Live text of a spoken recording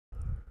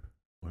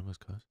What was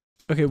cuss?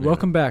 Okay,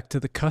 welcome back to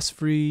the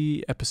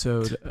cuss-free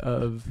episode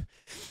of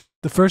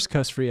the first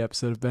cuss-free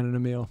episode of Ben and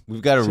Emil.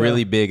 We've got a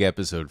really big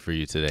episode for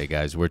you today,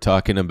 guys. We're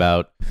talking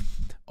about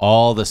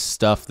all the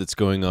stuff that's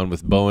going on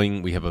with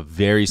Boeing. We have a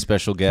very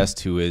special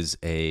guest who is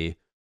an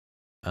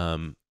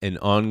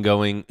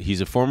ongoing. He's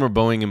a former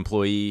Boeing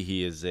employee.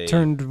 He is a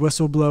turned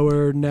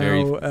whistleblower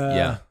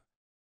now.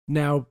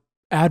 Now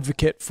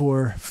advocate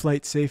for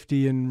flight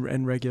safety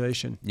and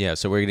regulation. Yeah,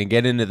 so we're going to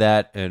get into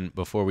that. And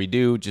before we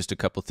do, just a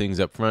couple things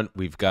up front.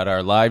 We've got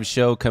our live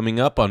show coming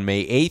up on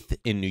May 8th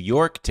in New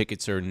York.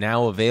 Tickets are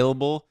now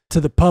available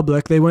to the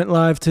public. They went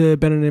live to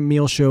Ben and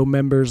Emil Show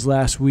members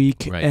last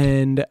week,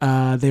 and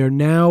they are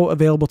now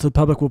available to the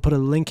public. We'll put a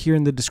link here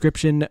in the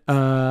description.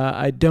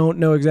 I don't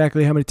know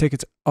exactly how many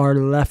tickets are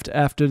left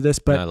after this,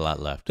 but not a lot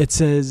left. It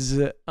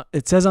says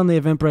on the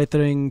Eventbrite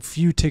thing,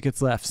 few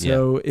tickets left.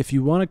 So if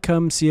you want to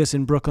come see us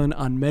in Brooklyn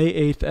on May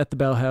 8th at the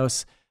Bell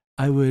House,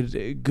 I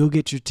would go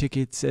get your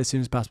tickets as soon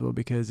as possible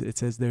because it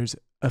says there's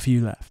a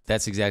few left.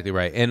 That's exactly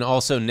right. And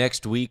also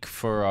next week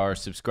for our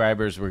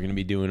subscribers, we're going to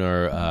be doing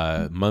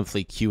our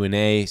monthly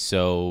Q&A.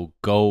 So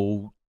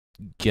go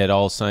get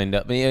all signed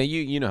up. Yeah,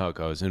 you know how it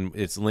goes. And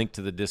it's linked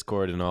to the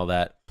Discord and all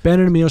that.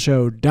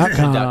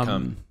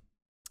 benandemilshow.com.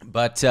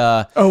 But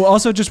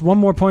also just one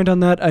more point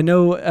on that. I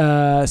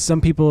know some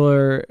people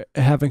are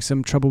having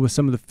some trouble with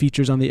some of the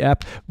features on the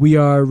app. We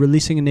are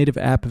releasing a native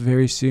app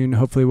very soon.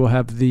 Hopefully we'll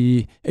have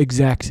the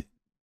exact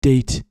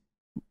date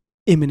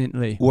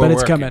imminently. But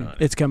it's coming.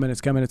 It's coming.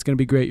 It's coming. It's going to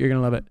be great. You're going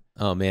to love it.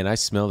 Oh man, I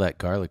smell that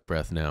garlic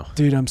breath now.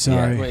 Dude, I'm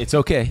sorry. Yeah, it's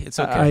okay. It's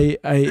okay.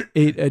 I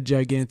ate a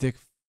gigantic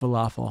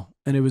falafel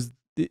and it was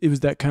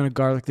that kind of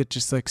garlic that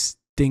just like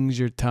stings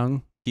your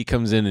tongue. He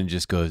comes in and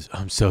just goes,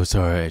 I'm so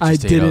sorry. I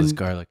just ate all this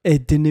garlic.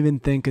 It didn't even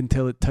think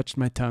until it touched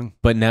my tongue.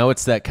 But now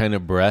it's that kind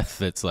of breath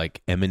that's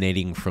like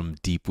emanating from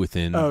deep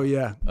within. Oh,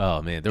 yeah.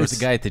 Oh, man. There was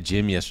a guy at the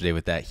gym yesterday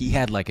with that. He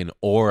had like an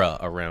aura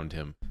around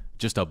him.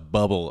 Just a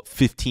bubble,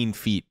 15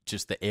 feet.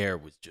 Just the air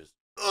was just,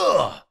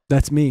 ugh.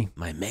 That's me.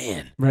 My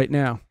man. Right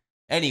now.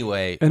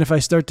 Anyway. And if I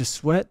start to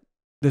sweat,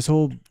 this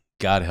whole...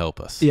 God help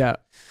us. Yeah.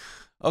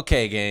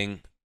 Okay, gang.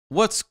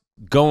 What's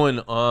going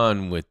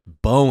on with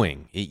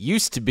Boeing? It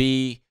used to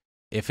be...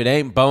 If it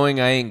ain't Boeing,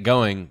 I ain't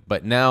going.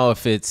 But now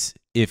if it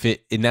is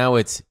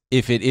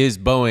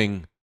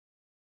Boeing,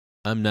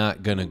 I'm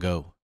not gonna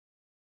go.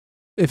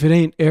 If it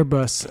ain't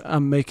Airbus,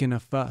 I'm making a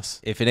fuss.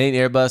 If it ain't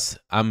Airbus,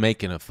 I'm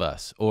making a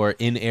fuss. Or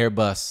in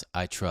Airbus,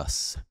 I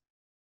trust.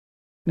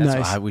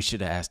 That's why we should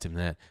have asked him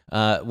that.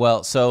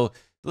 Well, so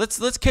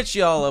let's catch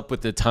you all up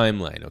with the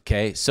timeline,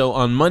 okay? So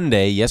on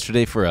Monday,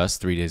 yesterday for us,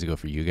 3 days ago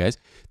for you guys,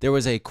 there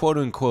was a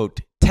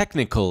quote-unquote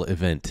technical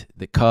event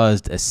that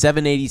caused a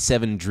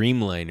 787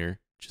 Dreamliner,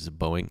 which is a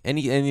Boeing.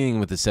 Anything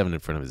with a 7 in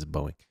front of it is a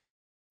Boeing.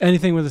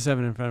 Anything with a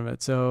 7 in front of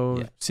it.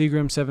 So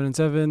Seagram 7 and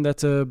 7,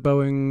 that's a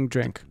Boeing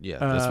drink. Yeah,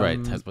 that's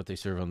right. That's what they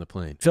serve on the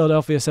plane.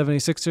 Philadelphia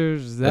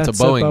 76ers, that's a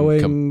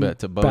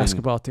Boeing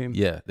basketball team.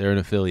 Yeah, they're an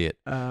affiliate.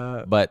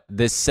 But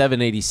this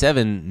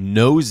 787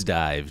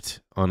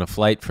 nosedived on a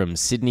flight from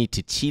Sydney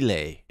to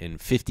Chile,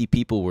 and 50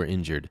 people were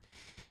injured.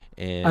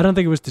 And I don't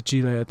think it was to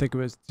Chile. I think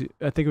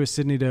it was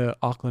Sydney to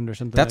Auckland or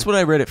something. That's what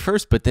I read at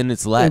first, but then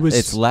it's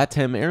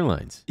LATAM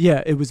Airlines.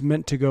 Yeah, it was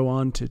meant to go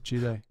on to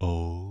Chile.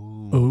 Oh.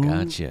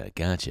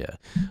 Gotcha.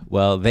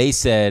 Well, they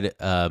said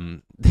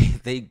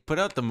they put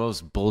out the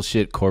most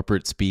bullshit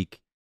corporate speak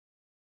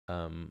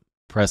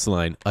press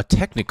line. A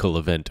technical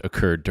event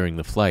occurred during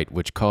the flight,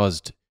 which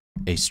caused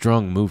a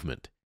strong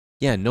movement.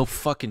 Yeah, no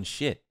fucking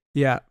shit.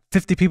 Yeah,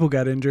 50 people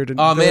got injured. And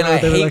oh man, I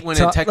hate when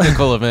a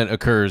technical event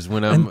occurs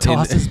when I'm and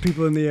tosses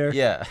people in the air.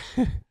 Yeah.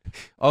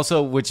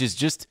 Also, which is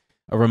just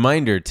a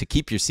reminder to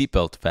keep your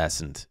seatbelt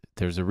fastened.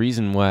 There's a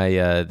reason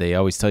why they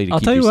always tell you to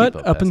keep your seatbelt fastened. I'll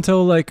tell you what, up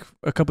until like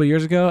a couple of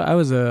years ago, I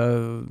was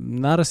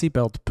not a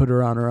seatbelt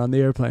putter on the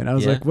airplane. I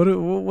was like,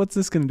 what's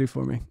this going to do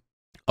for me?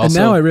 Also, and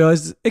now I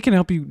realize it can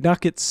help you not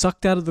get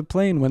sucked out of the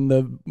plane when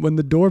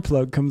the door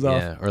plug comes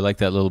off. Yeah, or like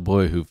that little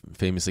boy who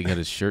famously got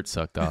his shirt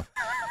sucked off.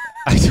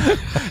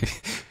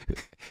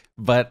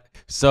 But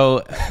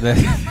so the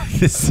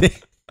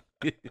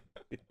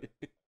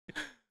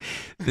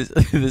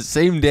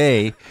same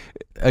day,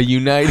 a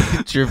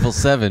United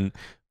 777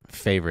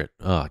 favorite.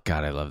 Oh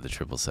God, I love the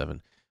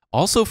 777.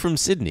 Also from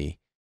Sydney.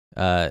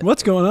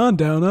 What's going on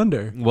down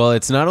under? Well,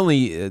 it's not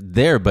only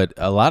there, but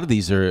a lot of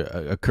these are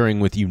occurring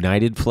with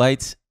United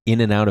flights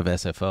in and out of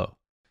SFO.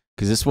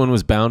 Because this one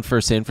was bound for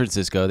San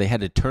Francisco. They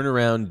had to turn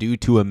around due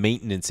to a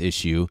maintenance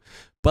issue,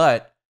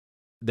 but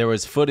there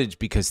was footage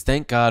because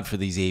thank God for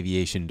these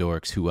aviation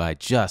dorks who I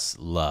just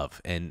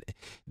love. And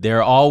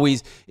they're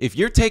always, if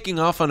you're taking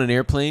off on an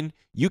airplane,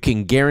 you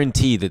can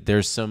guarantee that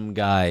there's some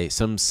guy,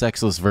 some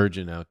sexless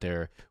virgin out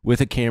there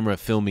with a camera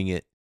filming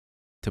it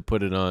to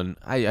put it on.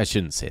 I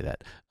shouldn't say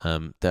that.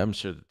 I'm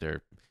sure that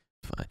they're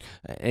fine.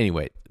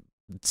 Anyway,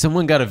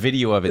 someone got a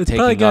video of it taking off. It's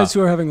probably guys who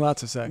are having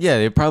lots of sex. Yeah,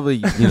 they're probably,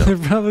 they're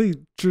probably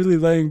truly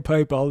laying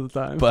pipe all the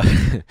time. But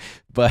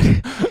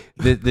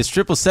this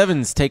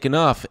 777's taken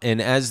off,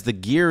 and as the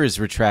gear is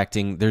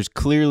retracting, there's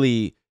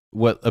clearly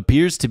what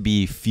appears to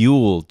be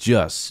fuel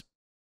just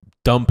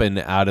dumping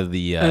out of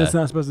the. And it's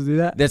not supposed to do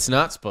that? That's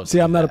not supposed to.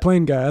 See, I'm not that. a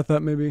plane guy. I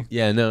thought maybe.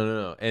 Yeah,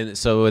 no. And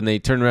so when they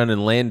turned around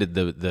and landed,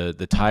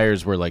 the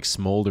tires were like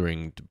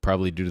smoldering,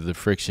 probably due to the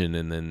friction,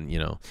 and then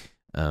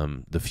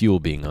the fuel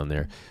being on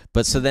there.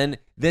 But so then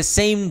the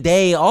same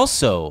day,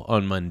 also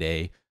on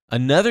Monday,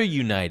 another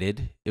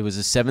United. It was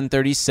a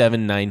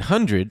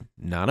 737-900,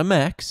 not a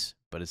Max,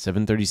 but a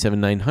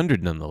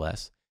 737-900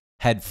 nonetheless.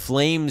 Had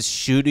flames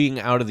shooting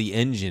out of the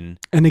engine.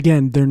 And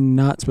again, they're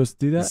not supposed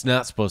to do that? It's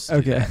not supposed to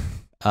do that.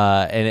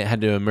 And it had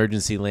to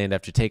emergency land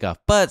after takeoff.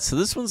 But, so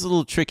this one's a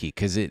little tricky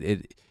because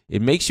it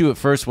makes you at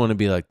first want to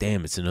be like,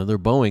 damn, it's another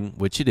Boeing,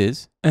 which it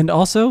is. And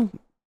also,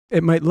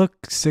 it might look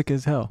sick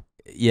as hell.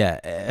 Yeah.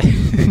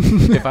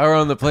 If I were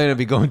on the plane, I'd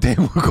be going,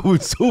 damn, we're going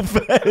so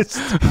fast.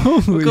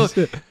 Holy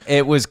shit.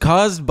 It was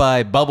caused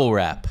by bubble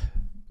wrap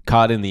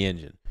caught in the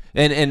engine.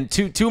 And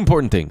two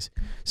important things.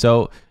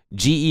 So,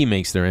 GE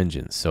makes their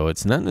engines, so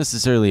it's not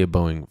necessarily a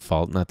Boeing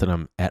fault. Not that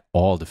I'm at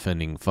all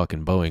defending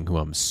fucking Boeing, who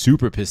I'm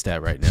super pissed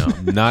at right now.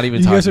 I'm not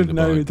even talking to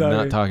Boeing.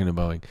 Not talking to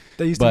Boeing.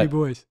 They used to be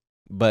boys.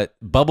 But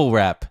bubble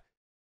wrap.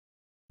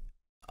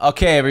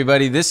 Okay,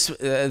 everybody. This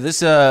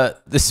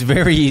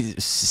very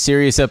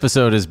serious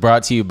episode is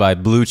brought to you by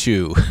Blue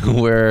Chew,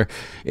 where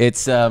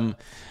it's I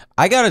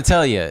gotta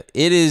tell you,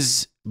 it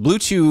is Blue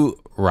Chew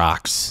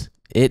rocks.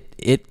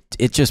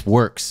 It just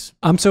works.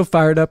 I'm so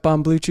fired up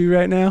on Blue Chew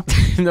right now.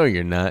 No,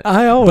 you're not.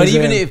 I always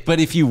am.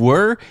 But if you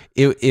were,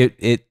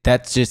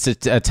 that's just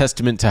a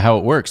testament to how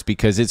it works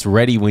because it's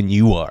ready when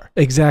you are.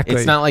 Exactly.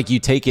 It's not like you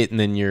take it and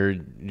then you're.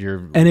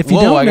 And if you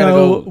don't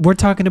know, we're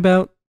talking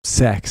about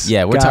sex.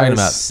 Yeah, we're talking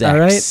about sex. All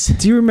right.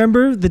 Do you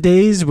remember the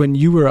days when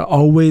you were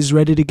always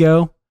ready to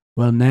go?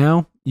 Well,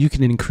 now you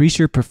can increase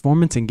your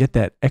performance and get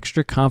that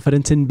extra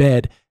confidence in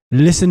bed.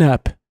 Listen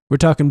up. We're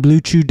talking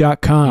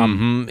bluechew.com.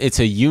 Mm-hmm. It's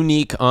a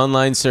unique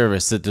online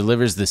service that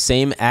delivers the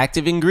same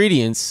active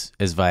ingredients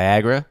as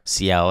Viagra,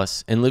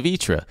 Cialis, and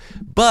Levitra,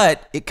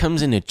 but it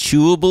comes in a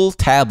chewable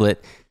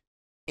tablet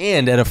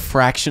and at a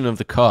fraction of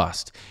the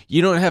cost.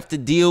 You don't have to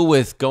deal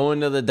with going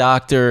to the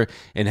doctor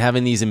and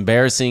having these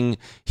embarrassing,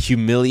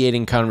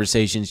 humiliating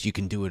conversations. You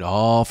can do it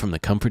all from the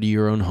comfort of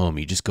your own home.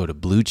 You just go to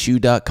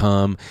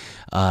bluechew.com.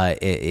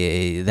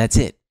 That's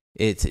it.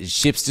 It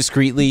ships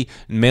discreetly.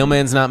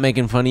 Mailman's not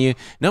making fun of you.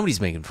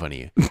 Nobody's making fun of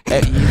you.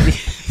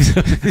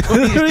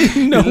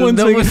 no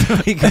one's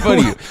making fun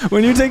of you.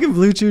 When you're taking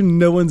Blue Chew,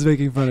 no one's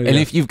making fun of you. And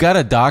if you've got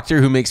a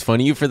doctor who makes fun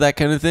of you for that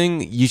kind of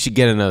thing, you should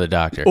get another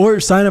doctor. Or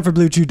sign up for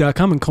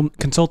bluechew.com and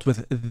consult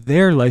with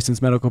their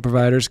licensed medical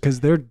providers because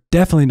they're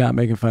definitely not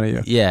making fun of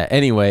you. Yeah,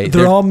 anyway.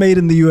 They're all made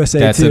in the USA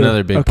that's too. That's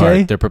another big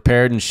part. They're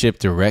prepared and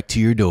shipped direct to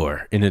your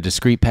door in a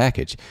discreet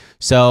package.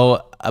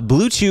 So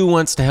Blue Chew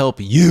wants to help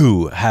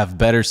you have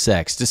better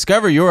sex.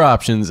 Discover your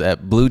options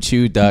at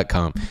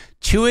bluechew.com.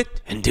 Chew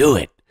it and do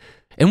it.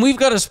 And we've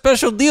got a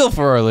special deal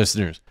for our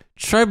listeners.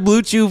 Try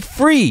Blue Chew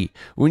free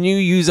when you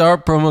use our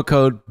promo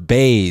code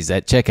BAES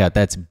at checkout.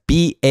 That's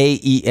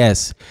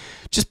BAES.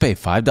 Just pay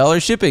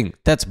 $5 shipping.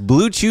 That's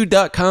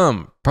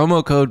bluechew.com.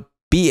 Promo code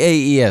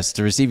BAES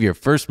to receive your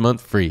first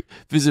month free.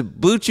 Visit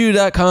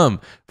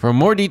bluechew.com for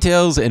more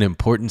details and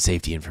important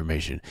safety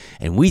information.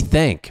 And we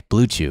thank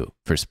Blue Chew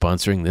for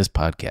sponsoring this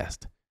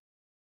podcast.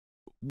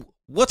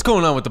 What's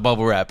going on with the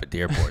bubble wrap at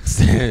the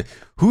airports?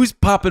 Who's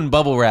popping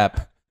bubble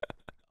wrap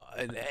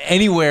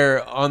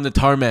anywhere on the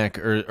tarmac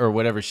or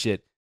whatever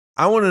shit?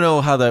 I want to know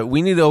how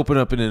we need to open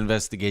up an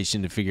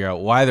investigation to figure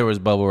out why there was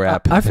bubble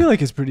wrap. I feel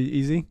like it's pretty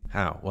easy.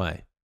 How?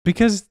 Why?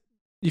 Because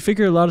you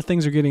figure a lot of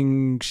things are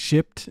getting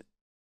shipped.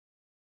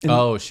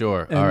 Oh,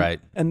 sure. All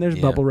right. And there's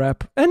bubble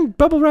wrap. And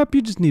bubble wrap,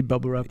 you just need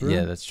bubble wrap. Right?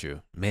 Yeah, that's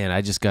true. Man,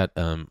 I just got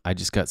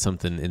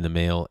something in the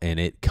mail and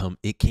it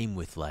came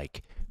with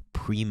like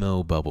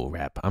primo bubble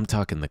wrap. I'm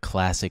talking the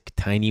classic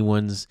tiny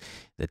ones,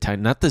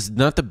 not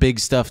the big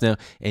stuff now.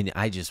 And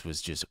I was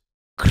just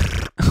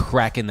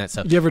cracking that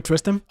stuff. Did you ever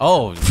twist them?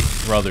 Oh,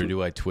 brother,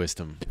 do I twist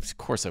them? Of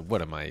course.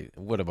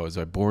 Was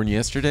I born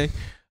yesterday?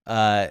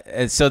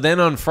 And so then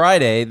on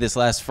Friday, this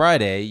last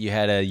Friday, you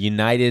had a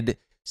United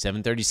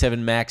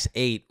 737 MAX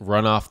 8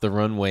 run off the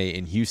runway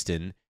in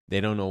Houston. They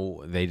don't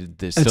know.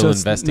 They're still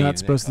investigating.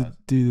 It's not supposed to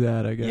do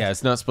that, I guess. Yeah,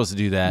 it's not supposed to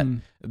do that.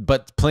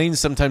 But planes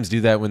sometimes do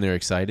that when they're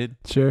excited.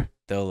 Sure.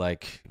 They'll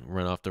like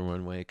run off the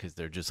runway because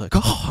they're just like,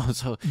 oh.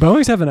 So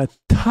Boeing's having a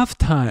tough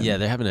time. Yeah,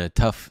 they're having a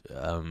tough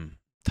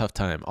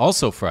time.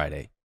 Also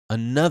Friday,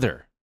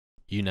 another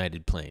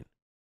United plane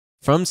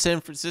from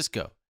San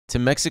Francisco to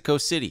Mexico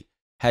City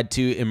had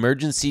to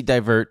emergency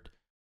divert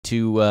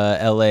to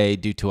LA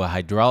due to a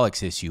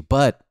hydraulics issue,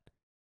 but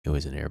it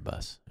was an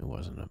Airbus. It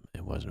wasn't a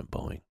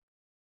Boeing.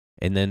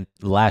 And then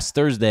last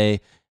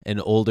Thursday, an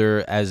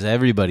older, as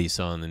everybody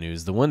saw in the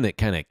news, the one that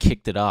kind of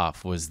kicked it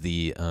off was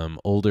the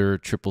older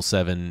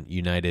 777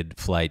 United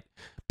flight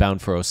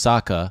bound for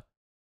Osaka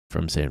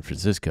from San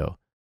Francisco.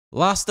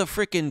 Lost a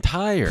freaking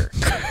tire.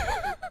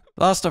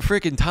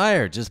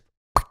 Just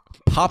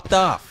popped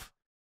off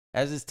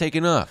as it's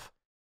taken off.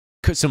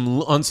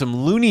 On some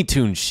Looney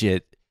Tunes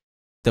shit.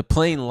 The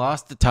plane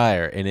lost the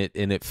tire and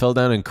it fell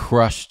down and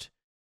crushed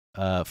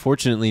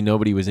Fortunately,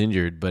 nobody was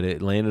injured, but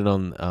it landed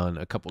on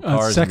a couple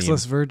cars.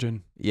 Sexless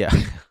virgin. Yeah.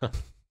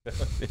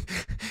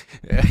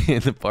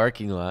 In the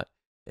parking lot.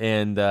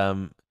 And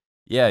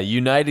yeah,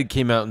 United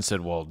came out and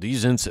said, well,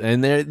 these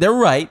and they're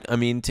right. I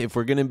mean, if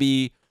we're going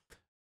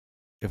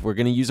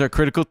to use our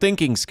critical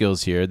thinking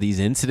skills here, these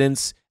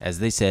incidents, as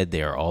they said,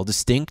 they are all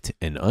distinct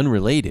and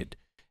unrelated.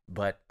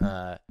 But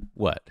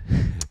what?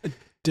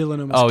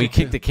 Dylan almost. Oh, he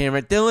kicked the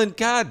camera. Dylan,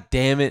 god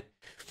damn it.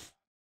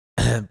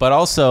 But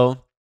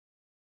also,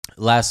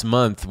 last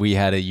month we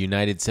had a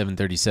United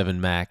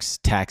 737 MAX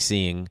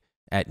taxiing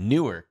at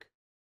Newark.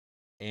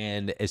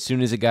 And as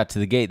soon as it got to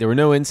the gate, there were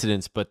no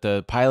incidents, but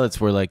the pilots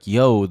were like,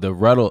 yo,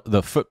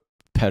 the foot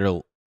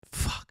pedal,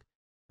 fuck.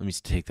 Let me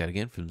take that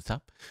again from the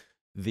top.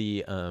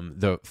 The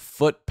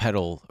foot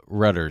pedal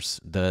rudders,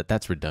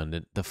 that's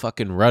redundant. The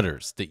fucking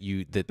rudders there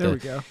we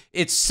go.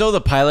 It's so the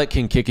pilot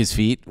can kick his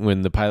feet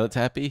when the pilot's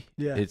happy.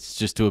 Yeah. It's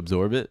just to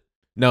absorb it.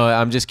 No,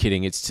 I'm just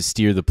kidding. It's to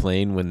steer the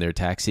plane when they're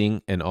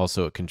taxiing, and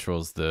also it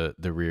controls the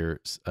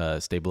rear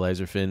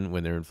stabilizer fin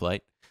when they're in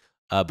flight.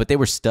 But they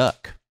were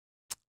stuck.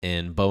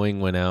 And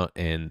Boeing went out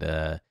and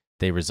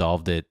they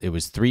resolved it. It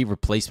was 3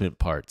 replacement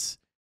parts.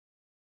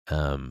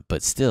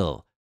 But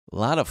still, a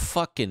lot of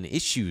fucking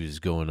issues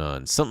going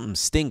on. Something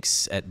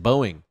stinks at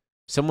Boeing.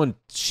 Someone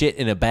shit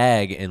in a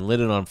bag and lit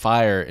it on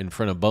fire in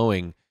front of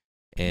Boeing.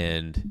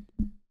 And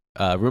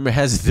rumor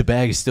has it the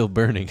bag is still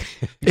burning.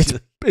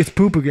 It's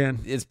poop again.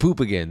 It's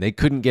poop again. They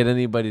couldn't get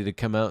anybody to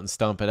come out and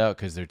stomp it out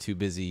because they're too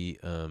busy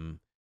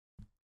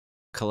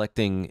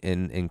collecting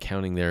and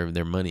counting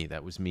their money.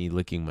 That was me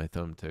licking my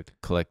thumb to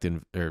collect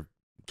or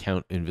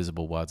count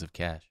invisible wads of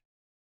cash.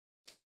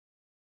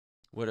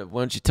 Why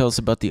don't you tell us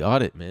about the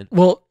audit, man?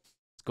 Well,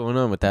 what's going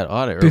on with that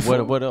audit?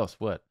 Or what else?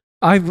 What?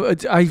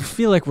 I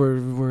feel like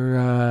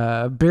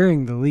we're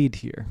burying the lead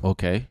here.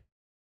 Okay.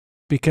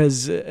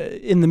 Because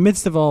in the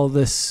midst of all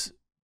this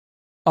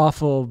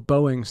awful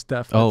Boeing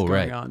stuff that's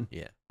going on,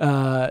 yeah.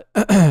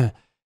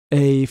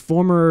 A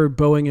former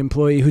Boeing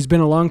employee who's been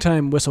a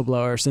long-time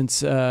whistleblower since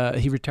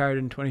he retired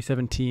in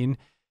 2017.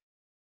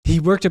 He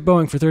worked at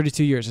Boeing for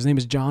 32 years. His name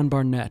is John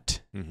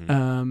Barnett.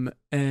 Mm-hmm.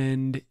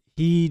 And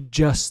he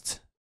just,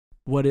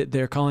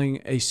 they're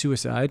calling a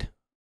suicide,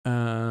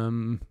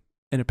 an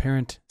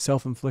apparent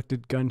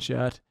self-inflicted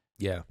gunshot.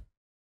 Yeah.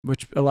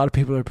 Which a lot of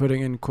people are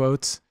putting in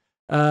quotes.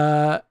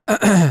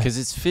 Because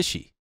it's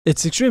fishy.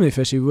 It's extremely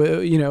fishy.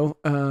 You know,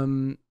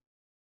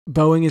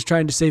 Boeing is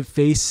trying to save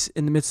face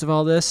in the midst of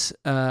all this,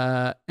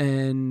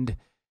 and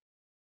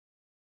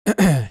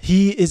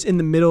he is in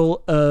the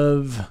middle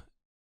of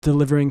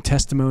delivering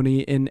testimony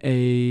in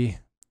a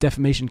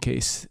defamation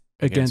case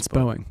against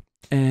Boeing.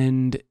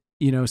 And,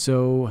 you know,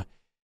 so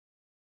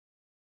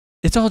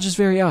it's all just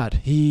very odd.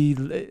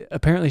 He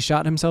apparently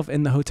shot himself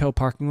in the hotel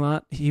parking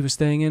lot he was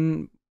staying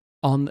in.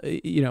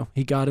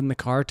 He got in the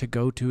car to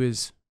go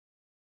give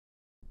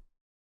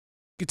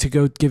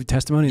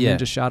testimony and then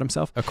just shot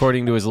himself.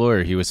 According to his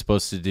lawyer, he was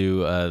supposed to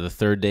do the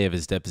 3rd day of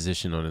his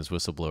deposition on his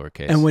whistleblower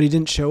case. And when he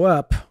didn't show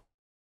up,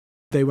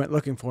 they went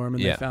looking for him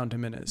and they found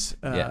him in his.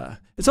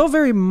 It's all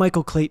very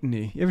Michael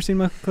Clayton-y. You ever seen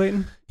Michael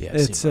Clayton? Yeah,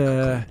 it's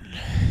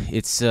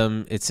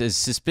as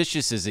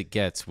suspicious as it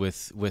gets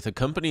with a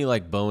company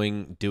like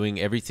Boeing doing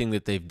everything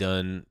that they've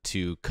done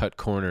to cut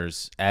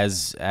corners,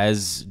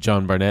 as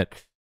John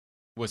Barnett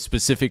was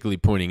specifically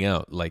pointing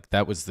out. Like,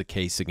 that was the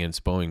case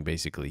against Boeing,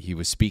 basically. He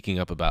was speaking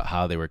up about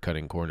how they were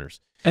cutting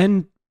corners.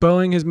 And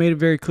Boeing has made it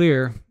very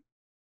clear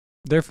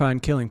they're fine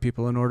killing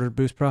people in order to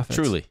boost profits.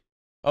 Truly.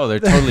 Oh,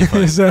 they're totally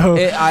fine. So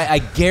I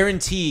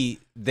guarantee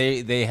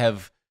they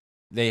have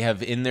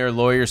in their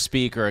lawyer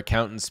speak or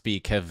accountant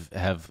speak have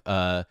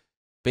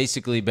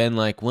basically been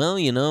like, well,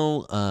 you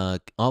know,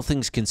 all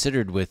things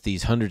considered, with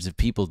these hundreds of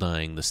people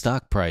dying, the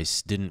stock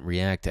price didn't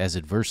react as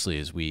adversely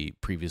as we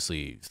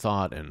previously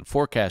thought, and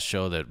forecasts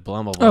show that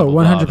blah, blah, blah, oh,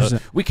 100%. blah.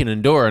 We can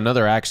endure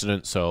another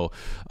accident. So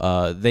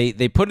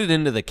they put it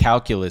into the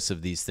calculus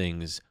of these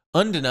things,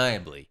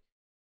 undeniably.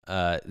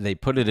 They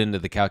put it into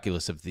the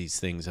calculus of these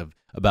things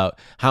about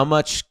how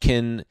much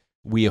can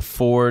we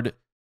afford,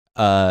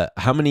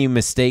 how many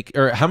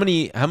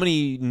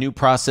new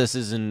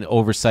processes and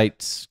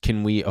oversights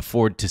can we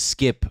afford to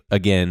skip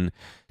again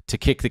to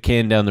kick the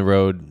can down the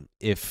road.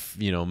 If,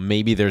 you know,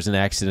 maybe there's an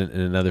accident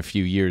in another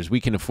few years, we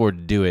can afford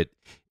to do it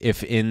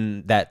if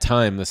in that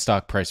time the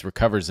stock price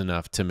recovers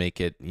enough to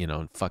make it, you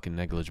know, fucking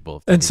negligible.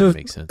 If that and so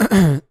makes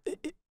sense.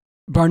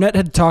 Barnett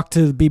had talked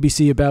to the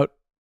BBC about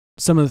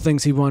some of the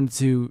things he wanted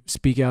to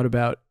speak out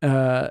about.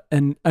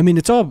 And I mean,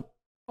 it's all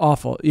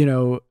awful. You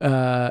know,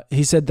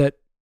 he said that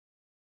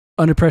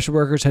under pressure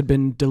workers had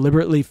been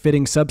deliberately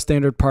fitting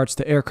substandard parts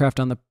to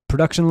aircraft on the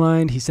production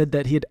line. He said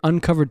that he had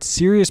uncovered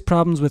serious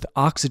problems with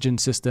oxygen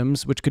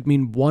systems, which could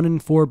mean 1 in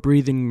 4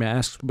 breathing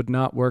masks would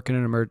not work in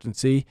an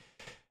emergency.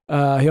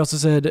 He also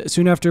said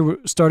soon after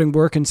starting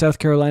work in South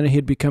Carolina, he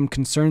had become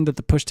concerned that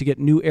the push to get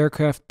new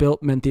aircraft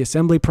built meant the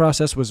assembly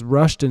process was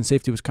rushed and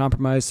safety was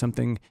compromised,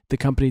 something the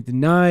company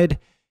denied.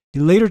 He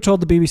later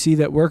told the BBC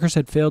that workers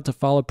had failed to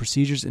follow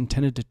procedures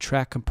intended to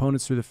track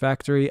components through the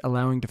factory,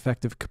 allowing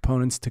defective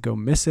components to go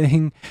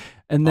missing.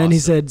 And then he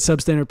said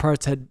substandard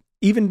parts had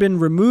even been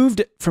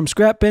removed from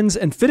scrap bins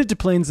and fitted to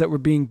planes that were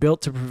being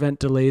built to prevent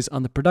delays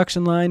on the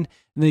production line.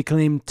 And they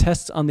claimed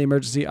tests on the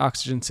emergency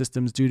oxygen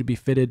systems due to be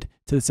fitted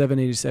to the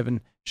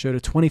 787 showed a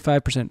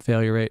 25%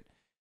 failure rate.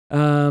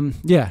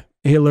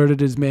 He alerted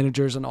his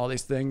managers on all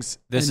these things.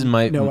 This is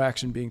no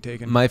action being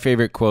taken. My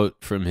favorite quote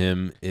from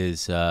him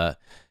is,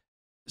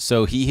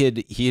 so he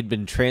had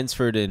been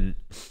transferred in,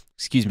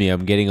 excuse me,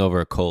 I'm getting over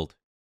a cold.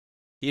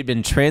 He had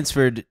been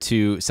transferred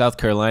to South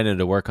Carolina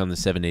to work on the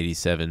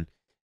 787,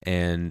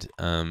 and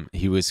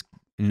he was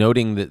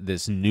noting that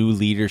this new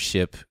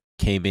leadership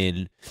came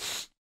in.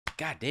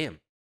 God damn.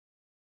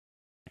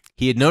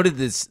 He had noted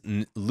this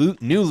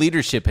new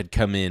leadership had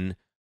come in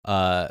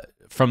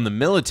from the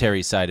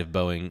military side of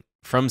Boeing,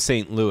 from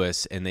St.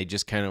 Louis, and they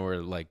just kind of were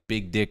like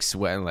big dick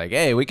sweating, like,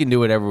 hey, we can do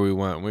whatever we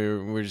want.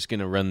 We're just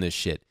going to run this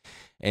shit.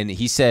 And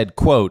he said,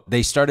 quote,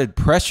 they started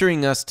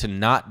pressuring us to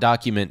not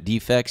document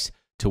defects,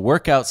 to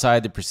work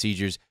outside the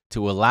procedures,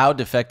 to allow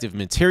defective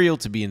material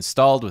to be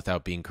installed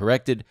without being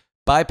corrected,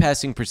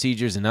 bypassing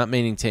procedures and not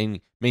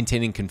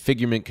maintaining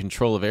configurement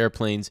control of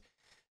airplanes.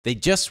 They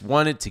just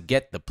wanted to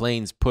get the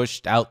planes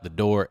pushed out the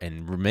door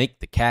and make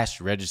the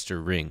cash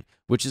register ring,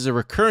 which is a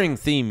recurring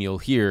theme you'll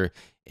hear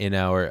in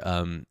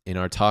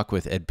our talk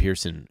with Ed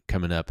Pierson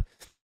coming up.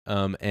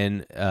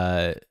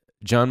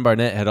 John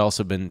Barnett had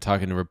also been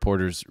talking to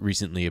reporters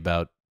recently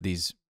about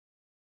these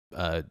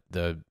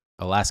the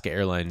Alaska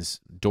Airlines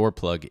door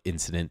plug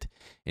incident,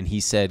 and he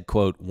said,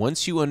 quote,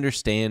 once you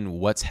understand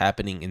what's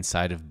happening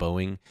inside of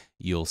Boeing,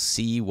 you'll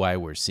see why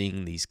we're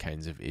seeing these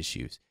kinds of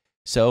issues.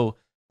 So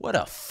what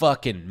a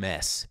fucking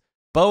mess.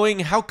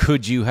 Boeing, how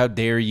could you? How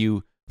dare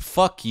you?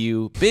 Fuck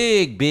you.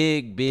 Big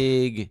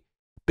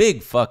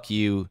fuck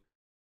you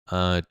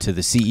to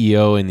the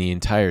CEO and the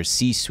entire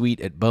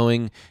C-suite at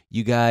Boeing.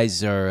 You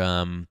guys are,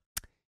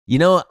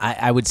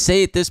 I would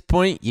say at this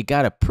point, you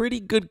got a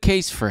pretty good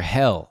case for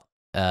hell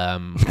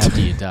after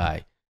you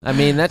die. I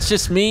mean, that's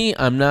just me.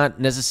 I'm not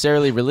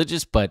necessarily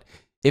religious, but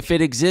if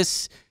it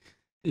exists,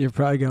 you're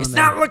probably going it's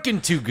there. not looking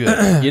too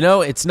good.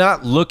 It's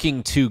not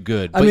looking too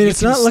good. But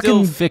it's not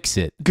looking fix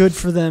it. Good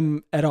for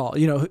them at all.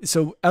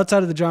 So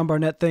outside of the John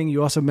Barnett thing,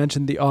 you also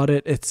mentioned the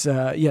audit. It's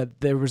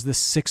there was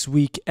this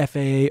 6-week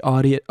FAA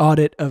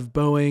audit of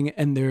Boeing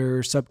and their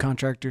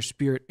subcontractor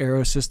Spirit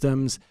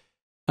Aerosystems.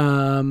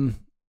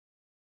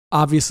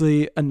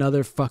 Obviously,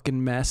 another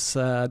fucking mess.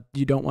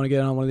 You don't want to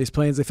get on one of these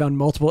planes. They found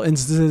multiple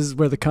instances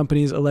where the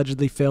companies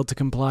allegedly failed to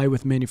comply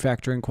with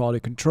manufacturing quality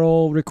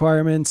control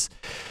requirements.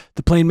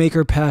 The plane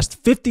maker passed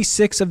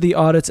 56 of the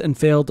audits and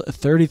failed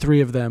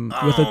 33 of them,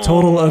 with a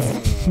total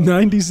of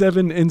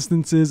 97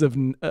 instances of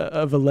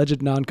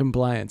alleged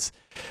noncompliance.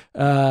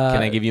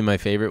 Can I give you my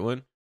favorite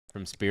one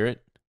from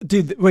Spirit?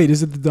 Dude, wait,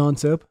 is it the Dawn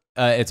soap?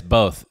 It's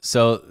both.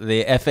 So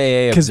the FAA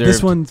observed... Because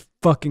this one's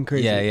fucking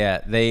crazy. Yeah.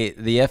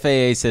 The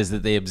FAA says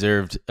that they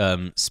observed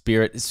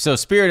Spirit... So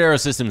Spirit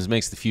Aerosystems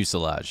makes the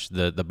fuselage,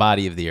 the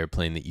body of the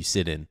airplane that you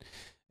sit in.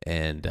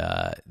 And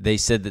they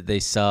said that they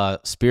saw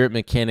Spirit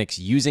mechanics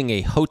using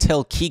a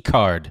hotel key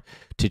card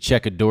to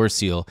check a door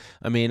seal.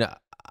 I mean,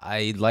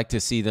 I'd like to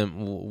see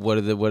them...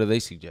 What do they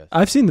suggest?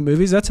 I've seen the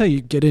movies. That's how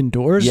you get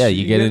indoors. Yeah,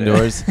 you get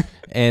indoors.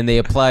 And they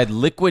applied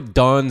liquid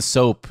Dawn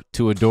soap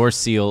to a door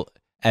seal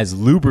as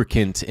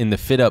lubricant in the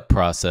fit-up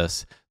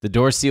process. The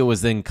door seal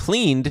was then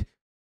cleaned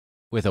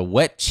with a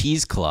wet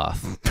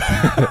cheesecloth,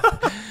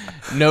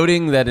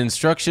 noting that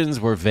instructions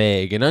were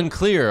vague and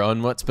unclear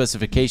on what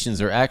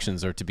specifications or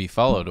actions are to be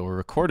followed or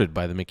recorded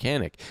by the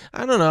mechanic.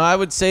 I don't know. I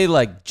would say,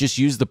 just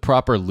use the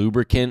proper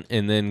lubricant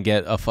and then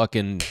get a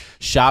fucking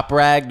shop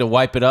rag to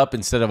wipe it up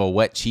instead of a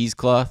wet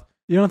cheesecloth.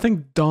 You don't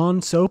think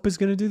Dawn soap is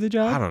going to do the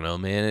job? I don't know,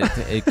 man.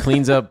 It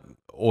cleans up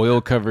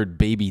oil-covered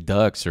baby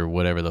ducks or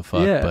whatever the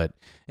fuck, yeah. But...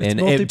 And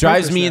it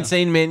drives me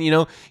insane, man. You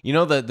know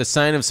the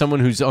sign of someone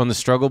who's on the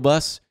struggle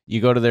bus?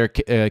 You go to their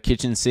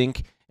kitchen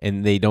sink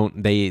and they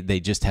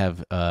just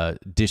have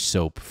dish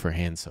soap for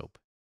hand soap.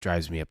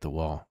 Drives me up the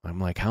wall. I'm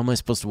like, how am I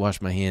supposed to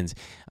wash my hands?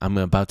 I'm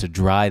about to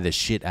dry the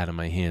shit out of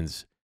my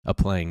hands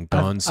applying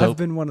Dawn soap. I've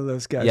been one of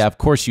those guys. Yeah, of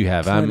course you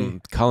have. Plenty.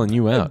 I'm calling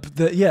you out.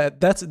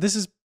 This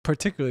is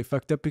particularly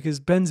fucked up because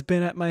Ben's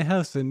been at my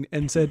house and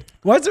said,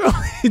 why is there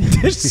only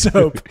dish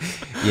soap?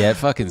 Yeah, it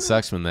fucking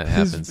sucks when that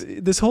happens.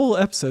 This whole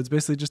episode's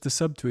basically just a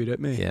subtweet at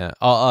me. Yeah.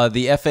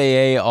 The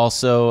FAA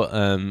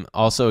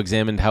also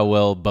examined how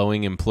well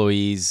Boeing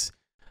employees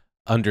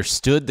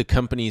understood the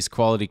company's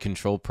quality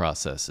control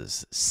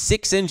processes.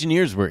 6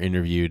 engineers were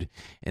interviewed,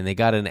 and they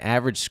got an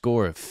average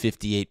score of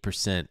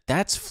 58%.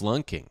 That's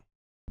flunking.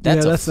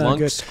 That's a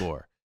flunk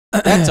score.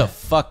 That's a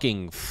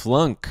fucking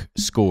flunk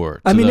score.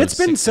 I mean, it's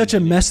been such a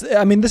mess.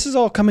 I mean, this is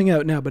all coming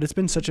out now, but it's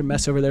been such a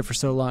mess over there for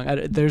so long.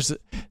 And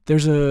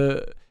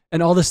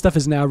all this stuff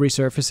is now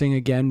resurfacing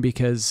again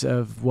because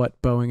of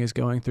what Boeing is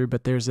going through.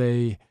 But there's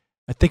a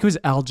I think it was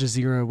Al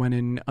Jazeera went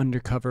in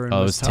undercover and Oh,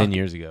 it was was 10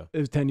 years ago. It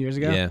was 10 years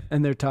ago. Yeah.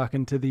 And they're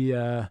talking to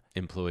the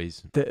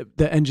Employees.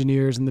 the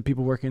engineers and the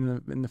people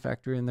working in the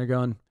factory, and they're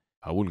going,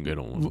 I wouldn't get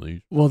on one of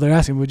these. well, they're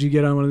asking, would you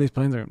get on one of these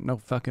planes? They're, no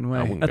fucking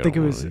way. wouldn't I get think it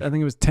on one was of I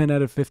think it was 10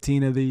 out of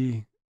 15 of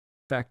the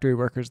factory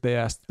workers they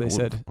asked. They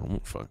said, I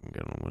won't fucking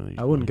get on one of these.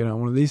 I wouldn't get on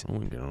one of these. I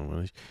wouldn't get on one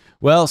of these.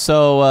 Well,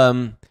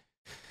 so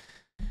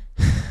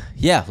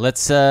yeah,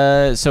 let's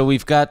so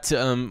we've got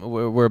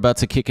we're about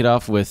to kick it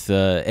off with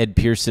Ed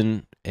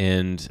Pierson,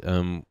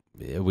 and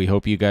we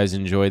hope you guys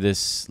enjoy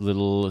this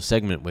little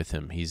segment with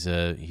him. He's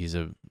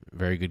a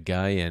very good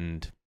guy,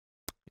 and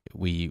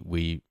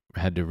we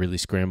had to really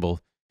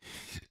scramble.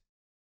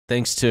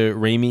 Thanks to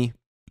Rami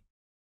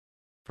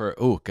for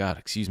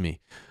excuse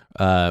me.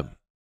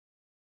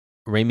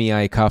 Rami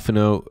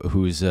Iacofano,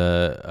 who's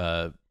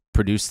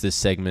produced this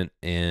segment,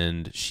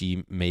 and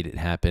she made it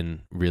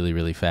happen really,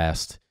 really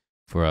fast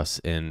for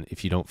us. And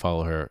if you don't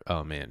follow her,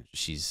 oh man,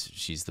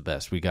 she's the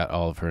best. We got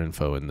all of her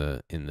info in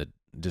the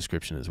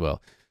description as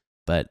well.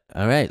 But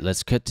all right,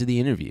 let's cut to the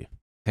interview.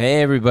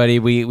 Hey everybody,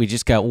 we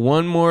just got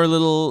one more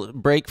little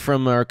break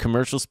from our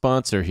commercial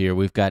sponsor here.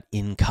 We've got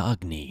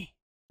Incogni.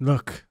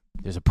 Look,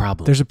 There's a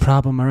problem. there's a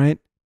problem, all right?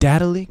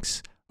 Data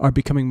leaks are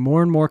becoming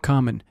more and more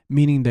common,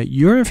 meaning that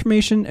your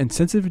information and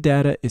sensitive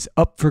data is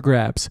up for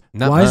grabs.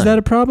 Not Why is mine. that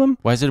a problem?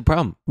 Why is it a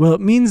problem? Well,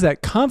 it means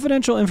that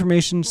confidential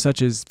information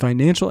such as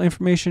financial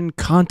information,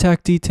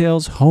 contact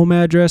details, home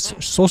address,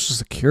 social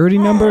security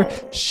number,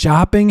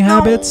 shopping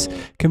habits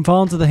can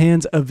fall into the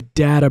hands of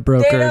data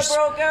brokers. Data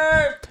brokers!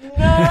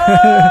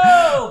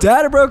 No!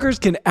 Data brokers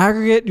can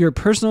aggregate your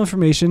personal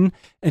information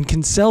and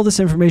can sell this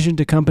information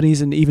to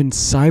companies and even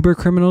cyber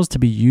criminals to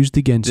be used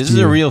against you. This is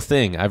a real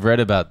thing. I've read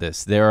about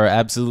this. There are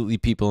absolutely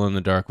people on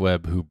the dark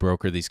web who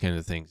broker these kinds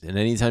of things. And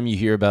anytime you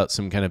hear about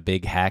some kind of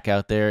big hack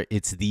out there,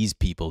 it's these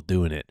people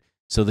doing it.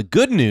 So the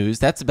good news,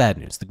 that's the bad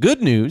news. The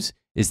good news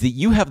is that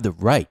you have the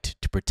right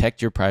to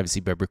protect your privacy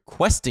by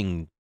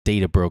requesting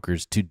data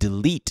brokers to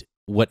delete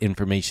what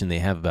information they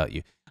have about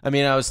you. I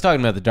mean, I was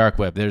talking about the dark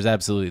web. There's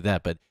absolutely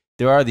that, but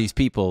there are these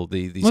people,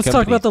 these Let's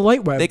talk about the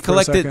light web. They for a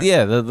collected, second.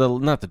 yeah, the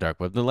not the dark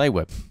web, the light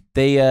web.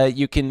 They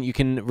you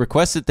can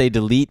request that they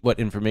delete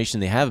what information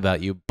they have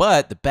about you,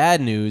 but the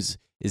bad news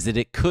is that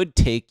it could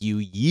take you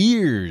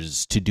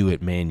years to do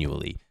it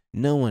manually.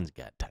 No one's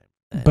got time for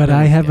that. But No I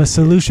one's have got a time.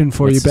 solution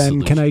for you, What's the Ben. Can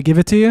solution? I give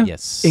it to you?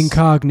 Yes.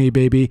 Incogni,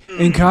 baby.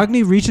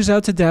 Incogni reaches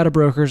out to data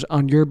brokers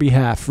on your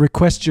behalf,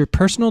 requests your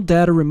personal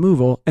data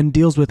removal, and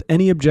deals with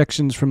any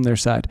objections from their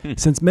side.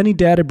 Since many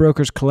data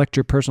brokers collect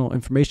your personal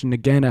information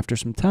again after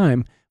some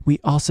time, we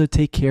also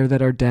take care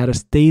that our data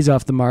stays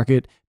off the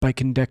market by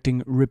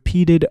conducting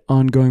repeated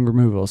ongoing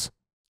removals.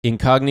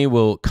 Incogni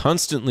will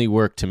constantly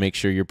work to make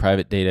sure your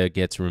private data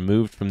gets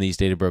removed from these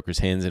data brokers'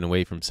 hands and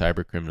away from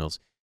cyber criminals.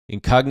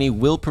 Incogni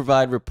will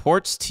provide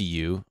reports to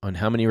you on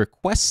how many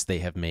requests they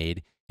have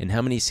made and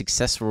how many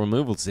successful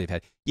removals they've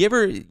had. You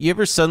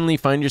ever suddenly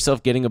find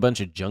yourself getting a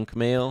bunch of junk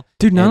mail?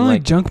 Dude, not and, only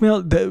like, junk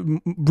mail,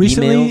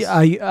 recently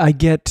emails? I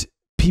get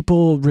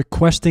people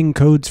requesting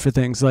codes for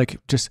things like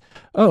just,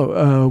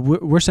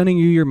 we're sending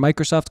you your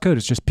Microsoft code.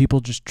 It's just people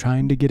just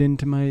trying to get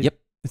into my... Yep.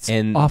 It's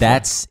And awful.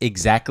 that's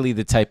exactly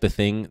the type of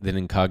thing that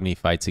Incogni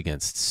fights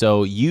against.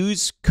 So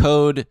use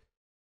code...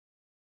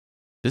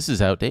 This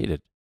is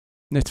outdated.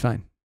 It's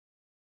fine.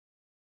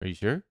 Are you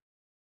sure?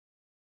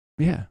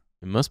 Yeah.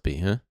 It must be,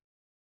 huh?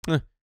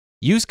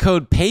 Use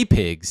code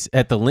PAYPIGS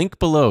at the link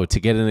below to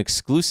get an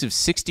exclusive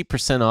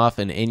 60% off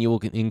an annual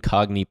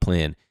Incogni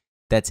plan.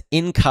 That's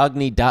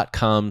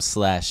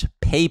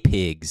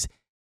incogni.com/paypigs.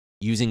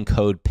 Using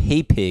code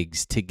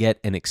PAYPIGS to get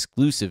an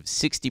exclusive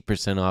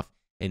 60% off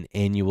an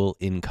annual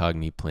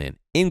Incogni plan.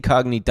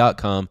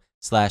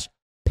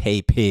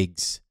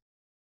 Incogni.com/paypigs.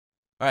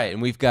 All right,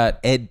 and we've got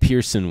Ed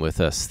Pierson with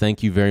us.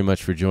 Thank you very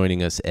much for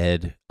joining us,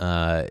 Ed.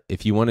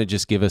 If you want to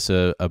just give us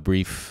a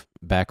brief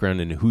background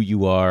in who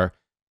you are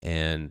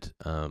and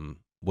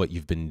what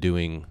you've been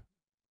doing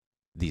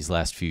these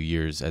last few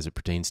years as it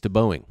pertains to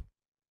Boeing.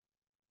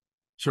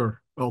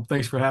 Sure. Well,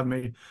 thanks for having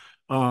me.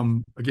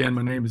 Again,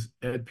 my name is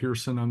Ed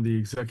Pierson. I'm the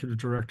executive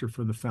director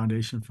for the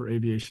Foundation for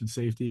Aviation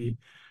Safety.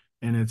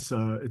 And it's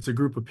a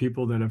group of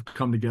people that have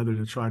come together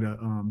to try to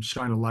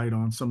shine a light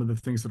on some of the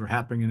things that are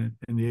happening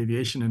in the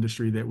aviation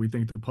industry that we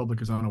think the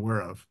public is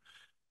unaware of.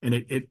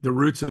 And the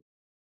roots of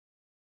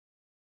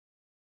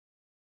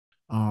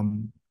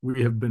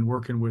we have been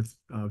working with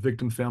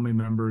victim family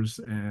members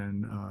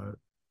and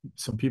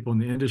some people in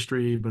the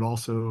industry, but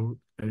also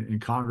in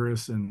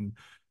Congress and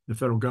the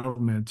federal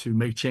government to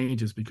make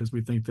changes because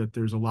we think that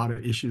there's a lot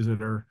of issues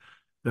that are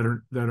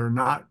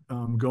not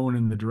going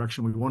in the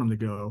direction we want them to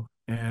go.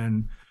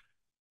 And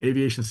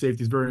aviation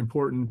safety is very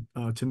important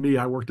to me.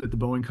 I worked at the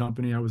Boeing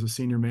company. I was a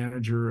senior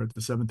manager at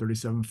the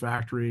 737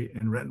 factory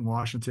in Renton,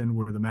 Washington,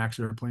 where the MAX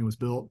airplane was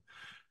built.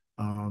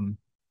 While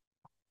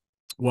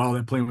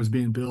that plane was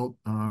being built,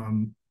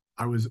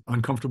 I was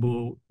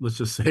uncomfortable, let's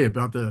just say,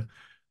 about the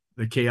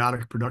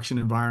chaotic production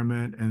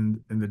environment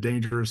and the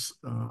dangerous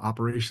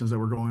operations that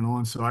were going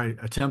on. So I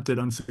attempted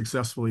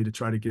unsuccessfully to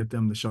try to get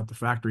them to shut the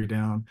factory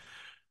down.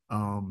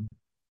 And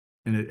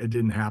it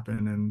didn't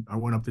happen. And I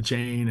went up the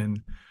chain,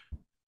 and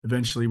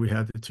eventually we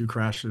had the two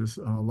crashes,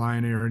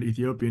 Lion Air and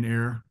Ethiopian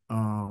Air.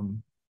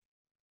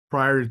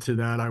 Prior to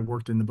that, I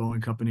worked in the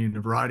Boeing company in a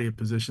variety of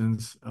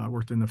positions. I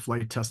worked in the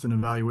flight test and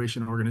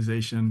evaluation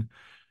organization.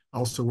 I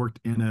also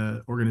worked in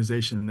an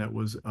organization that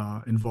was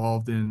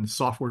involved in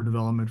software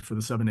development for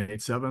the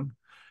 787.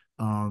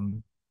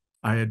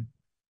 I had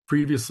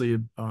previously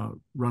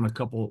run a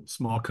couple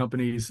small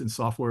companies in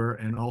software,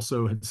 and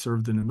also had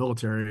served in the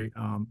military.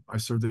 I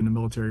served in the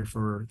military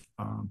for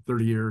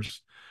 30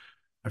 years.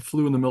 I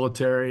flew in the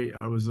military.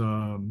 I was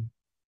a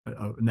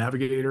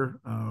navigator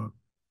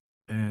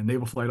and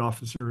naval flight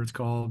officer, it's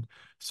called.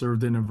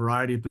 Served in a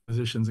variety of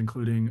positions,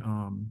 including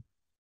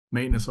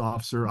maintenance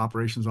officer,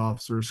 operations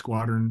officer,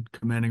 squadron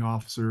commanding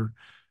officer.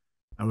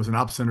 I was an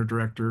ops center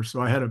director.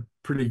 So I had a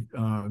pretty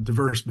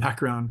diverse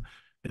background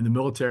in the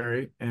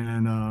military.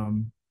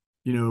 And,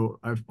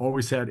 I've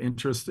always had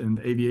interest in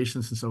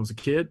aviation since I was a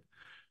kid.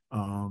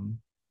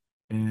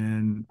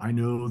 And I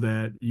know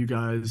that you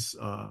guys,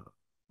 a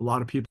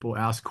lot of people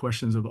ask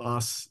questions of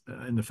us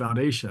in the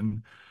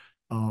foundation.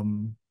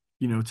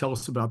 Tell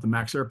us about the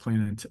MAX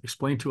airplane and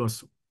explain to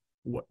us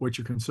what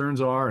your concerns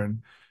are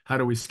and how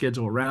do we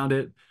schedule around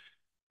it.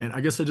 And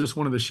I guess I just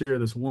wanted to share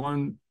this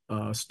one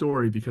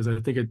story because I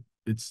think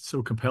it's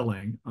so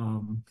compelling.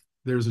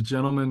 There's a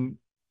gentleman,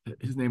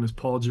 his name is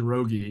Paul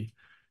Jirogi,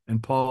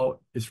 and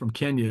Paul is from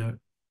Kenya.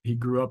 He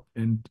grew up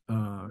in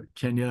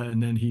Kenya,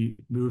 and then he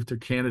moved to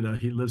Canada.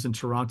 He lives in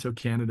Toronto,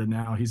 Canada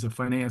now. He's a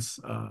finance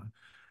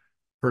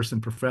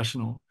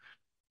professional.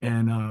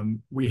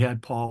 And we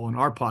had Paul on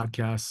our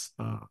podcast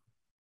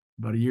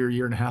about a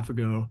year and a half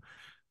ago,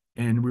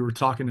 and we were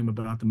talking to him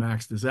about the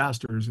MAX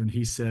disasters. And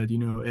he said,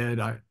 Ed,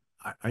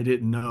 I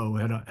didn't know.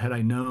 Had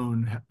I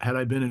known, had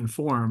I been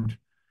informed,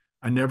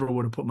 I never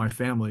would have put my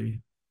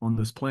family on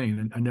this plane,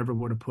 and I never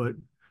would have put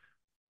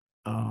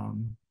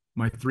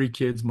my 3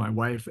 kids, my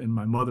wife, and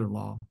my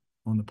mother-in-law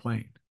on the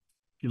plane.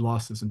 He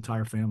lost his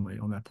entire family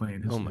on that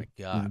plane. Oh my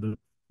God.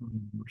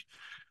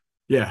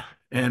 Yeah.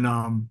 And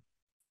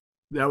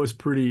that was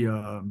pretty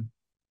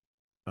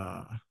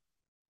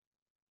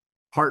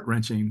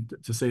heart-wrenching,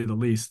 to say the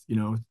least.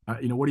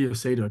 What do you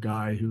say to a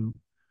guy who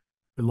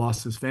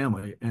lost his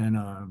family? And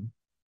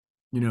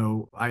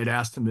I had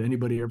asked him, did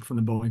anybody ever from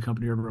the Boeing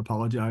company ever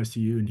apologize to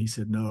you? And he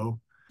said no.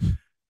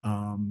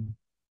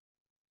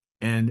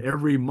 And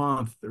every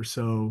month or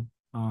so,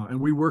 and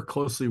we work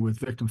closely with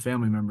victim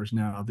family members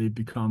now. They've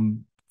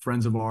become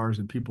friends of ours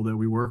and people that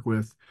we work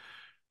with,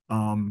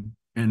 and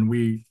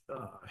we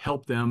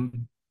help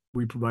them.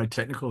 We provide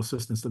technical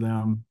assistance to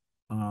them.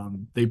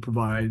 They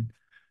provide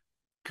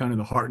kind of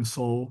the heart and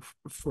soul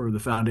for the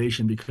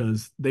foundation,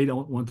 because they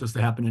don't want this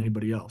to happen to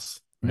anybody else.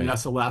 I mean,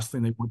 that's the last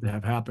thing they want to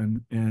have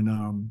happen.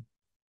 And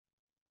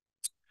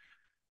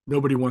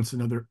nobody wants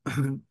another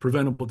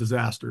preventable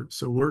disaster.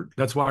 So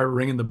that's why we're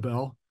ringing the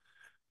bell.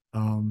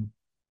 In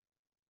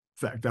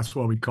fact, that's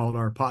why we called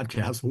our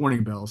podcast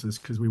Warning Bells, is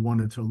because we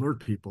wanted to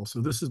alert people.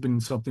 So this has been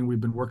something we've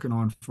been working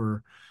on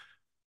for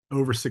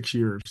over 6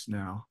 years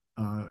now.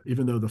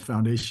 Even though the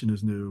foundation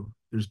is new,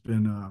 there's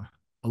been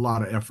a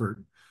lot of effort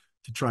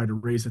to try to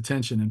raise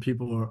attention, and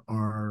people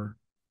are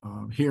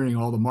hearing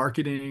all the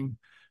marketing,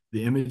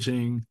 the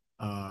imaging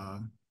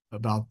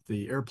about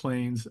the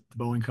airplanes, the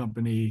Boeing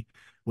company,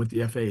 what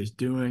the FAA is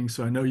doing.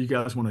 So I know you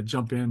guys want to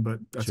jump in, but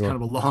that's kind of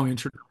a long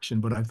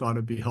introduction, but I thought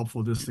it'd be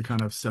helpful just to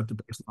kind of set the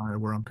baseline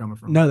of where I'm coming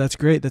from. No, that's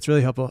great. That's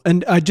really helpful.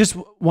 And I just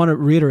want to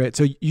reiterate.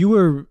 So you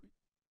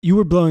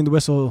were blowing the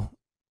whistle,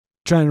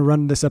 trying to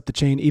run this up the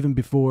chain even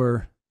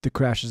before the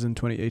crashes in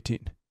 2018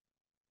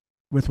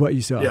 with what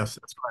you saw. Yes,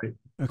 that's right.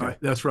 Okay.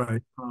 That's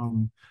right.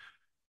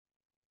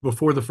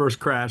 Before the first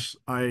crash,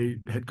 I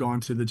had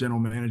gone to the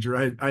general manager.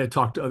 I had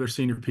talked to other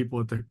senior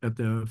people at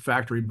the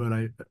factory, but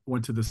I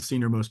went to the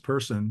senior most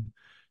person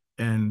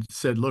and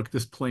said, look,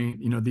 this plane,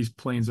 these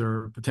planes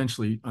are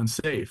potentially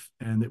unsafe,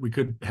 and that we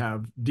could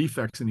have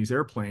defects in these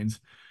airplanes,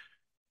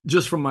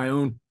 just from my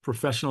own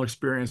professional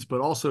experience,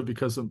 but also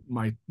because of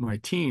my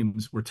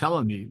teams were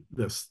telling me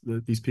this,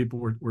 that these people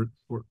were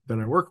that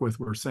I work with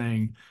were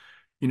saying,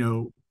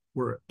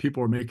 where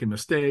people were making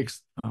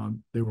mistakes.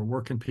 They were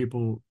working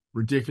people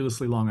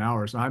ridiculously long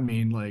hours. I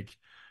mean, like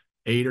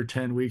 8 or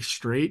 10 weeks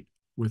straight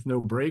with no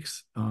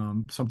breaks,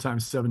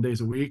 sometimes 7 days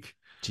a week.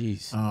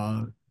 Jeez.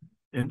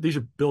 And these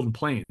are building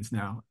planes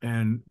now,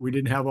 and we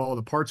didn't have all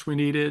the parts we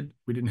needed.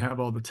 We didn't have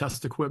all the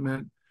test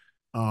equipment.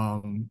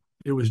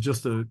 It was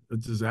just a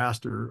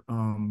disaster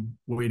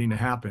waiting to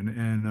happen.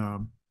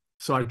 And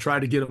so I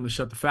tried to get them to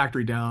shut the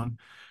factory down.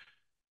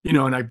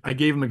 And I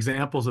gave them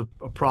examples of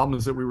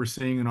problems that we were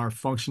seeing in our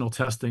functional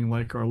testing,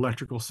 like our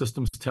electrical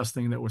systems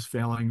testing that was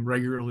failing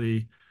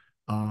regularly.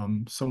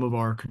 Some of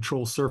our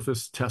control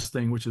surface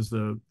testing, which is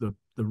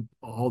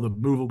all the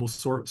movable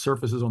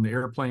surfaces on the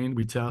airplane,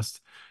 we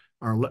test.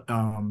 Our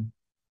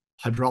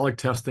hydraulic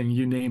testing,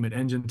 you name it,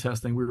 engine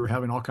testing. We were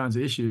having all kinds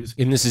of issues.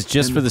 And this is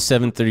just for the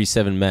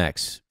 737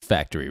 MAX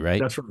factory,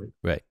 right? That's right.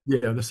 Right.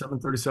 Yeah, the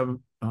 737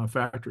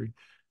 factory.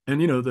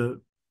 And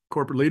the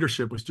corporate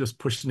leadership was just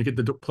pushing to get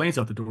the planes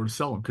out the door to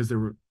sell them because they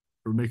were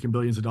making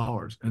billions of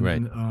dollars. And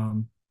Right.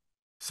 then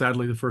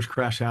sadly, the first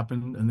crash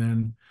happened, and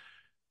then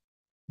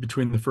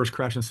between the first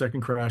crash and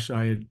second crash,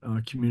 I had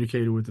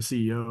communicated with the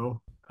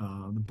CEO,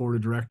 the board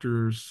of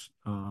directors,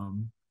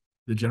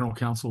 the general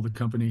counsel of the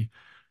company,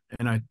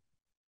 and I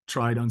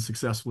tried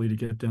unsuccessfully to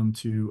get them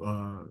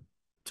to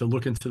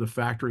look into the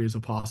factory as a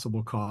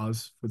possible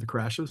cause for the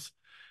crashes,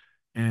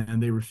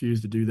 and they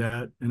refused to do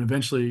that. And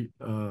eventually,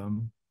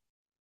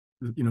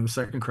 the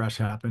second crash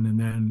happened, and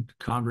then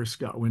Congress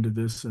got wind of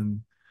this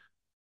and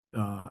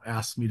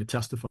asked me to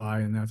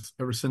testify, and that's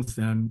ever since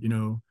then,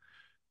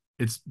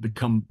 it's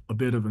become a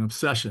bit of an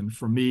obsession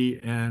for me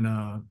and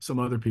some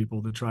other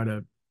people to try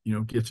to,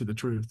 get to the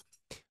truth.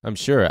 I'm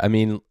sure. I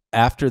mean,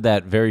 after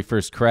that very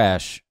first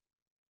crash,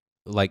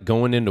 like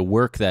going into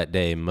work that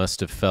day must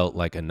have felt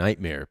like a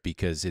nightmare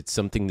because it's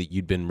something that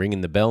you'd been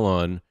ringing the bell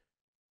on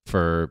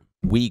for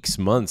weeks,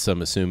 months,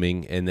 I'm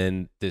assuming. And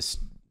then this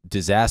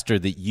disaster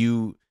that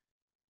you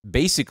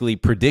basically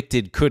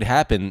predicted could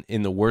happen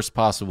in the worst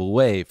possible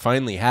way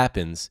finally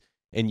happens.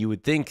 And you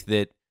would think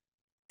that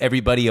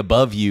everybody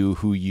above you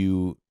who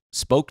you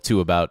spoke to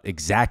about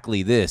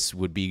exactly this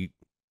would be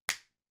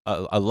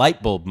a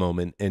light bulb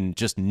moment, and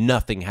just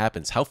nothing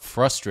happens. How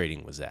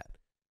frustrating was that?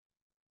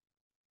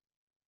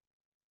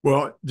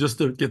 Well, just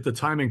to get the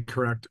timing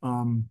correct,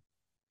 the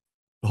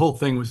whole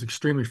thing was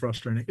extremely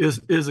frustrating. Is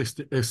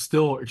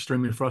still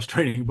extremely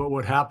frustrating. But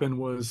what happened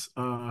was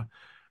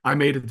I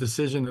made a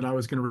decision that I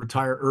was going to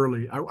retire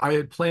early. I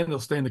had planned to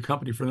stay in the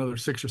company for another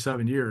 6 or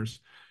 7 years,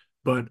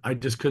 but I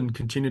just couldn't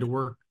continue to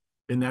work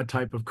in that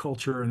type of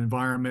culture and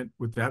environment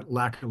with that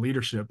lack of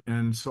leadership.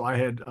 And so I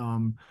had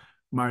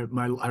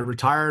I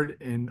retired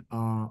in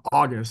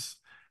August,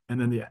 and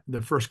then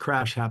the first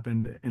crash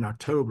happened in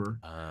October,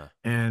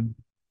 and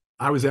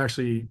I was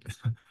actually,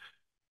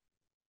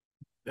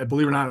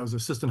 believe it or not, I was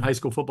assistant high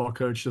school football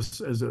coach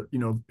just as a,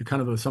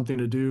 kind of something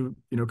to do,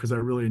 because I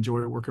really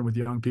enjoy working with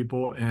young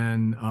people.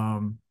 And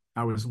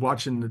I was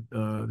watching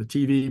the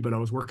TV, but I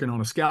was working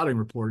on a scouting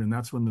report, and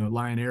that's when the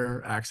Lion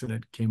Air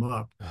accident came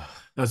up.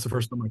 That's the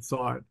first time I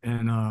saw it.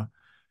 And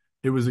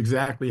it was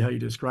exactly how you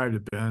described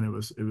it, Ben. It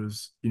was,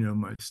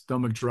 my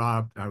stomach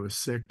dropped. I was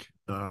sick.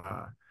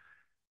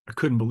 I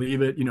couldn't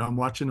believe it. I'm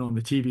watching on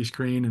the TV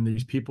screen, and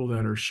these people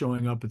that are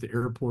showing up at the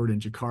airport in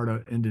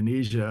Jakarta,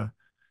 Indonesia,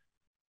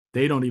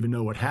 they don't even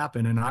know what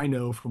happened. And I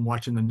know from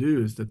watching the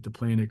news that the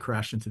plane had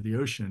crashed into the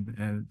ocean,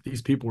 and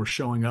these people were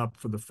showing up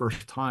for the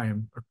first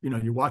time.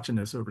 You're watching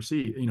this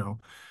overseas,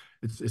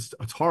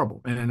 it's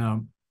horrible.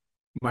 And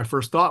my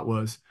first thought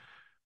was,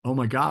 oh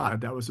my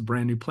God, that was a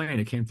brand new plane.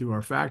 It came through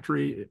our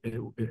factory,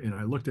 and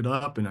I looked it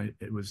up, and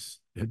it was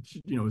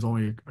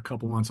only a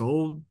couple months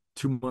old,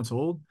 2 months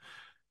old.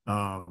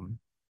 And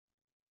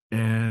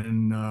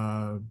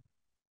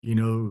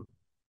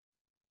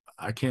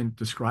I can't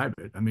describe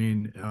it. I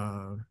mean,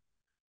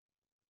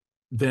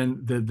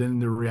 then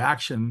the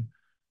reaction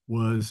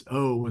was,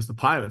 oh, it was the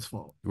pilot's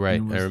fault.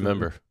 Right, I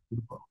remember.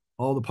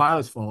 All the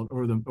pilot's fault,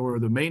 or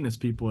the maintenance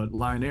people at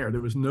Lion Air.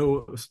 There was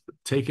no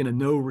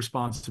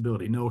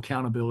responsibility, no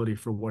accountability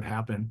for what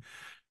happened,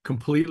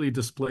 completely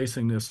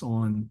displacing this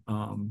on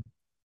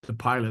the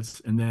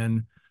pilots. And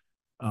then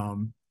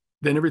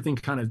everything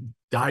kind of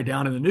died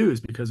down in the news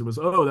because it was,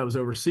 oh, that was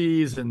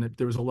overseas, and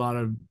there was a lot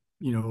of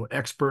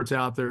experts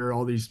out there,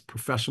 all these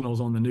professionals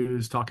on the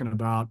news talking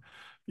about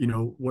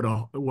what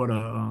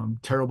a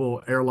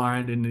terrible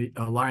airline in the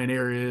Lion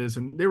Air is,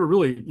 and they were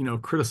really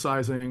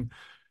criticizing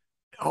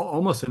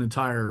almost an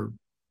entire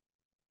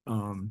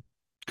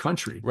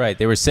country. Right,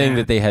 they were saying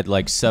that they had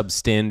like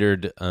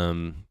substandard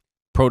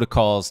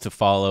protocols to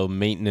follow,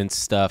 maintenance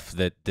stuff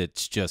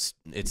that's just,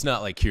 it's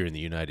not like here in the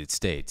United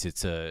States.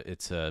 It's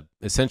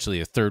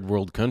essentially a third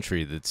world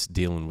country that's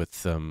dealing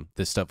with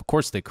this stuff. Of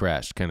course they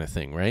crashed, kind of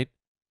thing, right?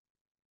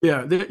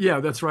 Yeah,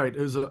 that's right.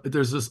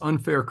 There's this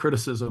unfair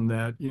criticism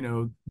that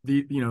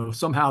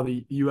somehow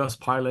the U.S.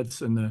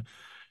 pilots and the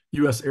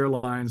U.S.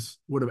 airlines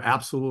would have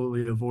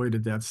absolutely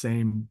avoided that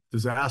same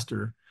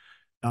disaster.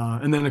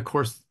 And then, of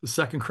course, the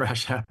second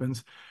crash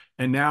happens,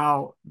 and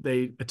now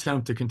they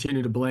attempt to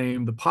continue to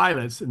blame the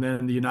pilots. And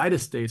then the United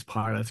States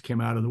pilots came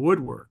out of the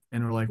woodwork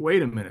and are like,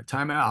 wait a minute,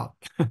 time out.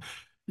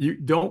 You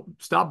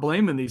don't stop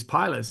blaming these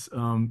pilots.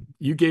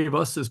 You gave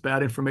us this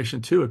bad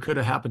information too. It could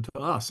have happened to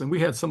us. And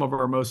we had some of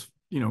our most,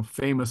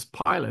 famous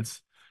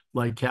pilots,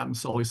 like Captain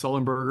Sully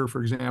Sullenberger,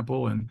 for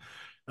example, and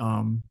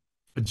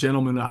a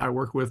gentleman that I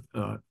work with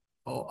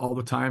all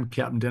the time,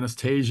 Captain Dennis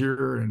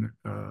Tazier, and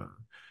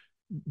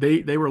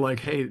they were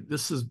like, hey,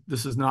 this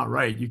is not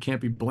right. You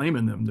can't be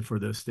blaming them for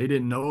this. They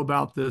didn't know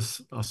about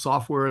this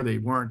software. They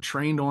weren't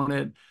trained on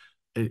it.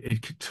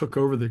 It took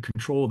over the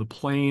control of the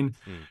plane.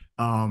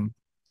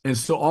 And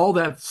so all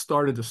that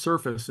started to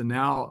surface, and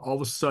now all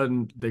of a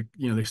sudden they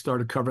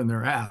started covering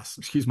their ass.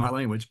 Excuse my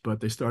language, but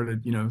they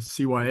started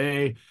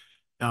CYA,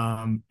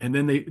 and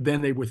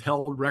then they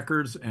withheld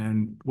records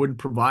and wouldn't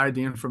provide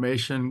the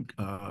information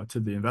to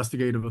the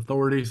investigative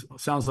authorities.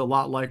 Sounds a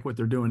lot like what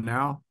they're doing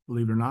now,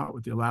 believe it or not,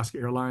 with the Alaska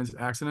Airlines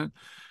accident.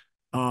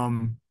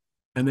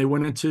 and they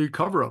went into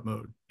cover-up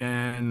mode.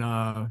 And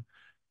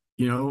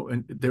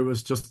and there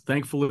was just,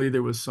 thankfully,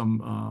 there was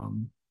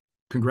some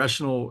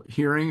congressional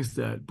hearings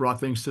that brought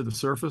things to the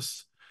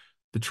surface.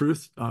 The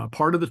truth,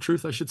 part of the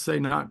truth, I should say,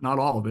 not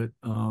all of it.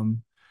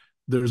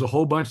 There's a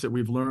whole bunch that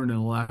we've learned in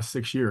the last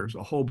 6 years,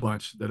 a whole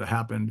bunch that have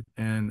happened,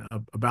 and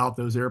about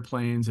those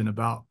airplanes, and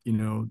about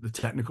the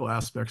technical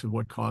aspects of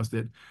what caused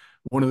it.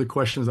 One of the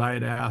questions I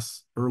had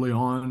asked early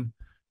on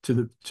to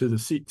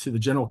the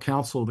general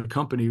counsel of the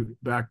company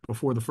back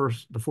before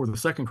the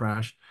second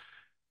crash,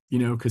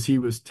 because he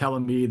was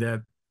telling me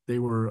that they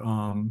were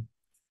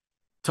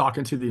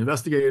talking to the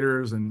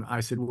investigators, and I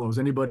said, well, was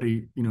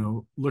anybody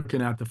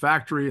looking at the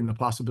factory and the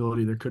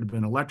possibility there could have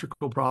been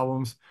electrical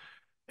problems?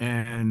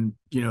 And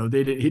he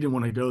didn't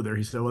want to go there.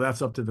 He said, well,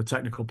 that's up to the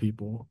technical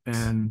people.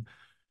 And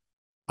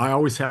I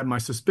always had my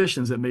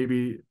suspicions that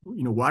maybe,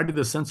 why did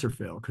the sensor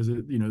fail? Because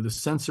the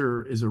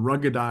sensor is a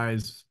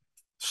ruggedized,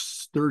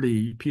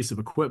 sturdy piece of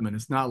equipment.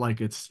 It's not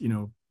like it's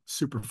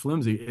super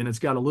flimsy, and it's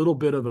got a little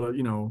bit of a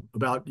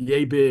about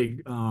yay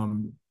big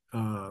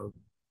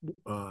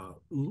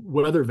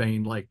weather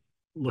vane like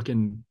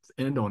looking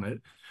end on it.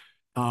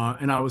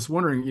 And I was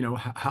wondering,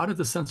 how did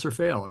the sensor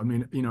fail? I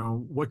mean,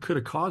 what could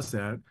have caused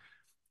that?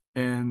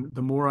 And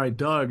the more I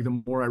dug,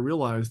 the more I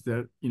realized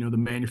that, the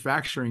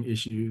manufacturing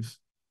issues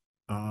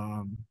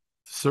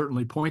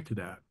certainly point to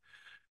that.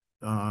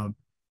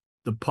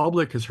 The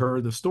public has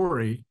heard the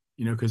story,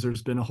 because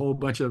there's been a whole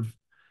bunch of,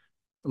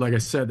 like I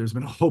said, there's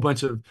been a whole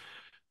bunch of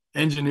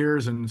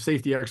engineers and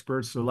safety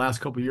experts the last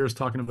couple of years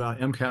talking about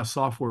MCAS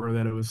software,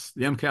 that it was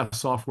the MCAS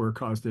software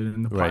caused it,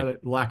 and the pilot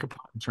lack of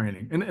pilot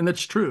training. And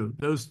that's true.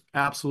 Those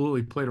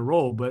absolutely played a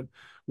role, but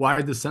why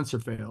did the sensor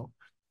fail?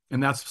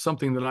 And that's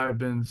something that I've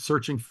been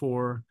searching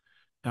for,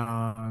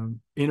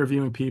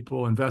 interviewing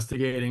people,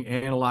 investigating,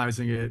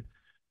 analyzing it.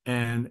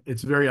 And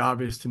it's very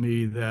obvious to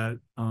me that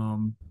both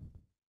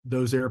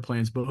those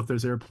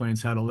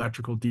airplanes had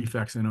electrical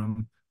defects in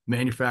them,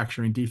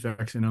 manufacturing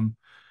defects in them,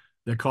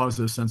 that caused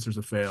those sensors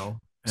to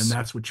fail. And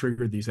that's what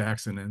triggered these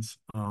accidents.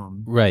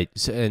 Right.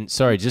 So, and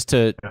sorry, just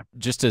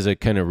as a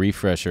kind of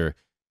refresher,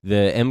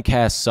 the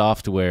MCAS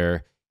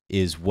software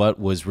is what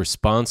was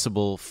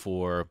responsible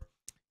for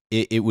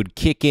it would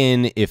kick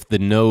in if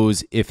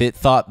it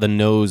thought the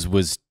nose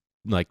was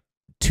like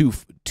too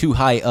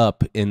high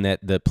up and that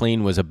the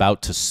plane was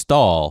about to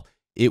stall.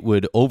 It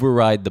would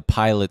override the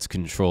pilot's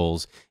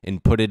controls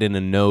and put it in a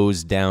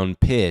nose down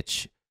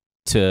pitch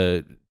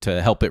to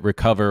help it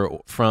recover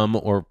from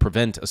or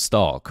prevent a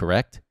stall,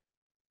 correct?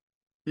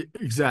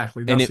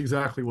 Exactly. That's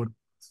exactly what.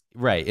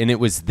 Right, and it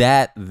was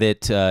that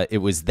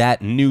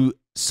new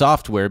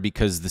software,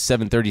 because the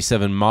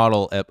 737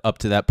 model up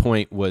to that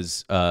point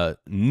was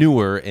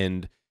newer,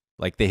 and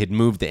like they had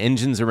moved the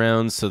engines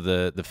around, so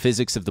the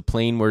physics of the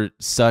plane were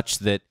such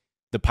that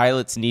the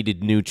pilots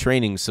needed new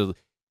training. So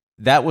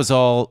that was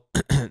all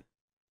the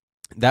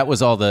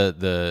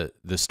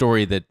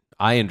story that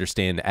I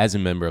understand as a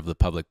member of the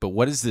public. But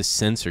what is this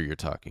sensor you're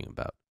talking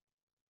about?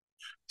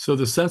 So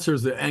the sensor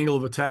is the angle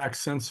of attack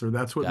sensor.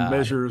 That's what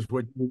measures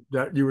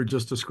that you were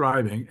just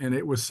describing. And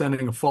it was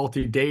sending a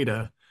faulty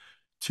data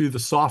to the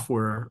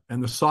software.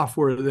 And the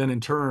software then in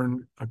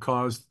turn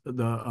caused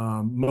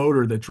the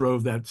motor that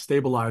drove that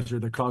stabilizer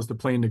that caused the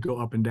plane to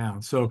go up and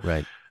down. So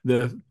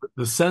the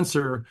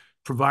sensor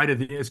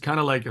provided, it's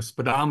kind of like a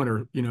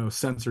speedometer,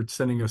 sensor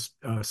sending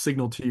a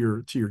signal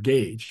to your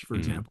gauge, for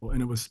example.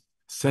 And it was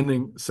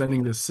sending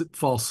this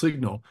false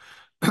signal.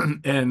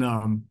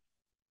 And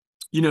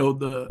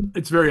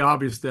it's very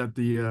obvious that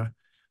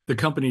the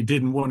company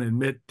didn't want to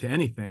admit to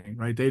anything,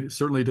 right? They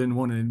certainly didn't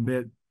want to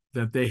admit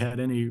that they had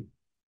any,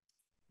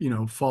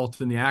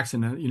 fault in the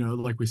accident.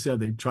 Like we said,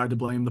 they tried to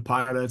blame the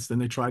pilots, then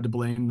they tried to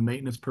blame the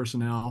maintenance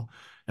personnel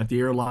at the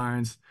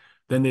airlines.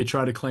 Then they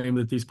tried to claim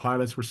that these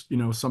pilots were,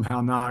 somehow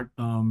not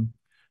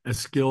as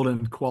skilled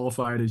and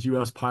qualified as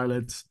U.S.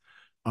 pilots.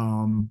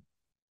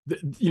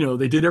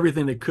 They did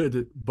everything they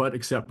could but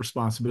accept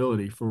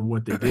responsibility for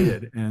what they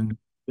did. And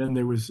then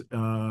there was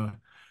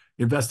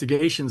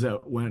investigations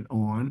that went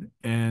on,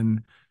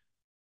 and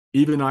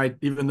even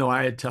though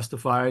I had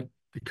testified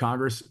to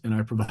Congress and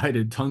I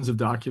provided tons of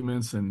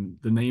documents and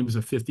the names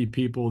of 50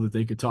 people that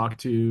they could talk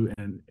to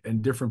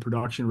and different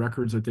production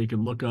records that they could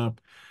look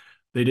up,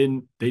 they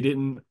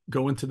didn't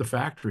go into the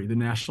factory. The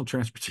National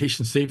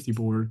Transportation Safety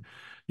Board,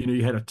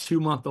 you had a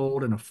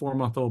 2-month-old and a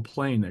 4-month-old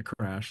plane that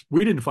crashed.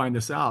 We didn't find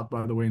this out,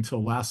 by the way,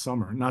 until last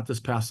summer, not this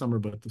past summer,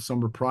 but the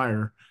summer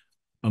prior.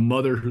 A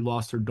mother who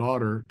lost her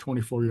daughter,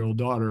 24-year-old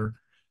daughter,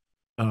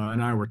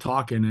 and I were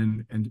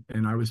talking,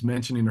 and I was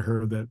mentioning to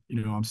her that,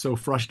 I'm so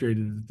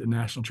frustrated that the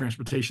National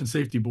Transportation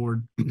Safety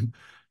Board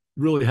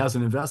really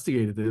hasn't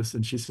investigated this.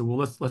 And she said,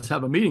 well, let's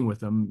have a meeting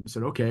with them. I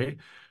said, okay.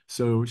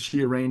 So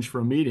she arranged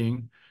for a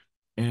meeting.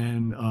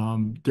 And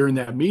during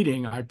that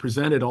meeting, I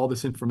presented all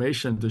this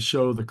information to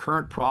show the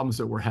current problems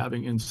that we're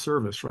having in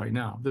service right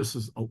now.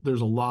 There's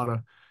a lot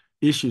of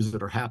issues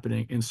that are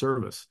happening in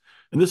service.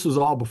 And this was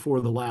all before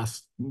the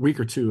last week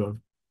or two of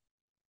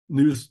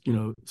news,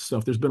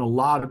 stuff. There's been a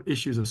lot of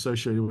issues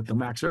associated with the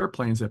MAX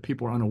airplanes that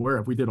people are unaware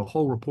of. We did a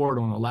whole report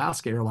on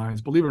Alaska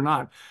Airlines. Believe it or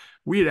not,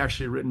 I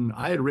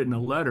had written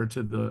a letter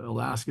to the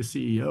Alaska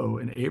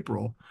CEO in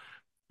April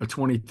of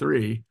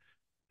 23,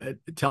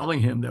 telling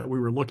him that we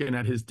were looking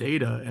at his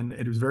data, and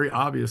it was very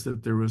obvious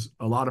that there was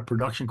a lot of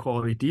production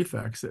quality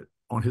defects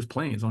on his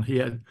planes. He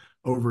had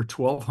over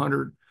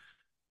 1,200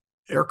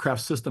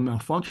 aircraft system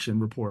malfunction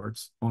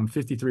reports on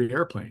 53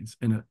 airplanes.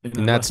 And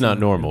that's not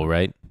normal,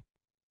 right?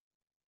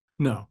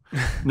 No,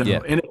 no.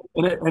 Yeah. And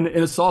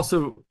it's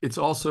also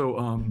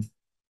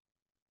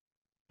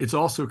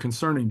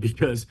concerning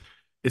because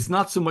it's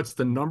not so much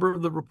the number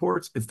of the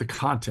reports, it's the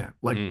content.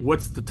 Like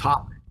what's the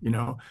topic,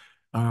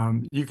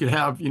 you could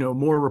have,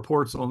 more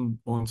reports on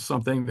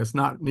something that's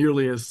not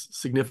nearly as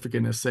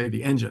significant as, say,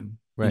 the engine,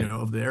 right,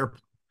 of the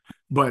airplane.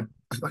 But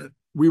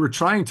we were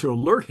trying to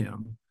alert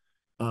him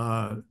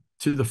to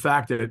the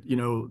fact that,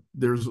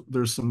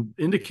 there's some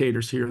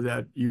indicators here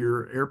that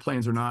your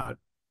airplanes are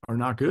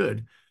not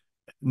good,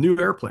 new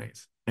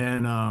airplanes.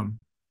 And, and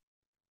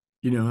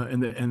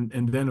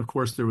then of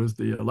course there was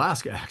the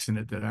Alaska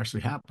accident that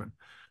actually happened.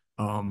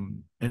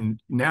 And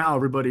now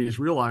everybody is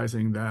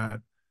realizing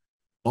that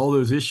all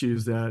those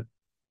issues that,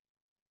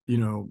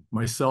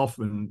 myself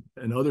and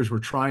others were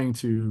trying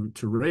to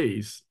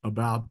raise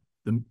about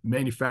the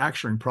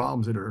manufacturing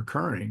problems that are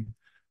occurring,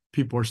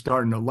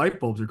 light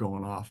bulbs are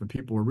going off, and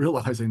people are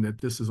realizing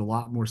that this is a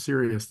lot more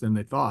serious than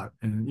they thought.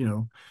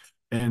 And,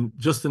 and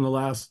just in the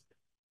last,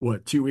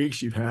 2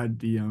 weeks, you've had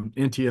the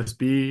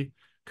NTSB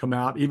come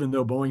out, even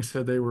though Boeing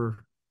said they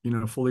were,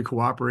 fully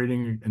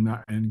cooperating and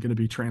going to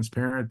be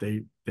transparent.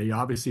 They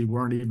obviously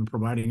weren't even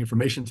providing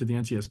information to the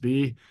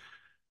NTSB.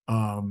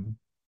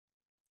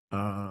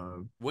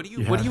 What do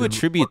you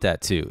attribute that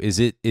to? Is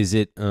it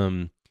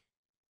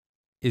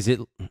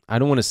I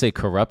don't want to say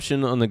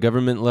corruption on the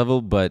government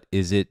level, but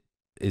is it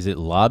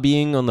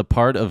lobbying on the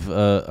part of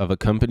a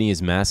company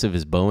as massive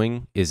as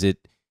Boeing? Is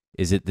it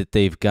that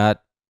they've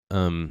got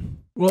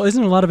well,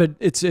 isn't a lot of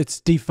it's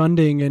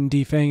defunding and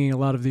defanging a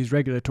lot of these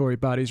regulatory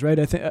bodies, right?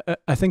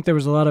 I think there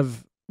was a lot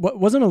of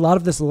wasn't a lot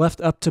of this left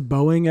up to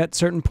Boeing at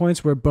certain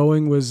points, where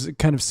Boeing was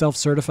kind of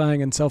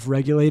self-certifying and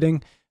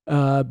self-regulating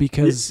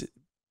because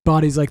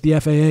bodies like the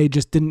FAA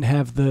just didn't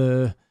have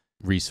the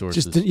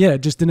resources.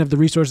 Just didn't have the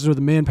resources or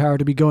the manpower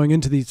to be going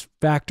into these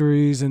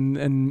factories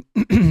and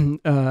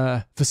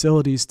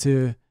facilities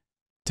to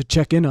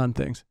check in on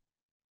things.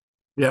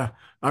 Yeah,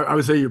 I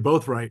would say you're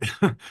both right.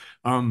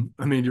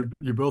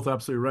 You're both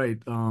absolutely right.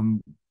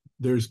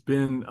 There's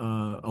been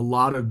a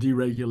lot of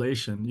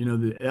deregulation.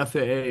 The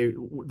FAA,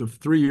 the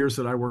 3 years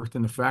that I worked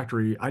in the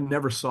factory, I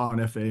never saw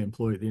an FAA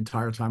employee the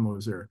entire time I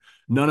was there.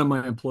 None of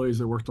my employees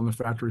that worked on the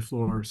factory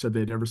floor said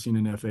they'd ever seen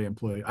an FAA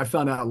employee. I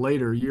found out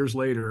later, years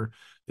later,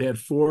 they had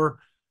 4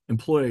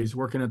 employees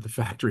working at the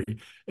factory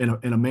and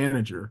a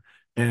manager.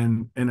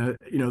 And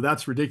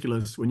that's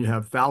ridiculous when you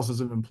have thousands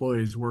of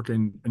employees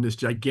working in this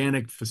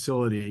gigantic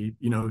facility,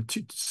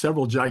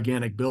 several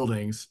gigantic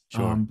buildings,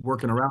 sure,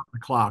 working around the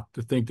clock,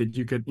 to think that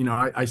you could,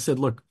 I said,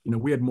 look,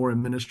 we had more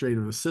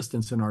administrative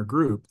assistants in our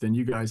group than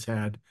you guys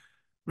had,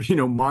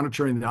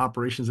 monitoring the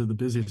operations of the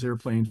busiest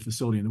airplane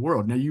facility in the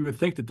world. Now, you would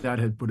think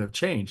that would have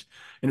changed,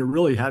 and it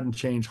really hadn't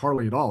changed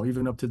hardly at all.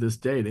 Even up to this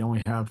day, they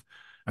only have,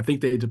 I think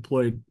they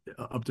deployed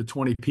up to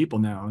 20 people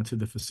now into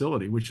the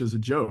facility, which is a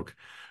joke.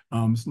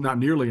 It's not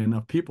nearly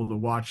enough people to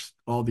watch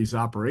all these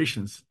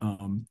operations.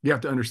 You have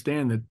to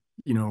understand that,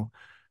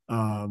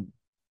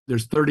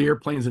 there's 30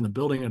 airplanes in the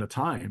building at a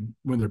time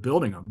when they're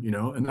building them,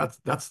 and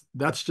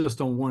that's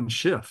just on one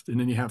shift. And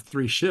then you have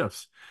 3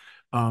 shifts.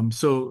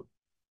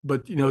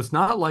 But it's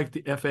not like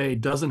the FAA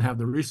doesn't have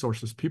the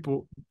resources.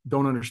 People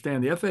don't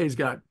understand. The FAA's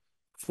got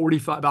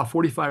about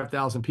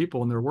 45,000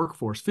 people in their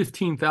workforce.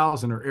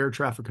 15,000 are air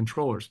traffic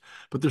controllers,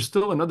 but there's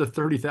still another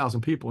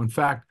 30,000 people. In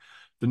fact,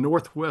 the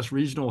Northwest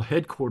Regional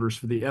Headquarters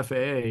for the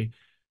FAA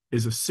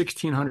is a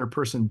 1,600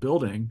 person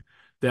building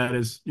that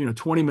is,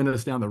 20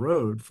 minutes down the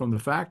road from the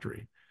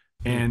factory.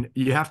 And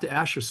you have to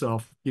ask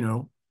yourself,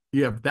 you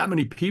have that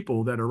many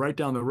people that are right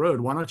down the road.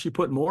 Why don't you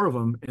put more of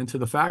them into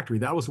the factory?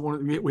 That was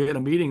we had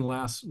a meeting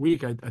last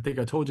week. I think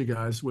I told you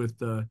guys, with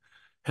the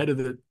head of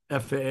the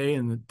FAA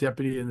and the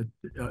deputy, and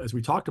as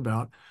we talked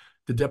about,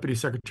 the Deputy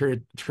Secretary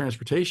of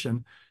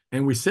Transportation.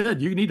 And we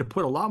said, you need to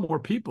put a lot more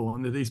people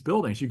into these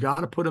buildings. You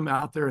got to put them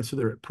out there, and so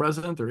they're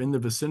present, they're in the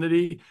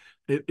vicinity.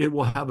 It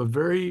will have a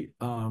very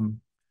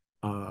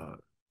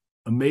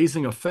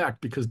amazing effect,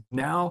 because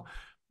now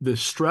the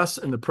stress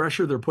and the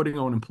pressure they're putting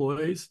on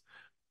employees,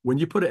 when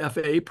you put an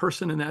FAA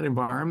person in that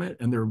environment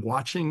and they're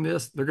watching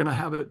this, they're going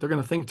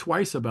to think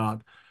twice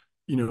about,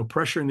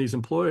 pressuring these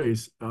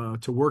employees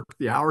to work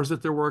the hours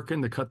that they're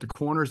working, to cut the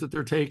corners that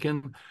they're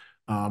taking,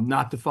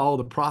 not to follow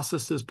the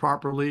processes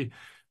properly.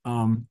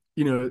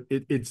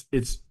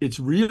 It's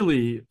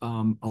really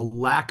a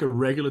lack of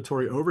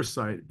regulatory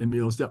oversight,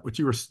 Emil. Is that what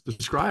you were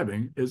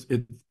describing?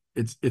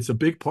 it's a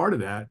big part of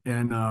that.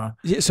 And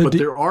Yeah, so but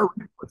there are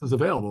resources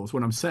available is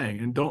what I'm saying.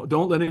 And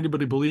don't let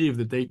anybody believe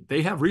that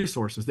they have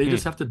resources. They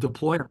just have to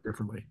deploy them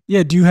differently.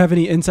 yeah, do you have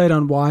any insight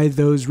on why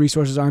those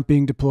resources aren't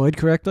being deployed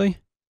correctly?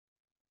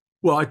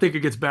 Well, I think it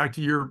gets back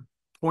to your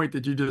point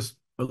that you just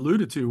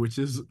alluded to, which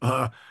is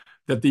that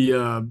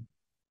the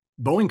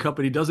Boeing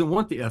company doesn't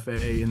want the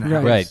FAA in the Right.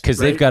 house, Right, because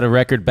they've got a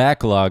record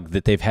backlog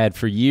that they've had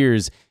for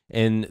years.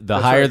 And the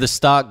That's higher right. the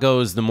stock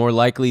goes, the more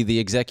likely the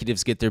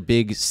executives get their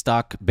big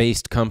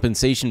stock-based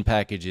compensation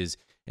packages.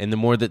 And the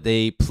more that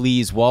they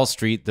please Wall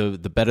Street, the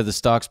better the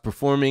stock's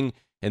performing,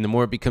 and the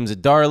more it becomes a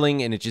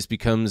darling, and it just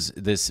becomes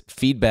this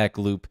feedback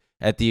loop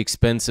at the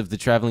expense of the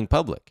traveling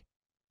public.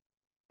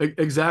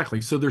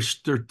 Exactly. So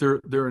there's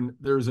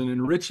an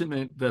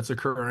enrichment that's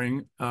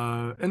occurring,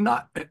 and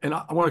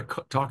I want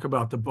to talk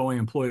about the Boeing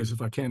employees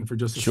if I can for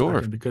just a Sure.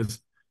 second,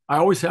 because I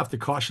always have to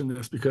caution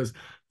this because,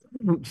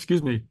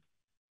 excuse me,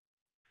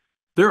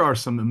 there are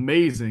some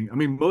amazing. I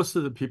mean, most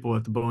of the people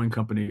at the Boeing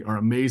company are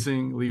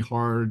amazingly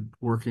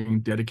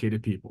hard-working,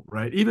 dedicated people,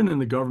 right? Even in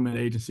the government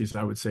agencies,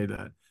 I would say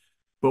that.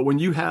 But when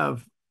you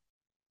have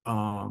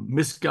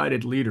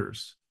misguided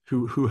leaders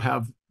who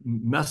have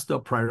messed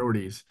up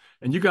priorities.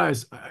 And you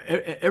guys,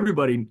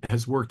 everybody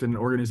has worked in an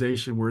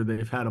organization where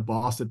they've had a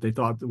boss that they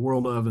thought the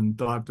world of and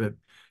thought that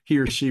he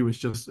or she was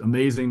just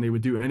amazing. They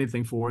would do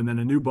anything for, and then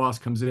a new boss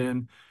comes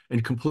in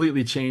and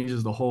completely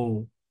changes the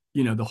whole,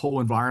 the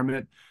whole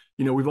environment.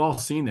 We've all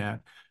seen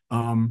that.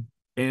 And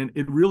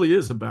it really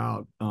is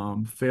about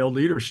failed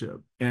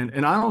leadership.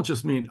 And I don't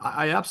just mean,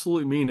 I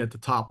absolutely mean at the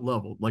top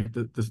level, like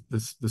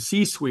the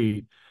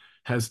C-suite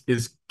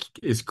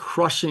is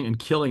crushing and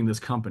killing this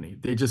company.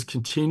 They just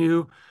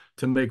continue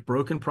to make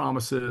broken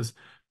promises.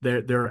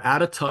 They're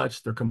out of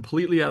touch. They're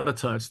completely out of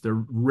touch.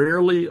 They're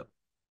rarely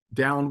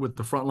down with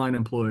the frontline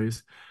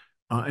employees.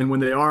 And when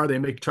they are, they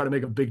try to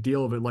make a big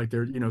deal of it, like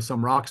they're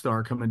some rock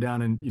star coming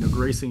down and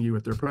gracing you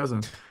with their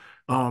presence.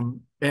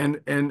 And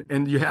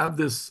you have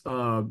this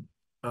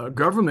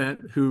government,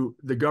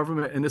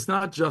 and it's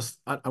not just.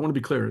 I want to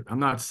be clear. I'm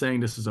not saying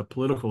this is a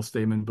political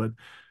statement, but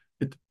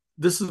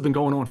this has been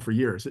going on for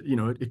years.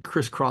 It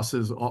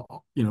crisscrosses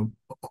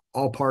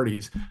all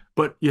parties.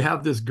 But you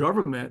have this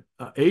government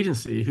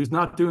agency who's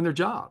not doing their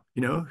job.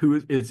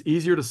 Who it's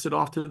easier to sit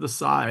off to the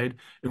side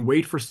and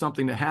wait for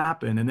something to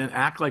happen and then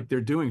act like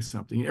they're doing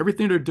something.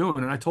 Everything they're doing,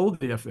 and I told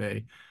the FAA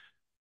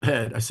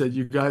head, I said,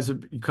 you guys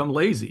have become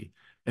lazy,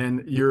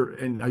 and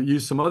I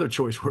used some other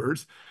choice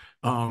words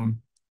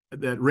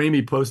that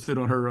Ramey posted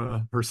on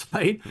her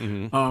site.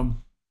 Mm-hmm.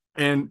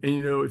 And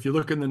if you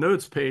look in the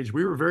notes page,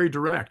 we were very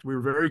direct. We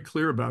were very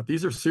clear about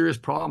these are serious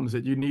problems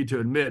that you need to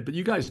admit. But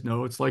you guys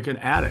know it's like an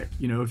addict.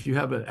 If you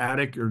have an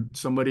addict or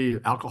somebody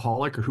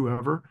alcoholic or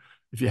whoever,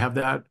 if you have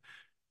that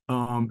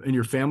in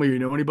your family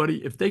or anybody,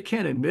 if they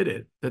can't admit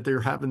it that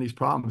they're having these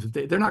problems,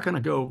 they're not going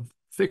to go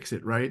fix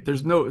it, right?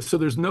 There's no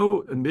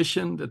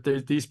admission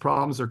that these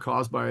problems are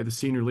caused by the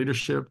senior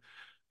leadership.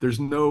 There's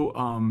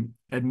no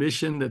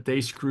admission that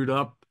they screwed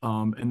up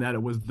and that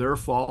it was their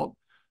fault.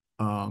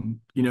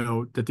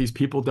 That these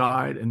people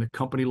died and the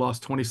company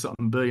lost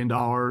 20-something billion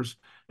dollars,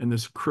 and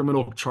there's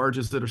criminal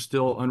charges that are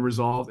still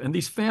unresolved. And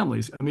these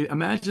families, I mean,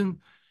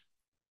 imagine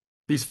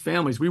these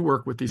families. We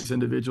work with these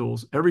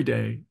individuals every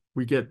day.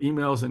 We get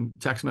emails and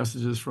text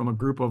messages from a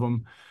group of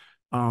them.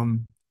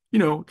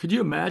 Could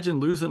you imagine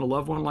losing a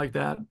loved one like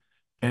that?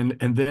 And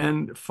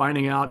then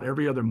finding out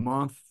every other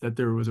month that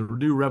there was a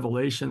new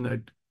revelation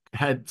that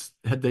had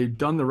they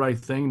done the right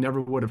thing, never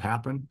would have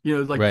happened.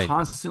 Right.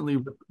 Constantly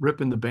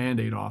ripping the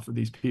Band-Aid off of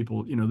these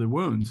people, the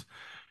wounds.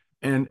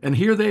 And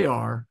here they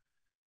are,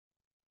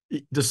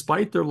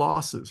 despite their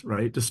losses,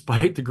 right?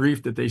 Despite the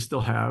grief that they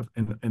still have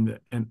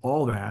and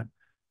all that.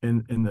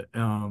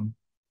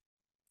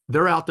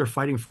 They're out there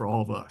fighting for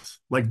all of us.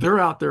 Like, they're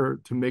out there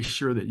to make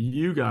sure that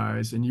you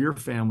guys and your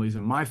families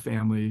and my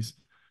family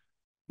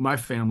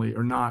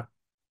are not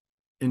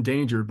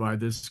endangered by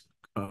this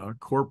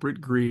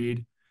corporate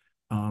greed,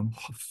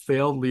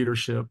 failed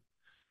leadership.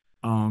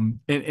 And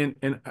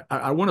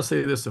I want to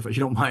say this, if you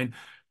don't mind.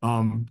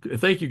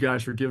 Thank you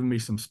guys for giving me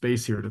some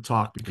space here to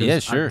talk, because Yeah,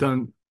 sure. I've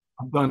done,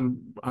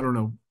 I don't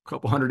know, a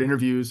couple hundred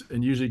interviews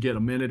and usually get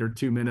a minute or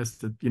 2 minutes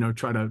to,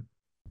 try to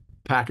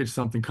package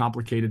something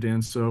complicated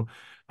in. So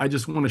I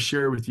just want to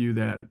share with you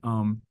that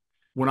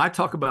when I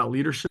talk about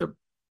leadership,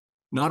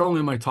 not only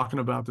am I talking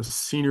about the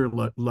senior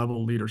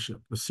level leadership,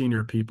 the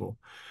senior people,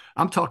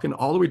 I'm talking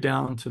all the way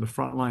down to the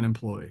frontline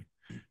employee.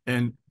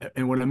 And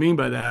what I mean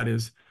by that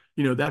is,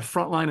 that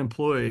frontline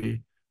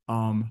employee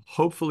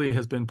hopefully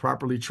has been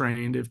properly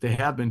trained. If they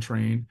have been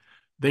trained,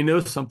 they know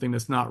something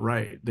that's not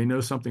right. They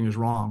know something is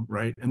wrong,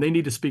 right? And they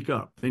need to speak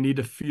up. They need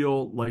to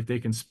feel like they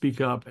can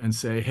speak up and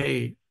say,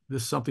 hey,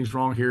 something's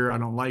wrong here. I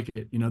don't like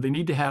it. They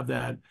need to have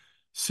that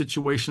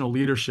situational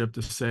leadership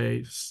to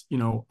say,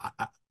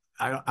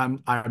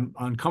 I'm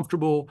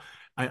uncomfortable.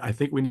 I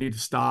think we need to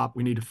stop.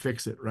 We need to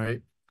fix it,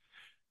 right?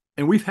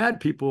 And we've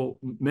had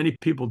many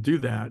people do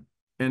that,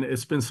 and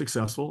it's been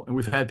successful. And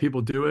we've had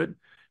people do it,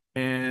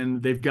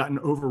 and they've gotten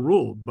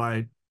overruled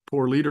by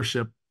poor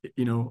leadership,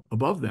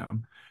 above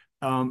them.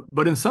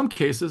 But in some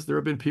cases, there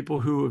have been people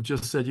who have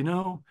just said,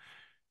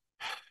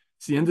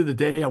 it's the end of the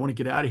day. I want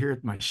to get out of here.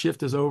 My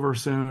shift is over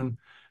soon.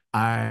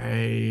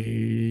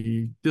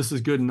 This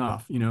is good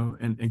enough,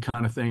 and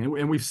kind of thing.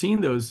 And we've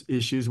seen those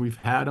issues. We've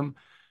had them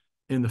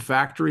in the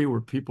factory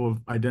where people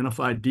have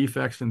identified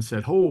defects and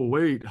said, "Oh,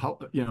 wait, how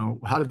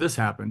did this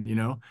happen?"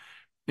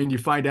 And you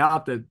find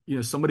out that,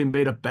 somebody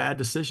made a bad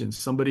decision.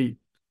 Somebody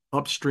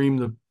upstream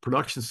the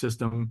production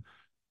system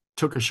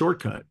took a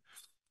shortcut,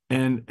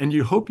 and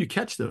you hope you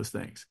catch those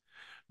things.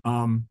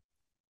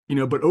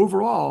 But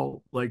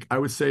overall, like I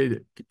would say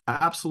that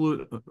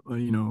absolute,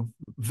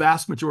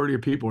 vast majority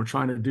of people are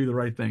trying to do the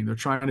right thing. They're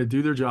trying to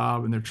do their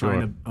job, and they're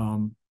trying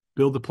to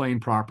build the plane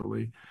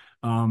properly.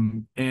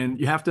 And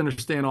you have to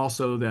understand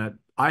also that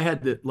I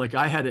had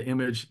an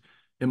image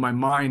in my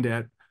mind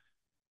that,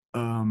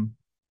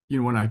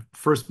 when I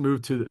first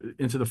moved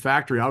into the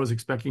factory, I was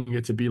expecting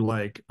it to be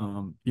like,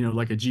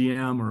 like a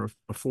GM or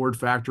a Ford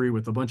factory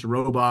with a bunch of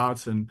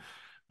robots and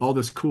all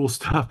this cool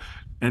stuff.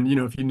 And,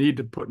 if you need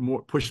to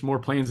push more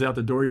planes out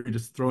the door, you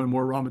just throw in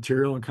more raw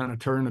material and kind of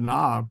turn the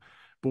knob.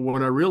 But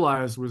what I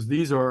realized was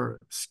these are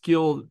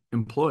skilled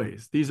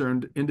employees. These are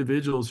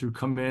individuals who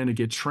come in and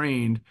get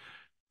trained,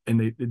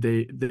 and it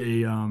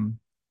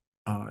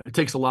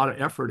takes a lot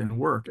of effort and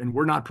work, and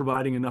we're not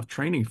providing enough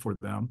training for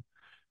them.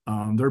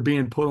 They're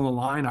being put on the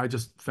line. I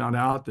just found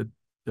out that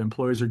the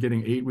employees are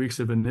getting 8 weeks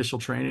of initial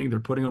training. They're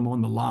putting them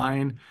on the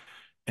line,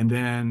 and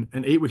then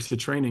 8 weeks of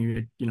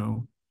training,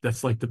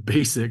 that's like the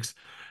basics,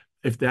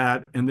 if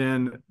that. And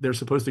then they're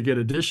supposed to get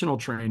additional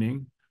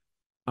training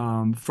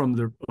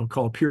from I'll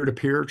call it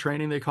peer-to-peer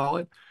training, they call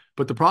it.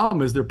 But the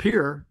problem is their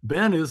peer,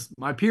 Ben is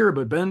my peer,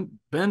 but Ben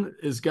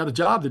has got a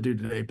job to do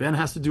today. Ben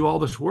has to do all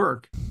this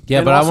work.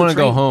 Yeah, but I want to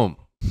go home.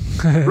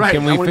 Right.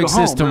 Can we fix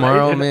this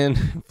tomorrow, right?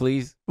 Man,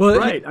 please? Well,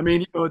 right. I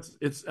mean,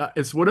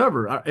 it's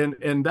whatever.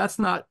 And that's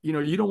not,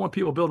 you don't want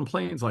people building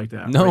planes like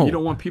that. No. Right? You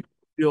don't want people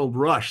to feel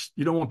rushed.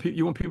 You want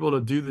people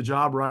to do the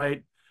job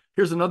right.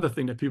 Here's another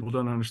thing that people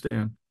don't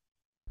understand.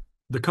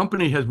 The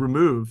company has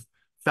removed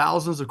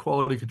thousands of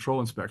quality control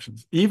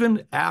inspections,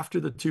 even after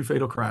the 2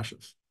 fatal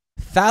crashes.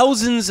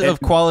 Thousands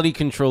of quality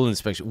control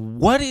inspections.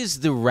 What is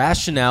the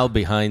rationale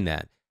behind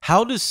that?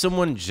 How does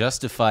someone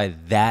justify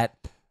that?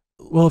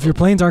 Well, if your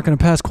planes aren't going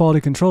to pass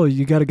quality control,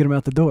 you got to get them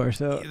out the door.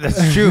 So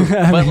that's true.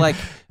 But like,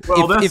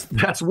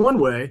 that's one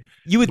way.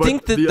 You would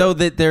think that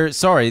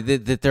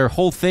that their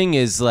whole thing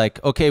is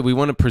like, okay, we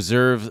want to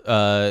preserve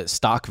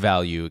stock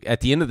value.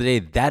 At the end of the day,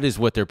 that is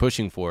what they're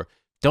pushing for.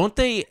 Don't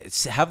they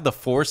have the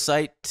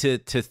foresight to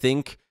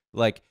think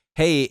like,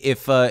 hey,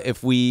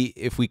 if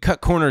we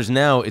cut corners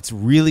now, it's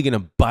really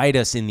gonna bite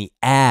us in the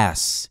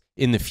ass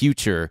in the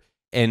future,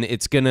 and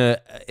it's gonna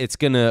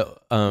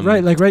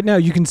right, like right now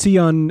you can see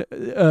on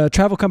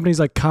travel companies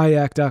like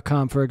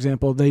kayak.com, for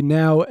example, they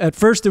now, at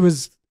first it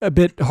was a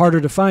bit harder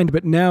to find,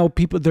 but now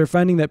they're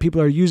finding that people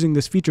are using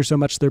this feature so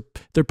much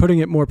they're putting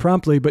it more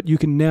promptly, but you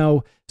can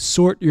now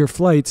sort your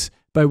flights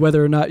by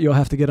whether or not you'll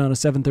have to get on a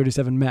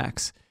 737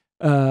 MAX.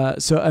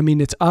 So I mean,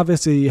 it's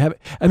obviously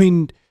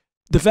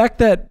the fact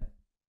that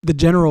the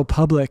general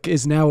public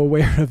is now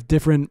aware of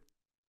different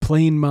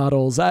plane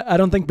models. I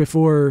don't think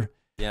before.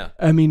 Yeah.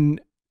 I mean,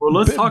 well,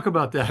 let's talk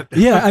about that.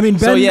 Yeah, I mean,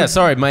 Ben,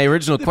 sorry. My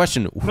original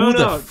question: Who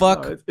the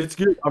fuck? No, it's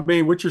good. I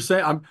mean, what you're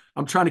saying,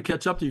 I'm trying to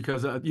catch up to you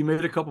because you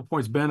made a couple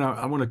points, Ben.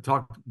 I want to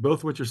talk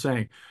both what you're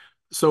saying.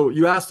 So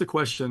you asked the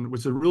question,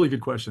 which is a really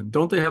good question.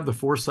 Don't they have the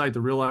foresight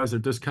to realize they're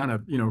just kind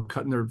of,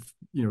 cutting their,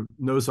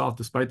 nose off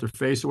to spite their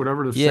face or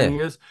whatever the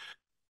saying is?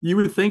 You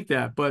would think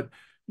that, but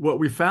what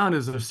we found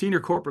is the senior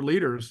corporate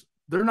leaders,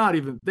 they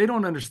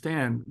don't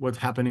understand what's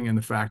happening in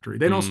the factory.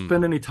 They don't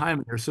spend any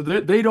time there. So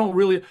they don't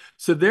really,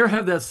 so they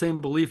have that same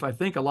belief. I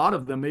think a lot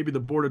of them, maybe the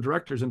board of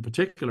directors in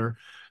particular,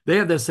 they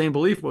have that same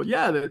belief. Well,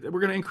 yeah,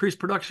 we're going to increase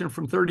production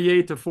from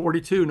 38 to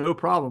 42. No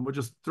problem. We'll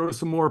just throw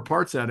some more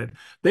parts at it.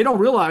 They don't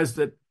realize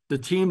that the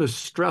team is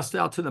stressed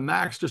out to the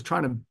max, just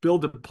trying to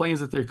build the planes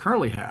that they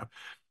currently have.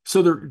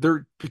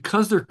 So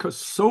because they're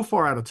so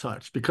far out of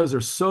touch, because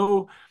they're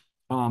so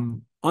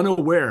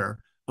unaware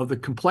of the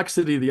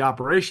complexity of the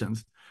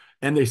operations,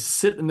 and they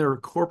sit in their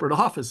corporate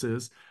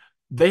offices,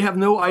 they have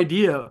no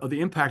idea of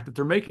the impact that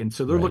they're making.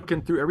 So they're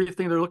looking through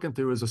everything. They're looking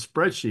through is a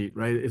spreadsheet,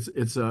 right?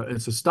 It's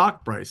a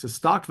stock price, a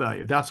stock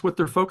value. That's what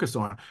they're focused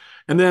on.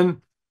 And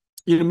then,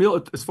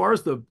 as far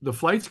as the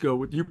flights go,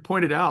 what you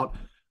pointed out,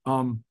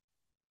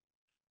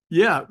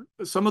 yeah,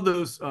 some of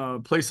those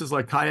places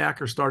like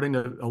Kayak are starting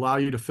to allow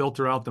you to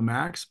filter out the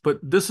MAX, but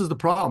this is the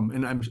problem.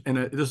 And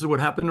this is what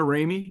happened to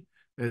Ramey.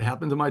 It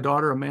happened to my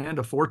daughter,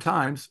 Amanda, 4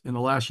 times in the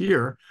last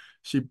year.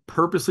 She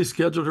purposely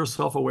scheduled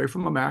herself away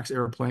from a MAX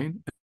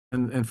airplane.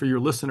 And for your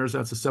listeners,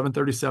 that's a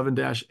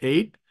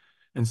 737-8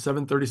 and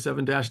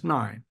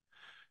 737-9.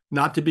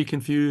 Not to be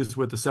confused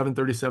with the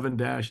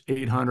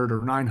 737-800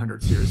 or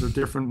 900 series. They're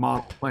different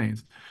model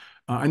planes.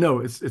 I know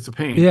it's a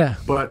pain. Yeah.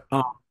 But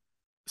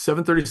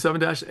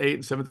 737-8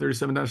 and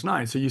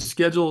 737-9. So you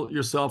schedule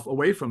yourself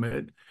away from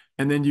it,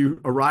 and then you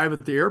arrive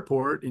at the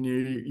airport and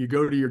you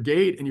go to your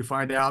gate and you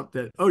find out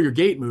that, oh, your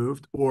gate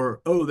moved,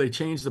 or, oh, they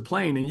changed the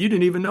plane and you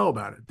didn't even know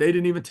about it. They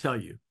didn't even tell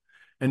you.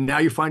 And now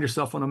you find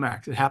yourself on a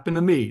MAX. It happened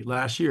to me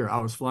last year. I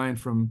was flying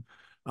from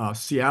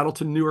Seattle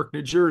to Newark,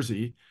 New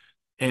Jersey,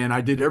 and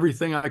I did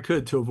everything I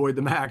could to avoid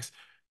the MAX.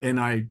 And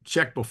I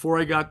checked before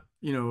I got,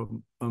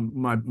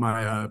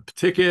 my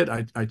ticket.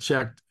 I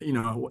checked,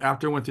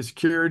 after I went to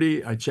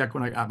security. I checked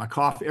when I got my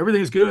coffee.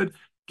 Everything's good.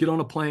 Get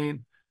on a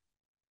plane.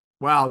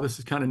 Wow, this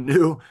is kind of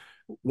new.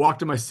 Walked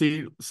to my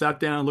seat, sat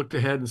down, looked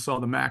ahead, and saw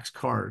the MAX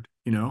card.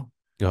 Oh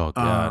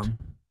God.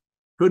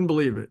 Couldn't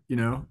believe it.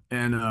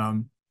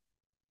 And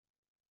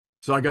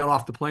so I got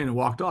off the plane and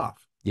walked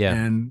off. Yeah.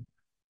 And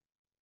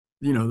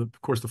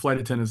of course, the flight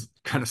attendant's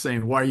kind of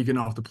saying, "Why are you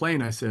getting off the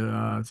plane?" I said,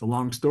 "It's a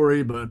long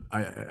story, but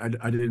I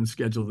didn't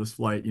schedule this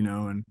flight,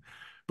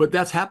 but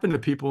that's happened to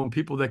people, and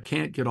people that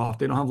can't get off,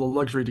 they don't have the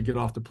luxury to get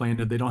off the plane,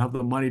 they don't have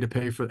the money to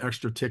pay for the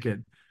extra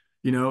ticket,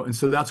 and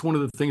so that's one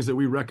of the things that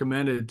we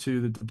recommended to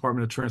the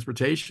Department of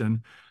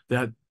Transportation,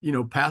 that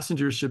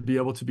passengers should be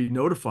able to be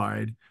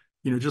notified.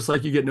 Just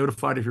like you get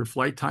notified if your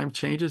flight time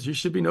changes, you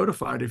should be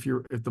notified if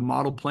the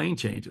model plane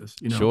changes.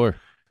 Sure.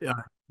 Yeah.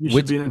 You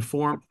should be an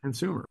informed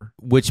consumer.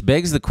 Which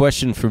begs the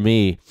question for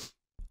me.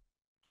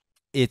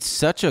 It's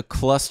such a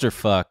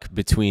clusterfuck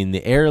between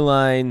the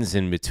airlines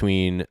and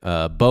between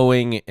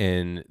Boeing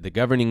and the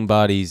governing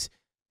bodies.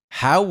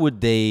 How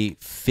would they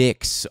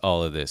fix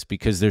all of this?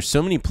 Because there's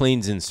so many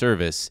planes in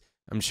service.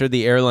 I'm sure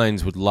the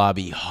airlines would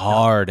lobby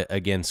hard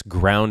against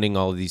grounding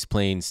all of these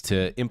planes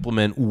to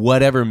implement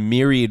whatever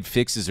myriad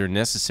fixes are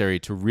necessary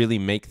to really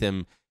make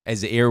them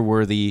as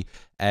airworthy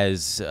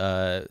as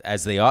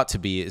they ought to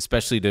be,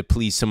 especially to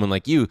please someone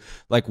like you.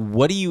 Like,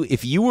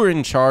 if you were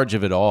in charge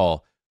of it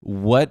all,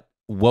 what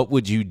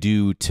would you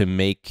do to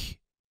make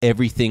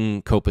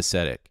everything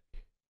copacetic?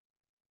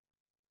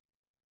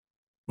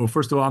 Well,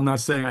 first of all, I'm not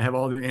saying I have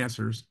all the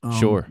answers.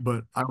 Sure.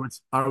 But I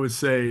would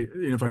say,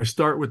 if I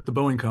start with the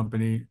Boeing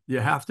company, you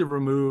have to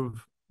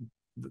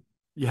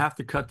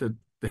cut the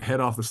head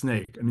off the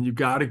snake. I mean, you've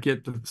got to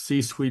get the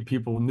C-suite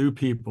people,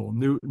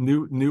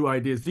 new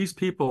ideas. These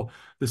people,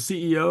 the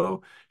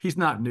CEO, he's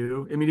not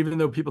new. I mean, even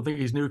though people think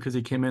he's new because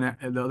he came in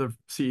and the other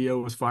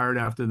CEO was fired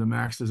after the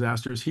MAX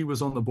disasters, he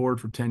was on the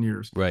board for 10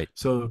 years. Right.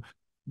 So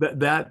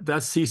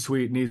that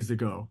C-suite needs to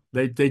go.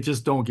 They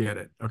just don't get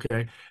it.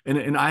 Okay.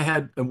 And I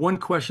had one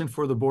question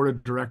for the board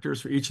of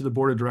directors. For each of the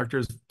board of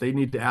directors, they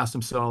need to ask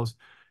themselves,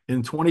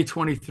 in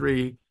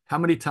 2023, how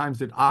many times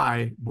did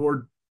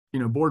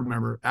board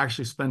member,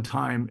 actually spend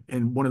time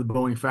in one of the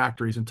Boeing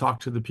factories and talk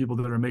to the people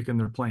that are making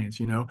their planes?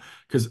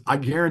 Because I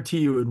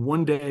guarantee you, in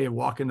one day, a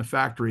walk in the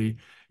factory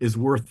is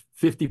worth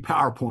 50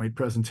 PowerPoint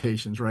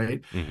presentations,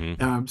 right?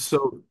 Mm-hmm.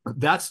 So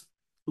that's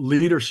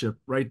leadership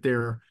right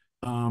there.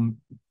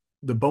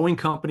 The Boeing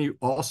company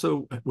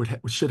also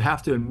should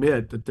have to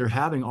admit that they're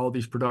having all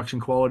these production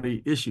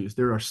quality issues.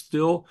 There are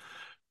still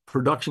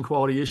production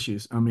quality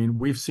issues. I mean,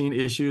 we've seen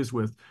issues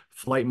with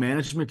flight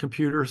management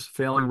computers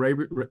failing.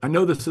 I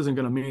know this isn't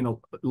going to mean a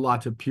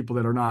lot to people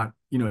that are not,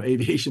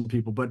 aviation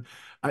people, but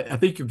I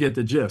think you get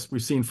the gist.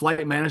 We've seen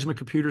flight management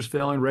computers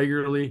failing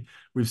regularly.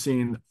 We've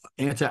seen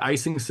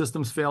anti-icing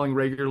systems failing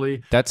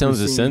regularly. That sounds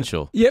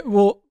essential. Yeah.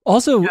 Well,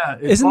 also,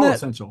 isn't that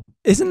essential?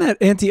 Isn't that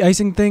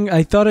anti-icing thing?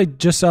 I thought I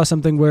just saw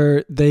something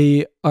where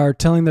they are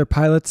telling their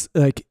pilots,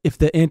 like, if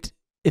the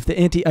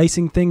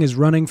anti-icing thing is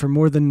running for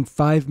more than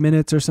 5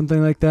 minutes or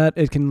something like that,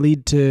 it can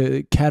lead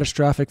to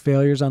catastrophic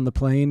failures on the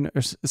plane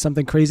or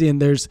something crazy.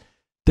 And there's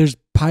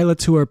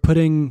pilots who are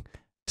putting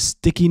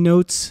sticky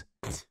notes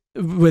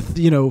with,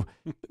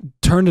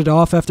 turn it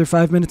off after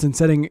 5 minutes and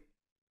setting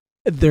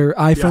their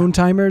iPhone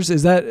timers.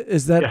 Is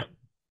that?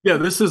 Yeah,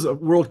 this is a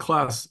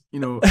world-class,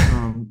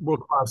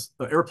 world-class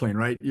airplane,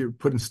 right? You're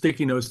putting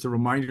sticky notes to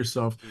remind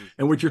yourself.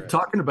 And what you're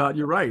talking about,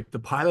 you're right. The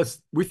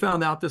pilots, we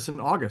found out this in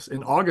August.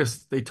 In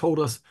August, they told,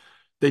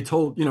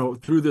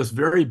 through this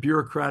very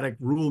bureaucratic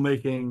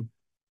rulemaking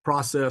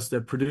process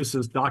that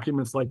produces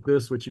documents like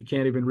this, which you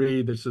can't even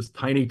read. There's this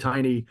tiny,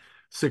 tiny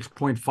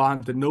 6-point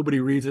font that nobody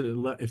reads it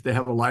if they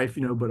have a life,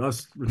 but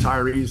us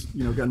retirees,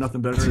 got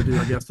nothing better to do,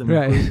 I guess, than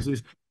right.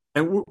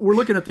 And we're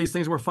looking at these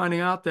things. We're finding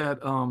out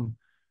that,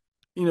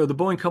 the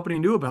Boeing company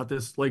knew about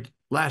this like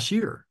last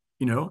year,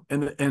 or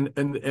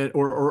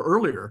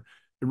earlier.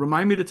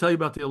 Remind me to tell you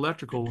about the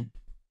electrical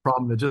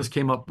problem that just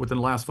came up within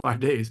the last 5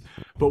 days.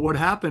 But what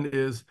happened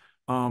is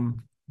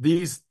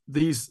these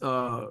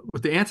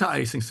with the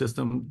anti-icing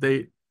system,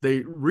 they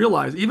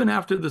realized, even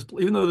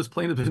though this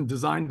plane has been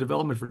designed and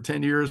development for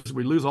 10 years,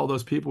 we lose all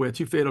those people. We had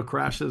 2 fatal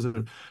crashes,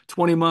 a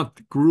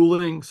 20-month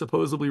grueling,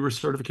 supposedly,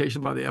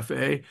 recertification by the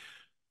FAA.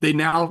 They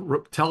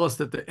now tell us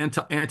that the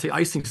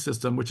anti-icing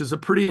system, which is a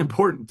pretty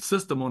important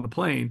system on the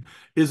plane,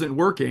 isn't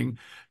working.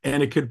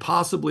 And it could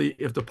possibly,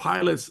 if the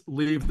pilots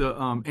leave the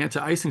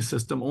anti-icing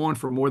system on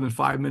for more than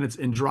 5 minutes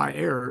in dry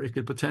air, it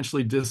could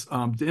potentially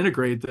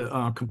disintegrate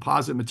the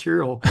composite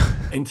material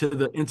into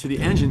the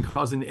engine,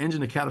 causing the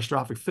engine a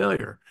catastrophic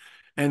failure.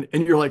 And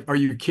you're like, are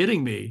you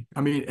kidding me?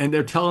 I mean, and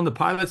they're telling the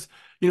pilots,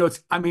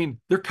 I mean,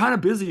 they're kind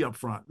of busy up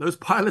front. Those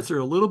pilots are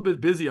a little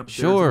bit busy up there.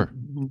 Sure.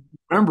 So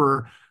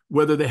remember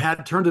whether they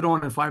had turned it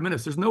on in 5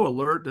 minutes. There's no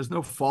alert. There's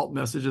no fault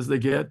messages they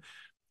get.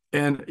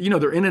 And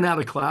they're in and out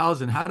of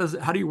clouds. And how does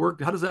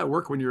that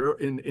work when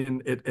you're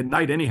at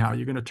night anyhow?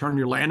 You're going to turn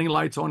your landing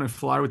lights on and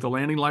fly with the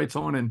landing lights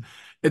on, and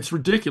it's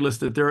ridiculous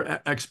that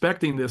they're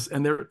expecting this,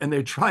 and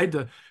they tried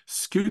to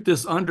scoot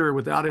this under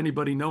without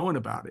anybody knowing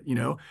about it,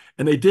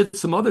 And they did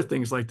some other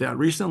things like that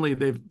recently.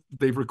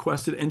 They've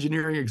requested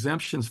engineering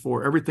exemptions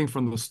for everything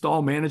from the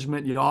stall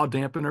management yaw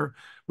dampener,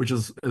 which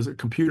is a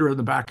computer in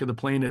the back of the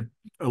plane that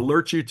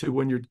alerts you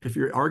to if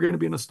you are going to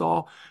be in a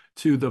stall,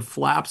 to the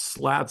flaps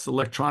slats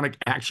electronic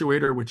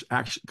actuator, which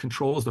actually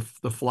controls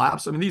the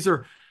flaps. I mean, these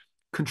are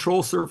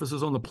control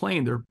surfaces on the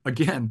plane.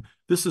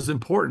 This is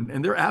important,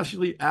 and they're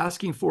actually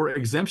asking for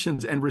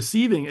exemptions and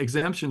receiving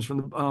exemptions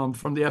from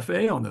the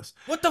FAA on this.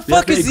 What the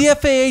fuck is the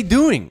FAA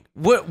doing?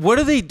 What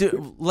do they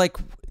do? Like,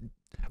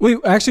 wait,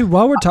 actually,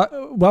 while we're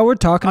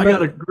talking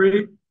about,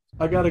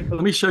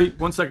 let me show you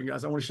 1 second,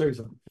 guys. I want to show you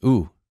something.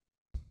 Ooh.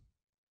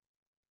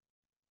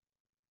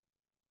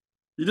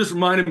 You just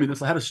reminded me of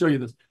this. I had to show you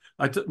this.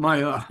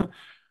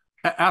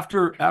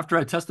 After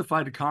I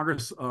testified to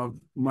Congress,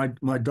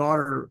 my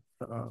daughter,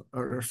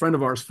 or a friend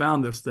of ours,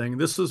 found this thing.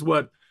 This is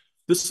what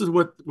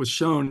was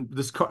shown.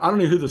 I don't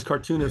know who this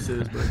cartoonist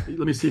is, but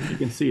let me see if you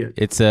can see it.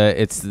 It's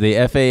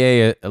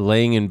the FAA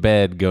laying in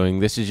bed, going,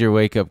 "This is your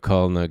wake up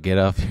call. Now get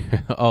off."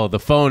 Oh, the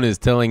phone is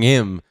telling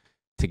him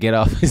to get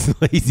off his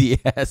lazy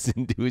ass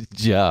and do his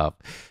job.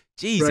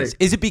 Jesus, right.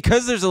 Is it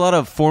because there's a lot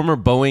of former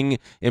Boeing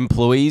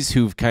employees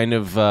who've kind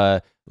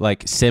of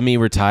like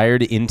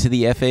semi-retired into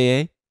the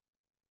FAA?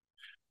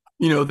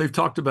 They've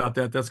talked about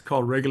that. That's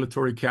called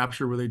regulatory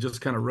capture, where they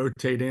just kind of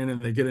rotate in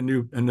and they get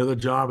another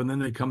job, and then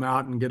they come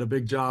out and get a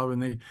big job.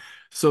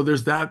 So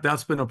there's that.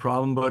 That's been a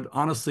problem. But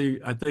honestly,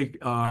 I think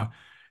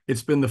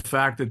it's been the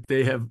fact that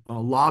they have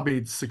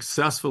lobbied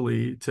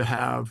successfully to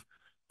have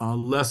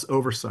less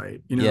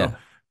oversight. Yeah.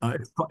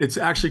 It's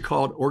actually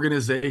called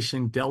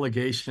organization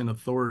delegation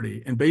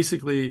authority, and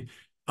basically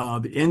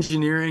the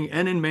engineering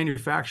and in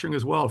manufacturing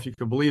as well, if you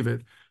can believe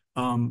it.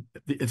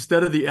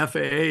 Instead of the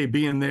FAA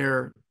being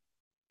there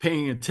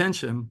paying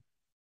attention,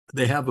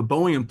 they have a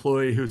Boeing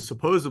employee who's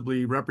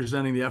supposedly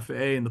representing the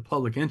FAA in the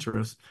public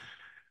interest.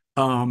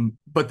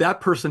 But that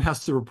person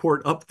has to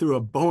report up through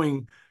a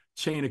Boeing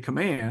chain of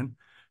command,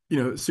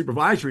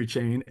 supervisory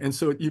chain. And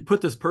so you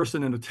put this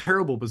person in a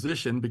terrible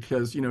position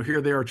because,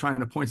 here they are trying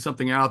to point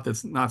something out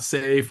that's not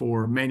safe,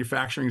 or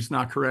manufacturing is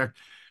not correct,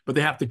 but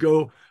they have to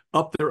go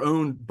up their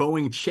own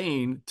Boeing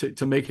chain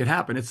to make it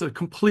happen. It's a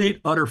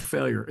complete, utter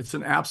failure. It's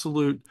an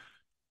absolute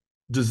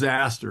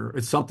disaster.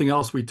 It's something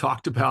else we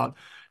talked about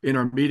in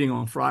our meeting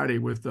on Friday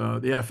with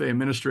the FAA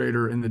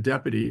administrator and the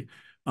deputy.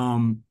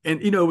 And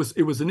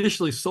it was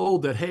initially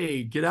sold that,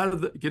 hey, get out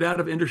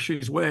of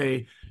industry's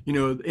way.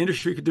 The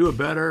industry could do it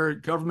better.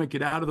 Government,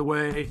 get out of the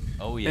way.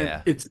 Oh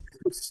yeah. And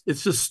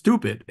it's just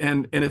stupid,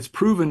 and it's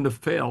proven to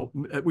fail.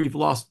 We've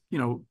lost.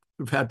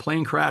 We've had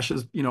plane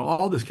crashes.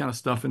 All this kind of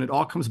stuff, and it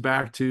all comes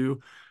back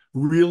to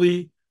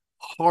really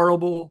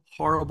horrible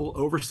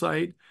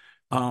oversight.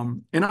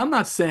 And I'm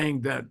not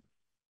saying that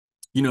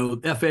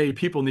FAA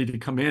people need to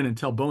come in and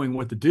tell Boeing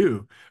what to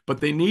do, but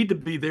they need to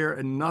be there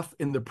enough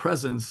in the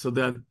presence so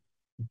that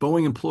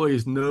Boeing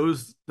employees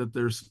knows that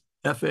there's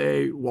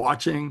FAA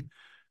watching.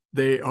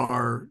 They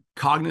are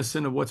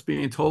cognizant of what's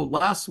being told.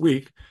 Last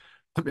week,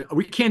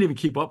 we can't even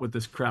keep up with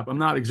this crap. I'm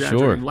not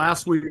exaggerating.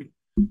 Sure.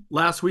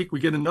 Last week we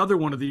get another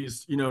one of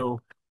these, notice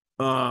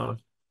of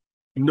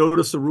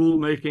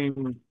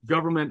rulemaking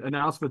government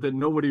announcement that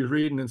nobody's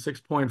reading in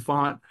 6-point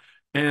font,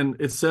 and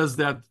it says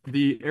that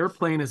the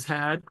airplane has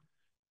had.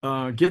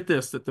 Get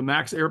this, that the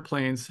MAX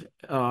airplanes,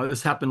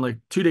 this happened like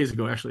 2 days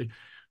ago, actually.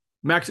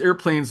 MAX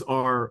airplanes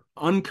are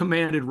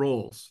uncommanded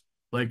rolls.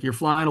 Like you're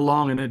flying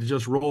along and it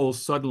just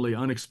rolls suddenly,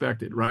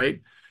 unexpected,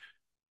 right?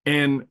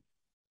 And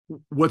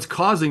what's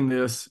causing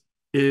this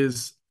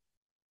is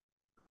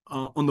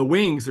on the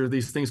wings, there are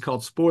these things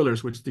called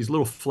spoilers, which these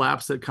little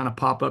flaps that kind of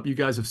pop up. You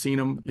guys have seen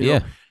them. You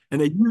know?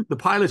 And the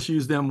pilots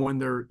use them when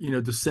they're,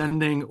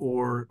 descending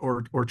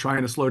or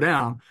trying to slow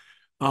down.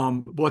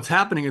 What's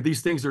happening is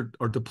these things are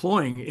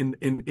deploying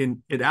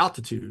in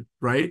altitude,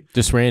 right?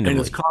 Just randomly.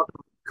 And it's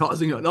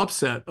causing an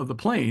upset of the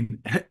plane.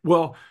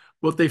 Well,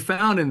 what they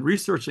found in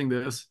researching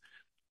this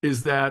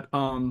is that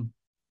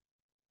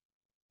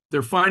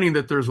they're finding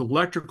that there's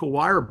electrical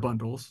wire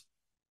bundles.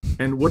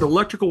 And what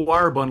electrical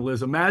wire bundle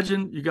is,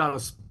 imagine you got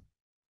a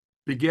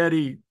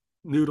spaghetti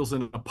noodles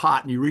in a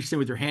pot and you reached in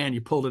with your hand,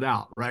 you pulled it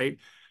out, right?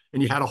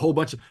 And you had a whole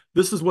bunch of,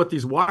 this is what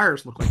these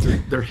wires look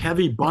like. They're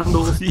heavy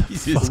bundles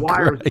of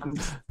wires.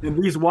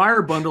 And these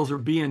wire bundles are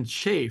being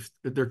chafed.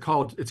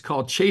 It's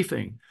called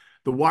chafing.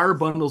 The wire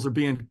bundles are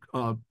being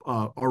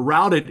are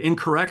routed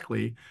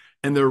incorrectly,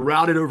 and they're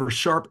routed over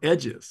sharp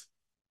edges.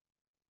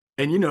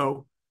 And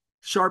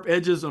sharp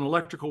edges on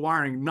electrical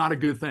wiring, not a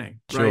good thing,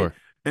 right? Sure.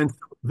 And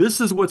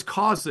this is what's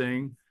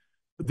causing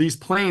these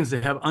planes to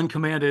have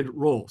uncommanded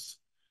rolls.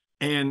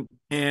 And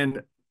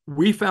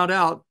we found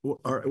out,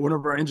 or one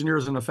of our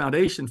engineers in the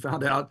foundation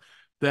found out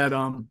that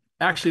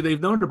actually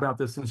they've known about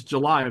this since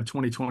July of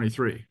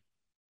 2023,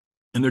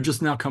 and they're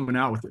just now coming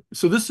out with it.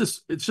 So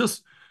it's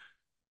just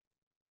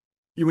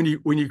when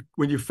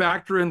you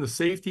factor in the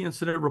safety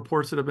incident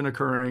reports that have been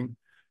occurring,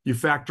 you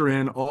factor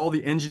in all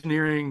the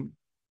engineering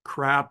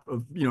crap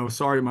of,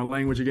 sorry, my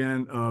language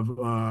again,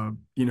 of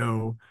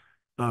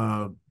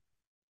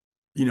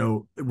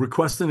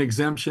requesting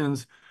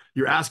exemptions.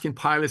 You're asking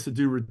pilots to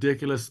do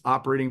ridiculous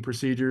operating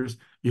procedures.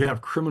 You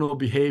have criminal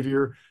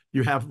behavior.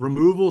 You have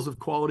removals of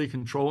quality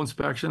control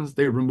inspections.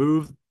 They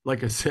removed,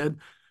 like I said,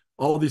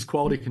 all these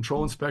quality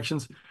control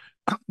inspections.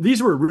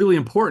 These were really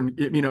important.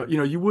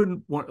 You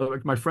wouldn't want,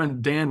 like my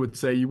friend Dan would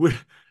say, you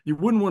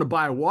wouldn't want to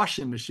buy a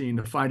washing machine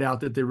to find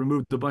out that they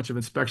removed a bunch of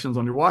inspections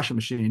on your washing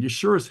machine. You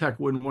sure as heck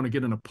wouldn't want to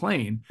get in a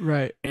plane,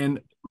 right, and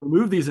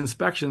remove these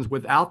inspections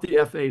without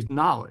the FAA's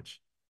knowledge.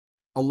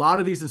 A lot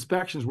of these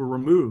inspections were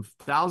removed.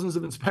 Thousands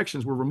of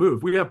inspections were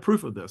removed. We have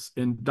proof of this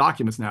in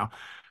documents now.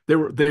 They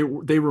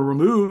were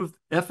removed.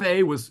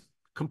 FAA was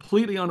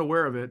completely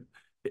unaware of it,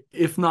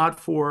 if not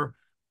for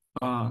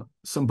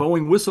some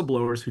Boeing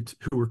whistleblowers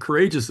who were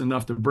courageous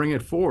enough to bring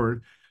it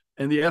forward.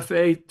 And the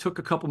FAA took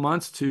a couple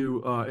months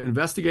to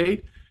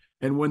investigate.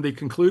 And when they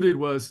concluded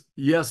was,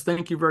 yes,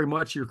 thank you very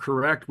much. You're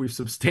correct. We've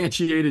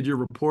substantiated your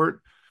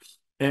report.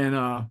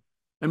 And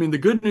the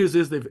good news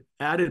is they've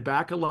added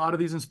back a lot of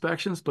these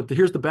inspections, but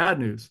here's the bad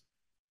news.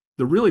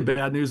 The really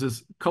bad news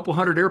is a couple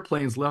hundred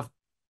airplanes left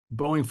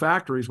Boeing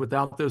factories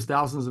without those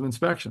thousands of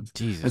inspections.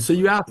 Jesus. And so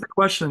you ask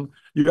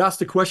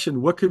the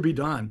question, what could be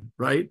done,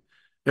 right?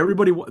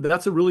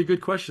 That's a really good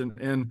question.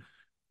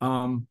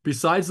 And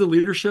besides the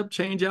leadership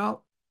change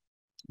out,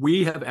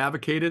 we have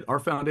advocated, our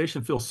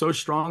foundation feels so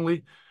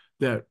strongly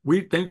that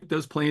we think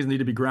those planes need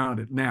to be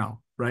grounded now,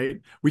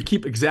 right? We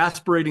keep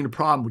exasperating the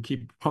problem. We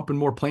keep pumping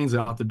more planes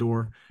out the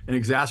door and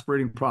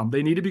exasperating the problem.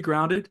 They need to be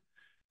grounded.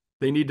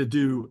 They need to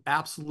do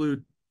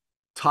absolute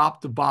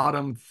top to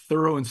bottom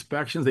thorough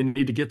inspections. They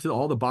need to get to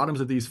all the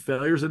bottoms of these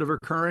failures that are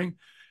occurring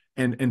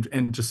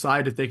and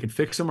decide if they can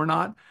fix them or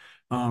not.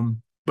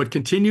 But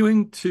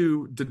continuing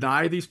to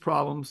deny these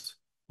problems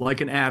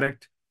like an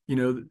addict,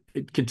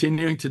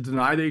 continuing to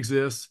deny they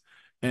exist,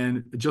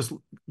 and just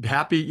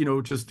happy,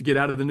 just to get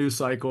out of the news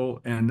cycle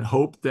and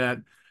hope that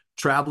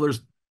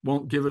travelers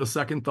won't give it a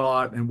second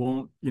thought and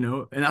won't,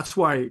 and that's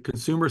why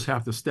consumers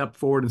have to step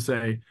forward and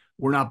say,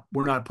 we're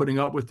not putting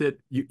up with it.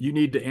 You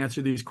need to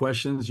answer these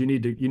questions. You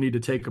need to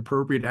take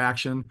appropriate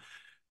action.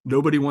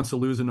 Nobody wants to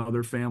lose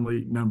another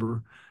family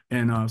member.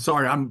 And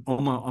sorry,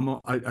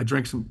 I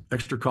drank some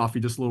extra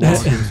coffee just a little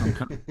while ago. So I'm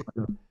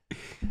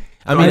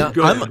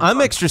kind of,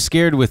 I'm extra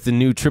scared with the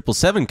new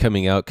 777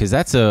 coming out, because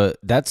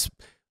that's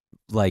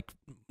like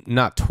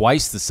not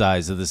twice the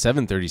size of the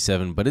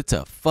 737, but it's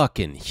a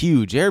fucking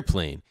huge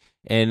airplane.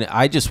 And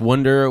I just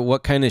wonder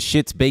what kind of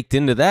shit's baked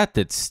into that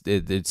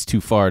it's too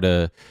far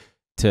to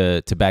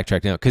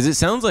backtrack now, because it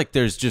sounds like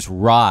there's just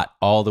rot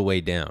all the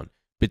way down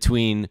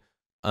between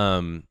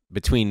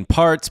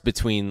parts,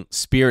 between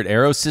Spirit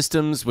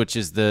Aerosystems,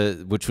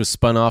 which was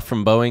spun off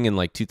from Boeing in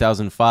like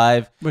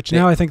 2005, which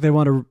now I think they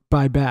want to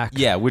buy back.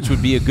 Yeah, which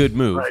would be a good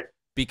move. Right.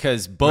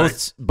 Because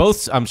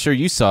both I'm sure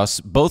you saw,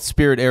 both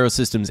Spirit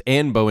Aerosystems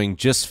and Boeing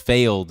just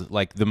failed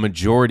like the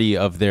majority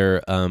of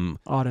their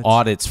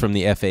audits from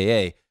the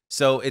FAA.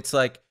 So it's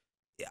like,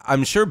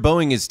 I'm sure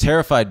Boeing is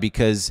terrified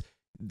because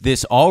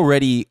this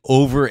already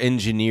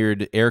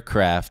over-engineered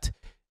aircraft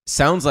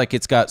sounds like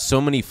it's got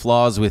so many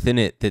flaws within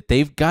it that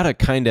they've got to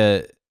kind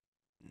of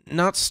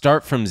not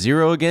start from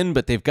zero again,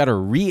 but they've got to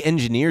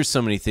re-engineer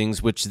so many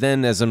things, which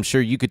then, as I'm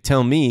sure you could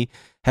tell me,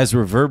 has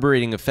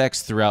reverberating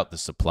effects throughout the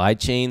supply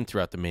chain,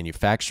 throughout the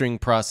manufacturing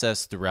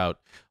process, throughout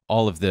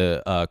all of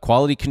the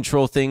quality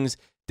control things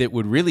that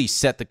would really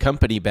set the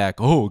company back,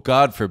 oh,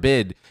 God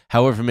forbid,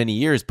 however many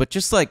years. But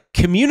just like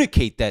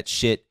communicate that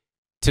shit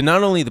to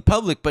not only the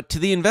public, but to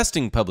the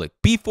investing public.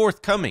 Be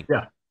forthcoming.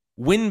 Yeah.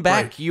 Win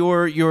back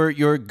your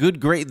good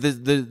grade,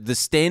 the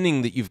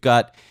standing that you've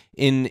got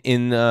in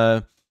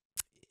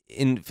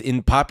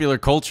popular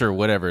culture,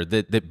 whatever,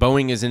 that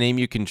Boeing is a name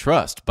you can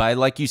trust by,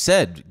 like you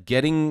said,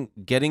 getting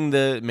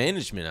the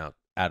management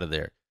out of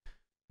there.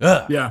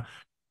 Ugh. Yeah,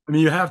 I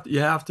mean, you have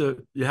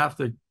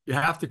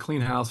to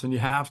clean house, and you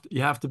have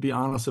to be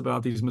honest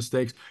about these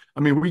mistakes. I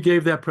mean, we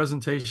gave that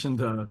presentation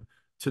to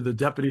the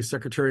Deputy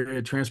Secretary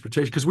of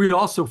Transportation because we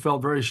also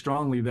felt very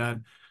strongly that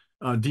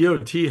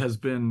DOT has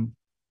been,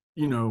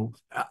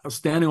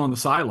 standing on the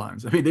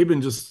sidelines. I mean, they've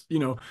been just,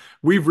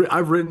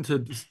 I've written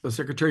to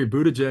Secretary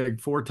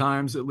Buttigieg 4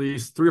 times, at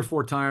least 3 or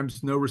 4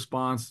 times, no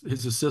response,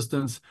 his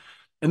assistants.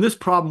 And this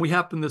problem, we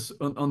happened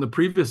on the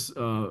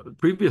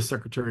previous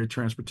Secretary of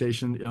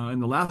Transportation in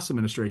the last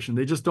administration.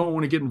 They just don't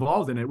want to get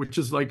involved in it, which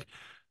is like,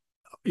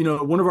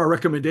 one of our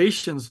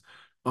recommendations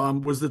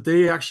was that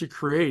they actually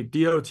create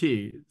DOT,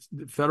 the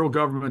Federal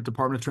Government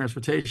Department of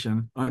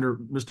Transportation, under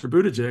Mr.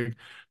 Buttigieg.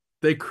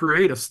 They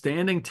create a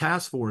standing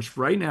task force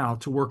right now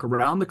to work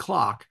around the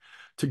clock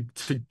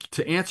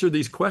to answer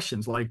these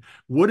questions, like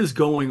what is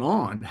going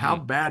on, how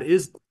bad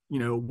is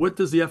what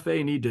does the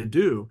FAA need to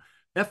do?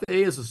 FAA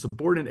is a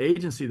subordinate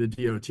agency to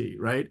the DOT,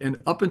 right? And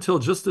up until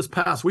just this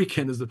past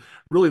weekend is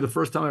really the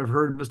first time I've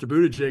heard Mr.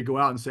 Buttigieg go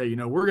out and say,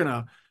 we're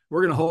gonna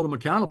hold them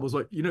accountable. It's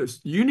like,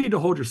 you need to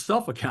hold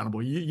yourself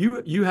accountable.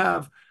 You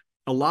have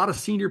a lot of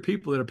senior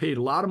people that are paid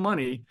a lot of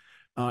money.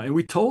 And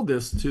we told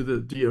this to the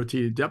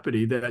DOT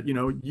deputy that,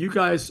 you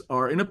guys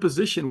are in a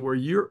position where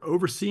you're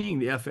overseeing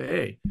the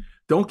FAA.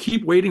 Don't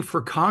keep waiting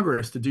for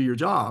Congress to do your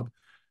job,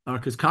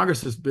 because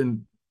Congress has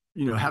been,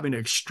 having to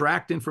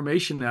extract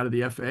information out of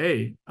the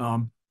FAA.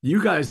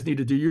 You guys need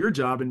to do your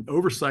job and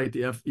oversight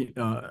the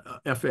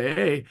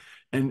FAA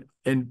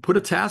and put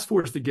a task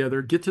force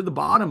together, get to the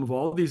bottom of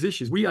all of these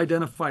issues. We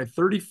identified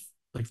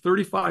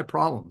 35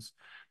 problems,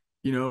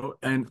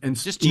 and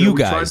just you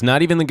guys,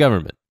 not even the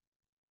government.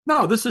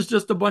 No, this is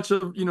just a bunch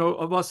of,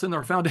 of us in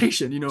our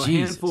foundation, a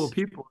handful of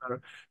people that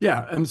are,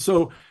 yeah. And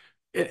so,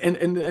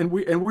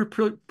 we're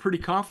pretty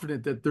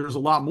confident that there's a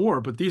lot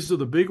more, but these are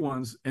the big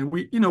ones. And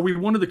we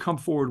wanted to come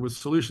forward with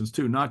solutions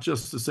too, not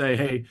just to say,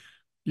 hey,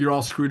 you're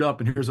all screwed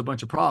up and here's a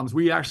bunch of problems.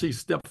 We actually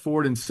stepped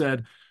forward and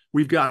said,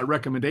 we've got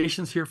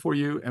recommendations here for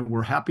you, and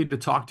we're happy to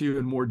talk to you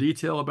in more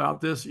detail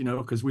about this,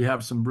 because we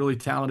have some really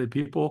talented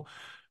people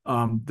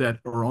that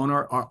are on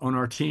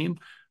our team.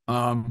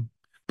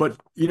 But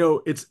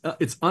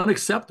it's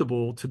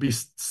unacceptable to be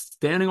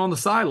standing on the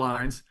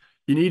sidelines.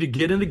 You need to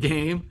get in the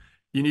game.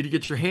 You need to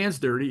get your hands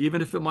dirty,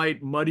 even if it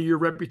might muddy your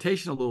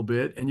reputation a little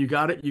bit. And you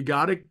got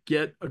to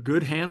get a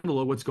good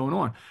handle of what's going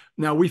on.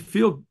 Now, we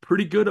feel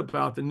pretty good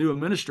about the new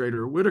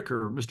administrator,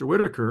 Mr.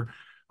 Whitaker.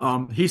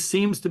 He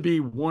seems to be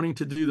wanting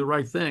to do the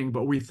right thing,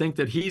 but we think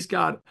that he's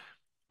got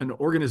an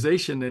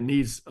organization that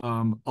needs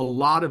a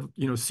lot of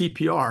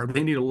CPR.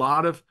 They need a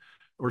lot of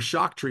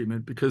shock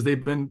treatment because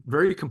they've been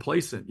very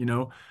complacent.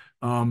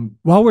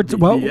 While we're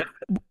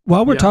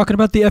talking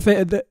about the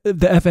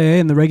FAA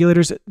and the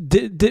regulators,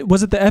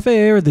 was it the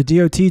FAA or the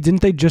DOT?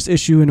 Didn't they just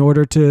issue an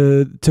order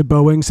to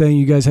Boeing saying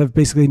you guys have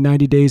basically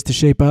 90 days to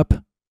shape up?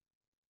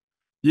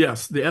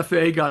 Yes, the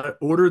FAA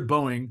ordered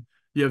Boeing.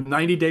 You have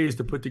 90 days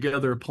to put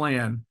together a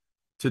plan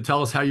to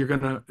tell us how you're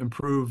going to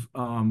improve.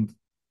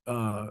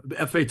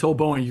 The FAA told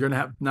Boeing you're going to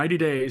have 90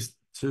 days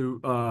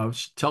to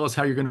tell us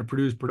how you're going to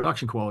produce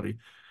production quality.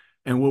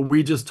 And what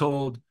we just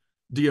told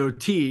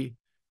DOT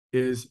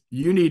is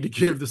you need to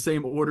give the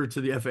same order to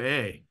the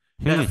FAA.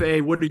 FAA,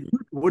 what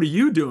are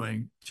you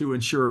doing to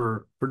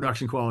ensure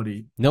production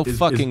quality? No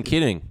fucking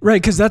kidding.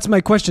 Right, because that's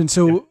my question.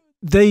 So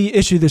they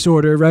issue this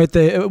order, right?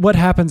 What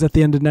happens at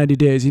the end of 90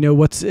 days?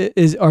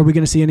 Are we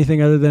going to see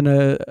anything other than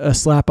a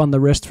slap on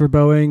the wrist for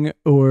Boeing?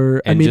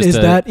 Or, is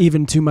that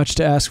even too much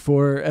to ask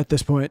for at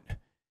this point?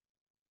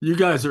 You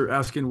guys are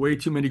asking way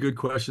too many good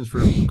questions for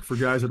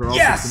guys that are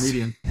also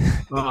comedians.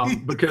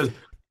 Because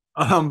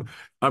I'm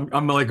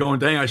like going,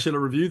 dang, I should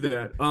have reviewed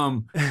that.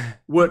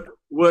 What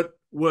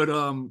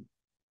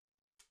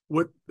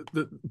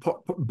the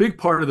big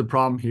part of the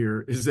problem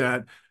here is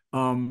that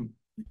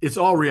it's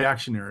all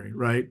reactionary,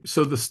 right?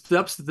 So the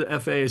steps that the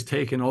FAA has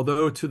taken,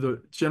 although to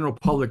the general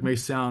public may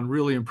sound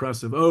really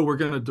impressive. Oh, we're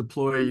going to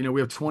deploy, we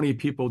have 20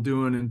 people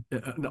doing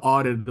an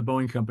audit of the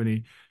Boeing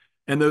company,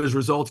 and those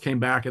results came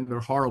back and they're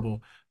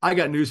horrible. I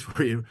got news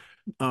for you.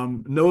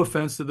 No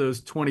offense to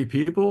those 20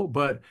 people,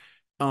 but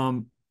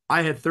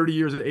I had 30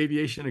 years of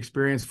aviation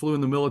experience, flew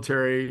in the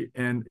military,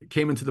 and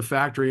came into the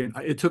factory. And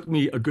it took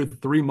me a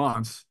good 3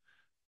 months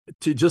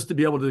to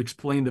be able to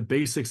explain the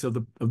basics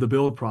of the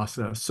build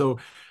process. So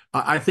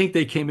I think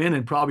they came in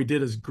and probably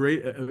did as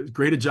great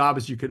a job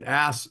as you could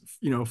ask,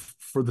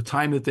 for the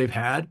time that they've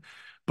had.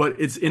 But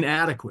it's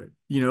inadequate.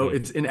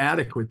 It's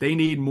inadequate. They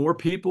need more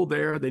people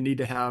there. They need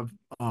to have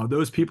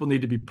those people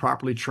need to be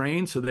properly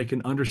trained so they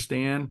can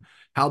understand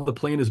how the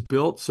plane is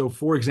built. So,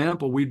 for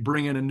example, we'd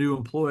bring in a new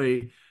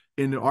employee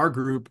into our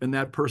group, and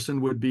that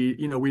person would be,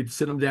 we'd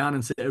sit them down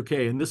and say,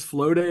 okay, in this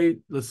flow day,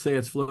 let's say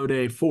it's flow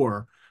day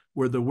 4,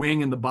 where the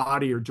wing and the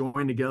body are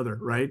joined together,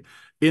 right?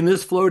 In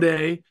this flow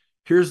day,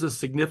 here's the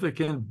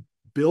significant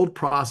build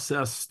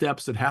process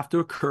steps that have to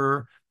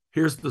occur.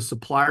 Here's the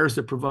suppliers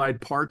that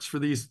provide parts for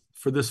this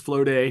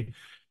flow day.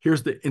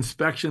 Here's the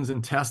inspections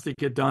and tests that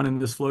get done in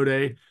this flow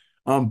day.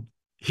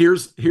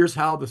 Here's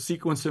how the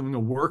sequencing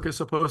of work is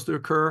supposed to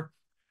occur.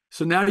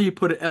 So now you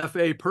put an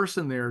FAA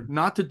person there,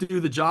 not to do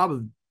the job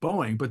of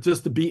Boeing, but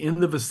just to be in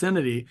the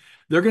vicinity.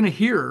 They're going to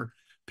hear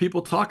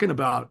people talking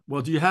about,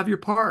 well, do you have your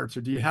parts,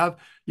 or do you have,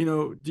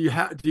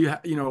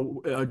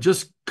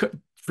 just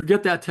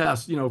forget that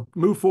test,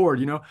 move forward.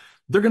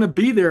 They're going to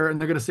be there and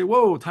they're going to say,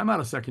 whoa, time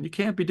out a second. You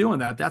can't be doing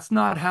that. That's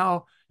not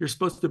how you're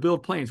supposed to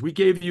build planes. We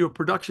gave you a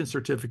production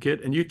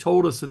certificate and you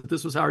told us that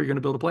this was how you're going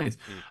to build the planes.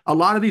 A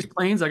lot of these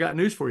planes, I got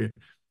news for you.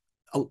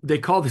 They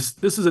call this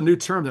is a new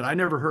term that I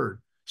never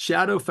heard.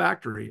 Shadow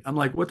factory. I'm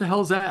like, what the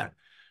hell is that?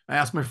 I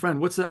asked my friend,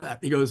 what's that?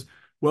 He goes,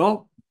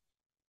 well,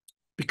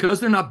 because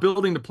they're not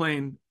building the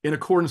plane in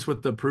accordance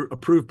with the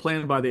approved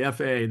plan by the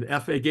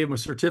FAA gave them a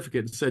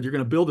certificate and said, you're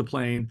going to build a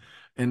plane,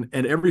 and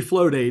every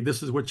flow day,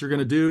 this is what you're going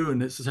to do,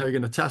 and this is how you're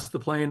going to test the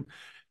plane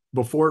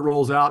before it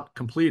rolls out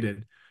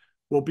completed.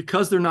 Well,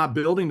 because they're not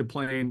building the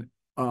plane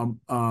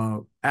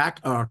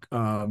act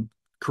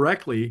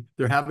correctly,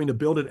 they're having to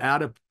build it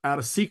out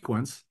of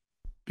sequence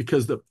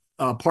because the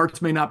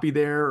parts may not be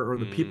there or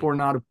the people are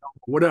not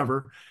available,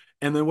 whatever.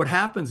 And then what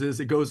happens is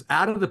it goes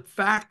out of the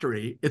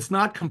factory. It's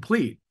not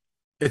complete.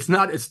 It's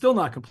still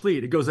not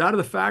complete. It goes out of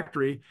the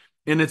factory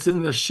and it's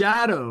in the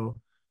shadow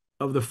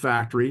of the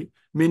factory,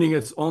 meaning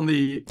it's on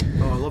the,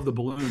 I love the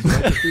balloons. Did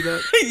I just do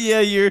that? Yeah,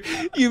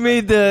 you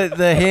made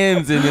the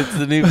hands and it's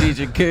the new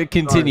feature.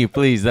 Continue,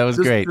 please. That was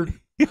great.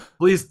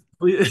 Please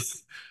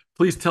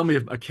tell me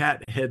if a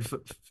cat head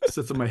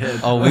sits on my head.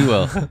 Oh, we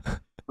will.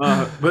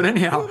 But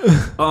anyhow,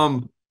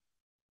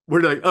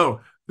 we're like,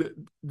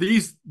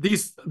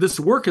 this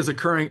work is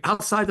occurring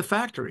outside the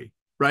factory,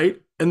 right?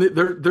 And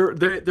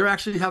they're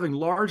actually having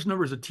large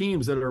numbers of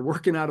teams that are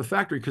working out of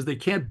factory because they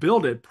can't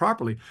build it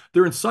properly.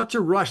 They're in such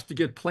a rush to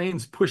get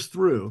planes pushed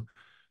through,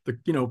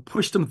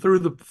 push them through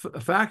the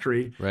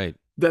factory, right?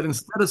 That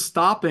instead of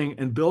stopping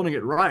and building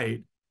it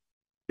right,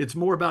 it's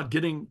more about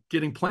getting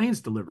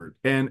planes delivered.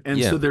 And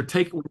so they're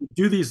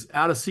do these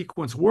out of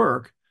sequence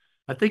work.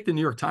 I think the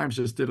New York Times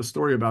just did a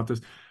story about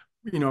this.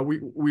 I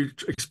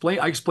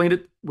explained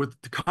it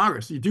to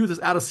Congress. You do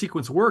this out of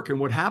sequence work, and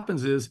what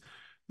happens is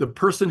the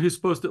person who's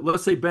supposed to,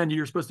 let's say, Ben,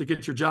 you're supposed to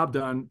get your job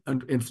done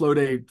in flow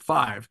day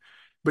 5,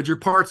 but your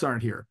parts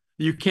aren't here.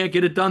 You can't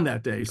get it done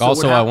that day. So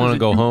also, I want to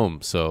go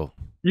home. So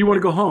you want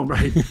to go home,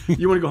 right?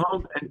 You want to go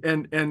home,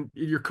 and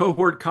your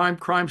cohort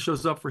crime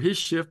shows up for his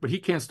shift, but he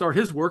can't start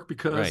his work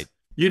because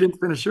you didn't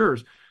finish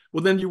yours.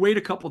 Well, then you wait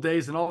a couple of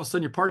days, and all of a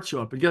sudden your parts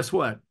show up. And guess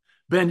what,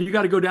 Ben? You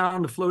got to go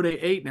down to flow day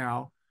 8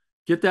 now,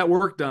 get that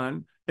work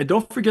done, and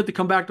don't forget to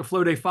come back to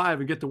flow day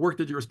 5 and get the work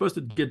that you were supposed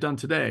to get done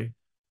today.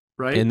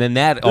 Right. And then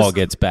that all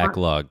gets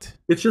backlogged.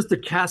 It's just a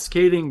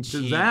cascading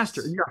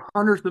disaster. You got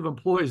hundreds of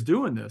employees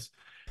doing this.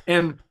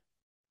 And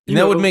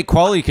that would make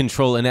quality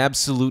control an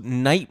absolute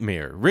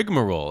nightmare,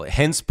 rigmarole.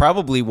 Hence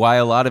probably why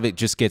a lot of it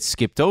just gets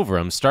skipped over.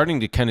 I'm starting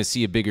to kind of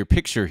see a bigger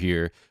picture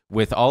here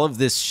with all of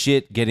this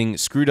shit getting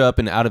screwed up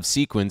and out of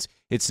sequence.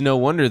 It's no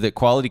wonder that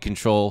quality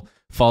control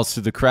falls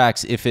through the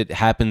cracks if it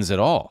happens at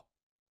all.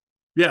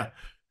 Yeah.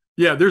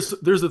 Yeah. There's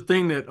a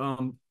thing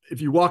that, if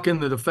you walk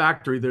into the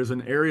factory, there's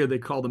an area they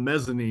call the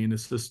mezzanine.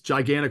 It's this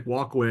gigantic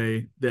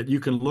walkway that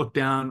you can look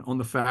down on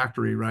the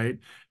factory, right?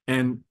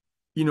 And,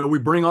 we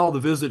bring all the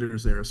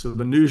visitors there. So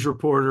the news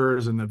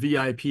reporters and the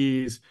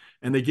VIPs,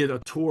 and they get a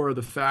tour of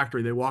the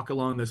factory. They walk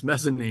along this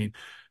mezzanine.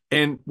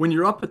 And when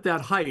you're up at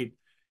that height,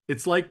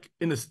 it's like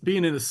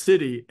being in a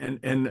city. And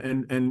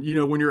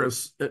when you're at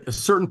a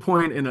certain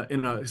point in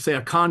a say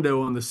a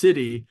condo in the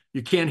city,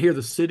 you can't hear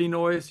the city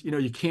noise.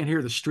 You can't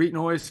hear the street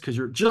noise because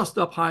you're just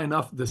up high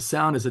enough. The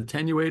sound is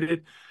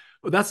attenuated.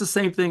 Well, that's the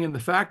same thing in the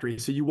factory.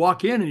 So you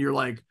walk in and you're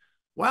like,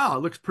 wow,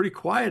 it looks pretty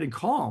quiet and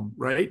calm,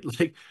 right?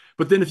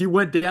 But then if you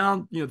went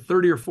down,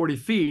 30 or 40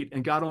 feet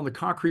and got on the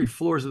concrete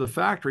floors of the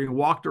factory and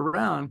walked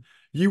around,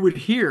 you would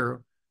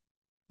hear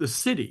the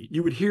city.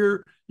 You would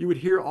hear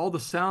all the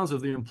sounds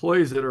of the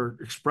employees that are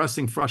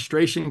expressing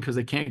frustration because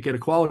they can't get a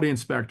quality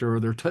inspector, or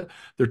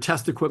their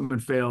test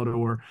equipment failed,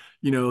 or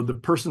the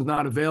person's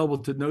not available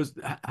to knows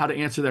how to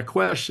answer that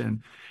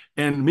question.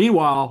 And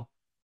meanwhile,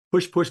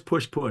 push,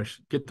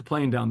 get the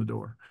plane down the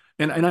door.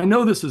 And I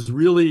know this is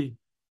really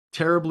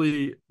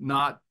terribly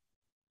not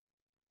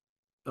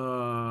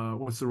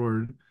what's the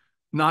word?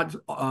 Not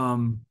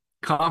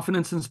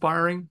confidence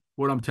inspiring,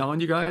 what I'm telling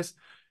you guys.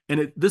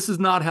 And this is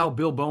not how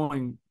Bill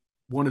Boeing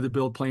wanted to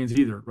build planes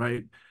either,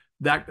 right?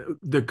 That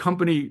the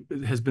company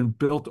has been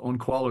built on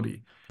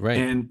quality, right?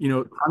 And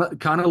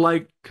kind of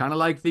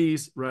like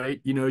these,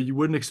 right? You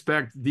wouldn't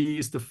expect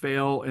these to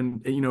fail,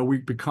 and we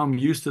become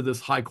used to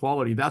this high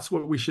quality. That's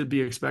what we should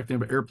be expecting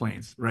of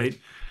airplanes, right?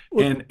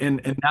 Well,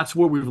 and that's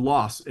what we've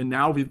lost. And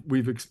now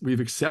we've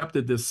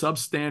accepted this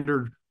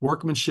substandard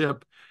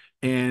workmanship.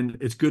 And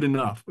it's good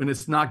enough, and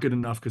it's not good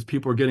enough because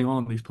people are getting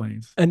on these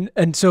planes.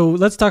 And so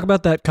let's talk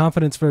about that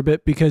confidence for a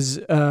bit, because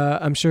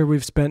I'm sure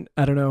we've spent,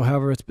 I don't know,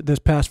 however it's this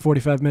past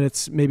 45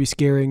 minutes maybe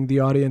scaring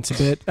the audience a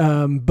bit.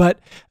 But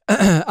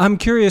I'm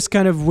curious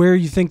kind of where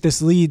you think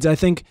this leads. I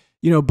think,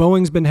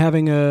 Boeing's been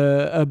having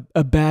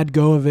a bad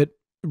go of it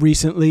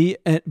recently,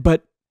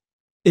 but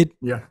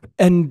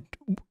and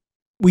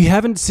we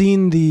haven't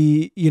seen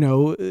the,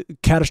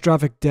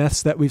 catastrophic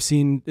deaths that we've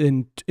seen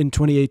in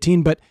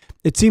 2018, but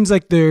it seems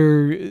like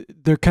they're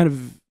kind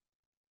of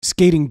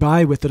skating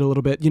by with it a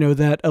little bit.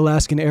 That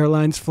Alaskan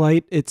Airlines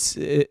flight, it's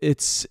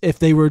if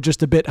they were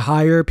just a bit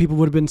higher, people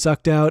would have been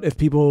sucked out. If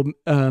people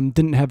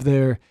didn't have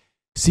their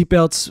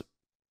seatbelts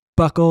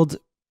buckled,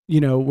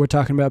 we're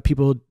talking about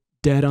people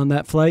dead on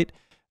that flight.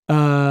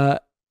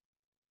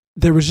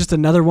 There was just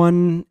another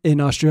one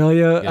in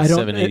Australia. Yeah,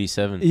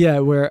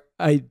 787. Where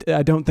I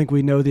don't think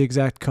we know the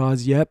exact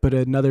cause yet, but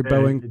another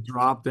Boeing it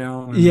dropped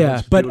down.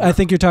 Yeah, but I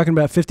think you're talking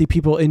about 50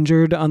 people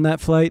injured on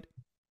that flight.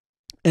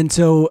 And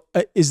so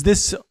is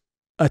this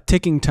a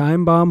ticking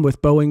time bomb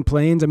with Boeing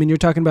planes? I mean, you're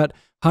talking about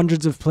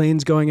hundreds of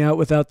planes going out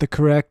without the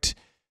correct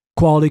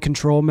quality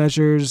control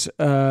measures,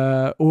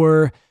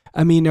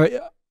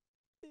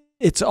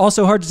 it's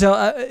also hard to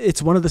tell.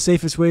 It's one of the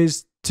safest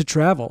ways to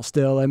travel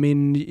still. I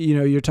mean,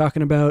 you're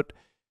talking about,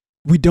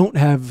 we don't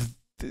have,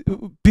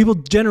 people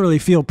generally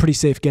feel pretty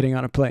safe getting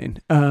on a plane.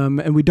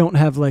 And we don't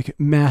have like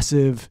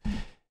massive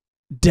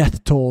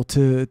death toll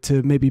to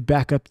maybe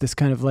back up this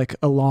kind of like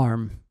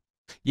alarm.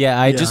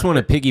 Yeah, I just want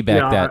to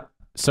piggyback that.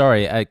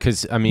 Sorry,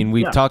 because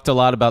we've talked a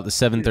lot about the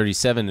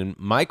 737, and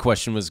my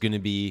question was going to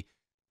be,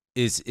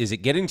 is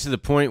it getting to the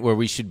point where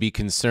we should be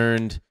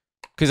concerned?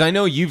 Because I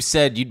know you've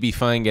said you'd be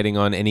fine getting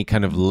on any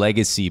kind of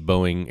legacy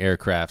Boeing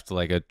aircraft,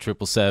 like a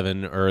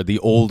 777 or the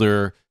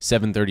older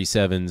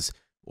 737s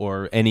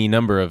or any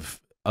number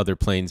of other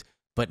planes.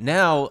 But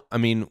now,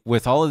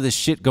 with all of this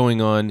shit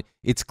going on,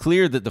 it's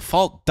clear that the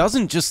fault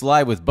doesn't just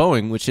lie with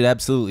Boeing, which it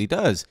absolutely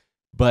does,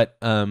 but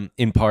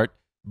in part,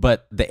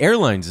 but the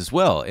airlines as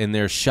well, and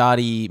their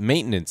shoddy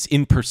maintenance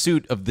in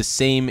pursuit of the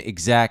same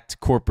exact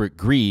corporate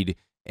greed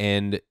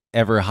and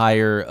ever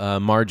higher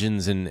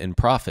margins and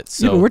profits.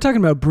 So but we're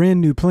talking about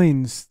brand new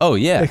planes. Oh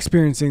yeah,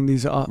 experiencing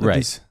these.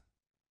 Right.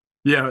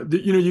 Yeah,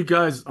 you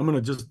guys, I'm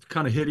gonna just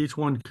kind of hit each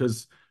one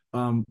because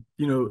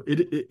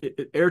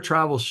air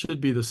travel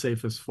should be the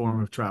safest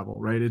form of travel,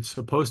 right? It's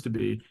supposed to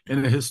be,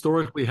 and it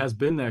historically has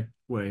been that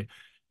way.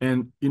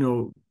 And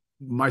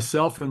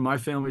myself and my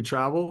family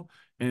travel,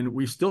 and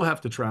we still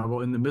have to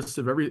travel in the midst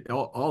of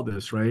all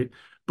this, right?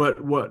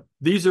 But what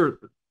these are,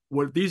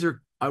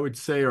 I would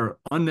say, are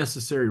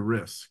unnecessary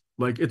risks.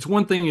 Like, it's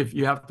one thing if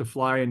you have to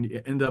fly and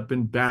you end up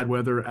in bad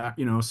weather,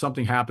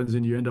 something happens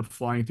and you end up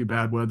flying through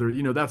bad weather,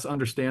 that's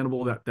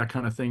understandable. That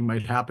kind of thing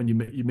might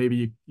happen.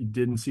 Maybe you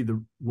didn't see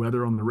the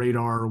weather on the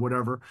radar or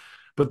whatever,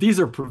 but these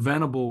are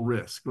preventable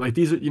risks. Like,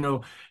 these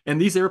are, and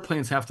these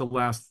airplanes have to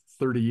last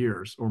 30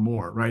 years or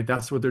more, right?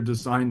 That's what they're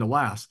designed to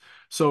last.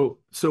 So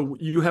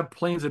you have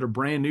planes that are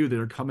brand new that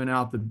are coming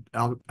out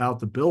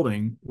the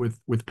building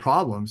with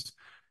problems.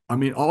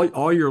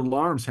 All your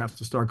alarms have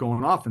to start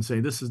going off and say,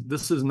 this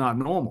is not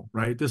normal,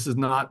 right? This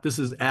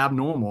is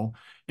abnormal,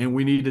 and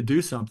we need to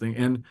do something.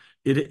 And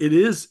it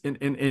is,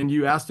 and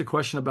you asked a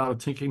question about a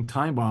ticking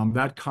time bomb.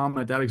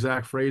 That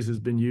exact phrase has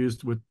been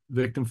used with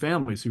victim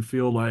families who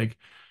feel like,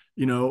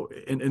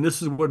 and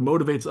this is what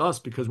motivates us,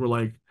 because we're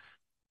like,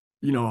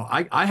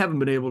 I haven't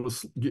been able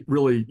to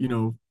really,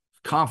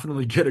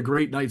 confidently get a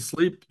great night's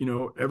sleep,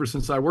 ever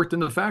since I worked in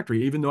the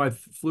factory. Even though I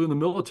flew in the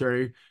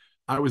military,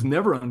 I was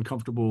never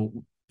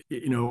uncomfortable,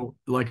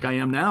 like I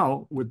am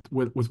now with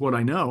what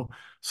I know.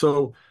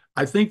 So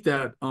I think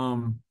that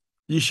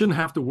you shouldn't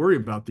have to worry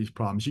about these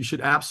problems. You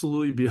should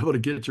absolutely be able to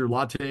get your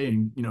latte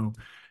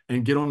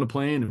and get on the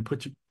plane and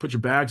put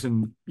your bags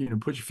and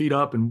put your feet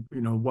up and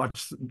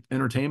watch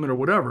entertainment or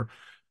whatever.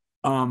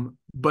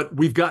 But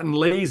we've gotten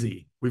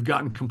lazy, we've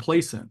gotten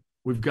complacent,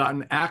 we've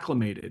gotten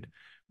acclimated.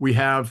 We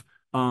have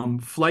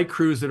flight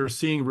crews that are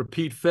seeing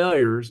repeat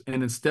failures,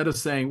 and instead of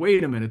saying,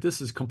 wait a minute,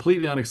 this is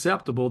completely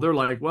unacceptable, they're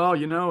like, well,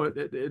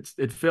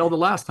 it failed the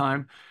last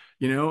time,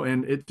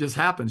 and it just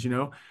happens.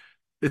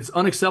 It's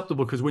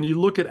unacceptable, because when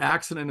you look at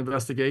accident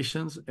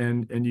investigations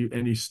and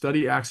you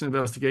study accident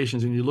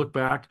investigations and you look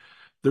back,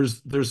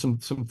 there's some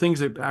things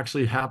that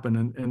actually happen,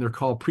 and they're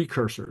called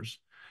precursors.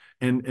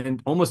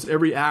 And almost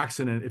every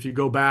accident, if you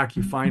go back,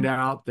 you find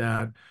out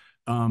that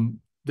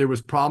there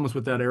was problems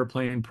with that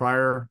airplane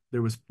prior.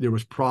 There was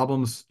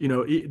problems.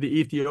 The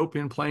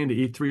Ethiopian plane,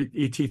 the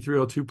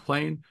ET-302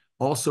 plane,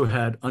 also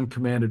had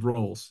uncommanded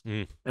rolls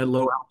at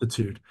low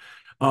altitude.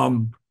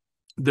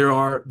 There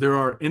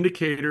are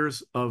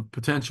indicators of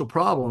potential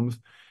problems,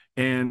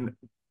 and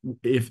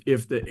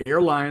if the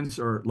airlines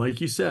are,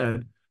 like you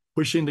said,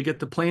 pushing to get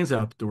the planes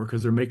out the door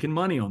because they're making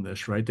money on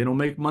this, right? They don't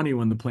make money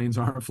when the planes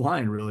aren't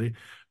flying, really.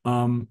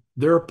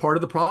 They're a part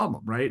of the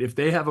problem, right? If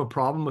they have a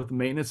problem with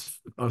maintenance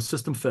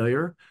system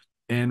failure,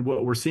 and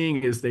what we're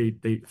seeing is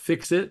they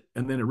fix it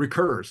and then it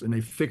recurs, and they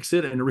fix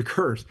it and it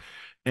recurs.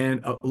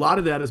 And a lot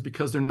of that is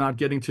because they're not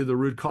getting to the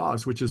root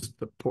cause, which is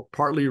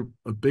partly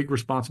a big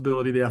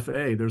responsibility of the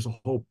FAA. There's a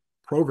whole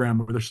program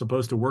where they're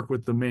supposed to work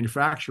with the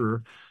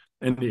manufacturer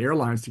and the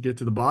airlines to get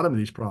to the bottom of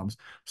these problems.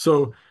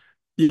 So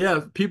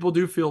yeah, people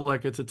do feel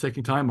like it's a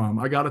ticking time bomb.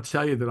 I got to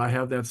tell you that I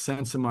have that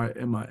sense in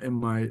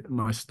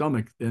my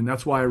stomach, and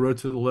that's why I wrote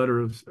to the letter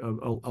of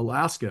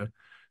Alaska,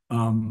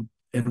 and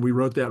we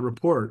wrote that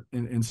report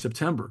in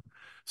September.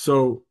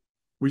 So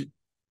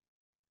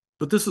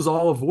but this is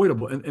all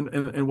avoidable.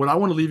 And what I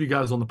want to leave you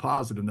guys on the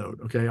positive note.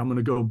 Okay, I'm going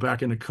to go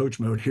back into coach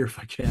mode here if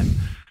I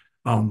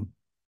can.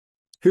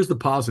 Here's the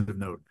positive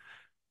note.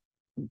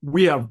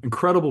 We have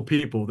incredible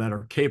people that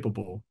are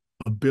capable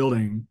of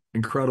building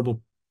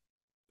incredible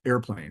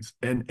airplanes,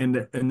 and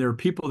there are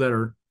people that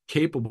are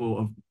capable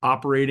of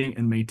operating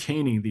and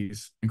maintaining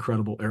these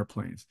incredible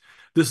airplanes.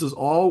 This is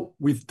all,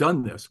 we've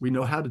done this, we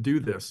know how to do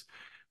this,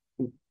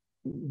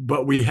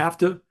 but we have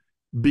to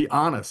be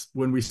honest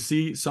when we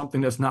see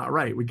something that's not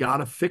right. We got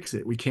to fix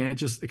it. We can't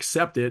just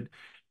accept it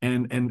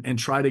and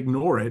try to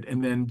ignore it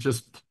and then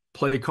just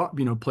play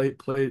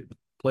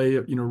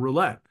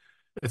roulette.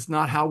 It's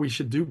not how we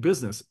should do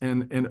business.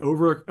 And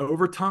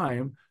over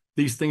time,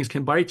 these things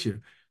can bite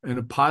you. And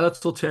the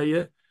pilots will tell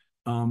you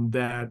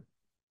that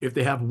if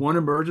they have one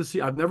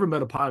emergency, I've never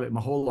met a pilot in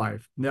my whole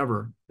life,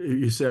 never.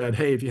 You said,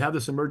 hey, if you have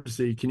this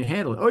emergency, can you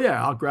handle it? Oh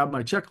yeah, I'll grab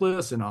my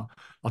checklist and I'll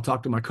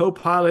talk to my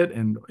co-pilot,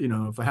 and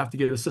if I have to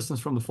get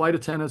assistance from the flight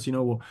attendants,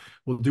 we'll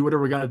do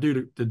whatever we got to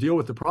do to deal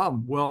with the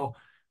problem. Well,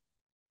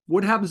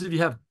 what happens if you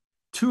have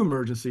two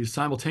emergencies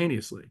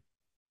simultaneously,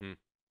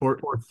 or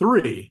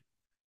three?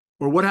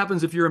 Or what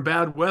happens if you're in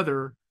bad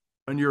weather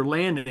and you're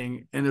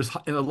landing and there's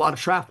a lot of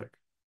traffic?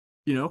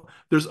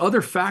 There's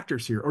other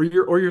factors here, or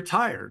you're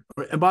tired.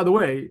 And by the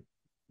way,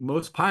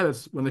 most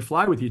pilots, when they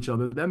fly with each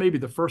other, that may be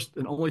the first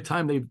and only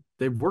time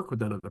they've worked with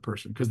that other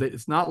person, because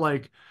it's not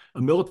like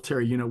a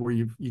military, where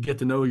you get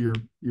to know your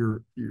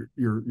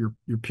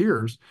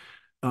peers.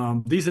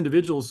 These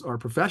individuals are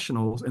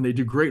professionals and they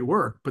do great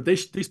work, but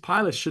these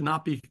pilots should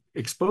not be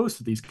exposed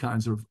to these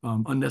kinds of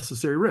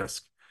unnecessary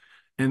risk.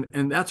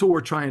 And that's what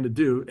we're trying to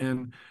do.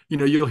 And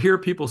you'll hear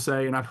people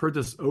say, and I've heard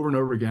this over and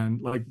over again,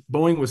 like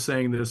Boeing was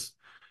saying this.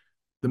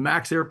 The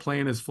MAX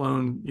airplane has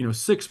flown,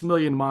 6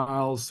 million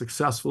miles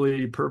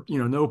successfully,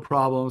 no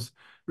problems,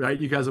 right?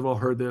 You guys have all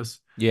heard this.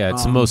 Yeah,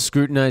 it's the most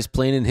scrutinized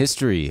plane in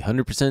history,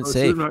 100%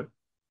 safe.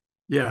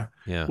 Yeah.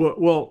 Yeah.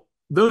 Well,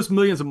 those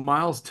millions of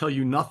miles tell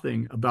you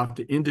nothing about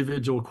the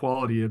individual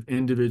quality of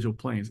individual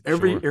planes.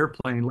 Every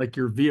airplane, like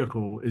your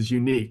vehicle, is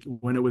unique.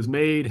 When it was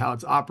made, how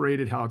it's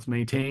operated, how it's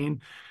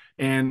maintained.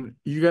 And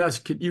you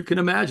can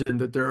imagine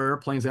that there are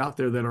airplanes out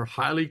there that are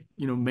highly,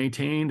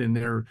 maintained, and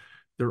they're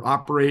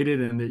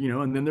operated, and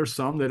and then there's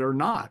some that are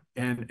not.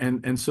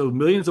 And so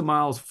millions of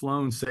miles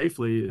flown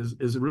safely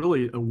is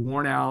really a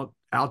worn out,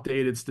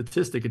 outdated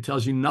statistic. It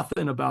tells you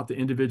nothing about the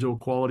individual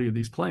quality of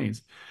these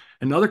planes.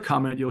 Another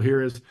comment you'll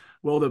hear is,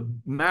 well, the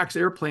MAX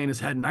airplane has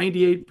had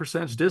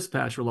 98%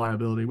 dispatch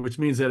reliability, which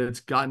means that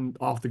it's gotten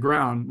off the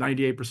ground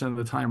 98% of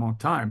the time on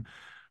time.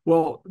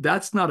 Well,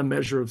 that's not a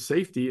measure of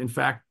safety. In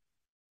fact,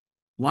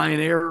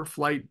 Lion Air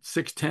Flight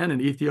 610 and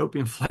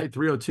Ethiopian Flight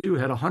 302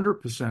 had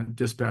 100%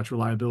 dispatch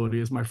reliability,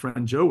 as my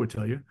friend Joe would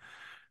tell you.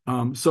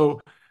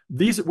 So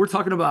we're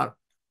talking about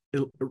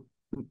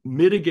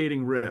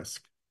mitigating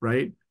risk,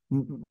 right?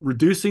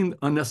 Reducing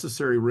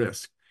unnecessary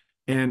risk.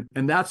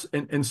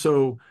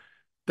 So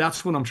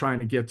that's what I'm trying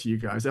to get to you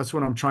guys. That's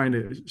what I'm trying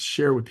to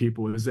share with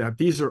people, is that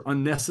these are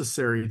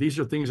unnecessary. These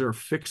are things that are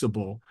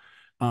fixable,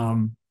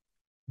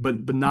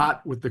 but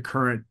not in the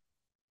current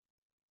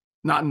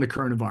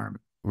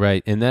environment.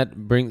 Right, and that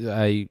brings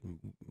I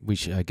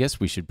guess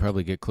we should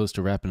probably get close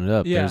to wrapping it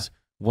up. Yeah. There's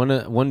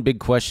one big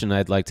question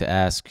I'd like to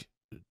ask,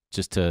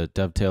 just to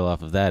dovetail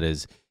off of that,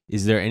 is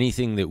there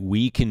anything that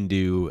we can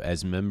do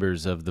as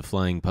members of the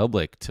flying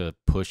public to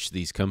push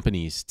these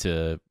companies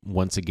to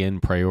once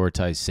again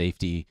prioritize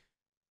safety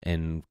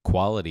and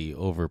quality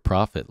over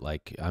profit?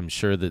 Like, I'm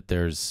sure that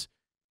there's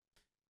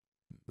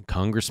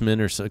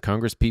congressmen or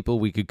congress people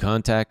we could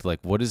contact. Like,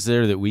 what is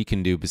there that we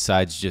can do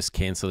besides just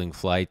canceling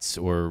flights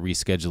or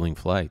rescheduling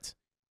flights?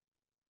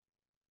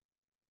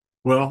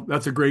 Well,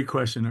 that's a great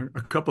question.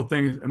 A couple of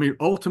things. I mean,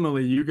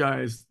 ultimately, you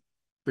guys,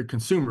 the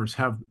consumers,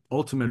 have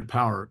ultimate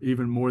power,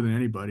 even more than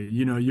anybody.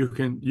 You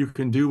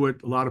can do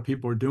what a lot of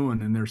people are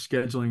doing, and they're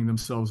scheduling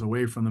themselves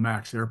away from the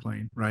MAX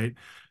airplane, right?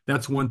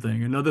 That's one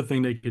thing. Another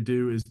thing they could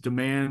do is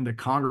demand that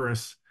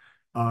Congress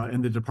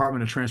and the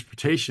Department of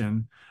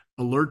Transportation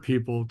alert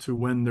people to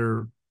when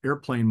their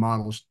airplane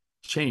models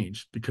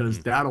change, because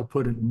that'll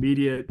put an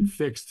immediate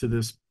fix to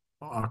this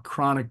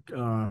chronic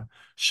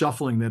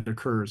shuffling that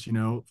occurs,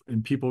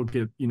 and people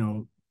get,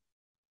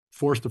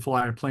 forced to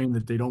fly a plane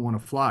that they don't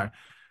want to fly.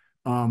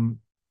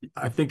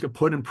 I think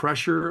putting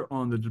pressure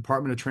on the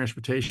Department of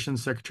Transportation,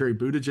 Secretary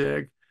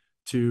Buttigieg,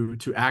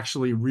 to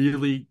actually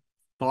really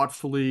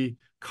thoughtfully,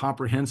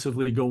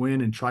 comprehensively go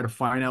in and try to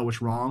find out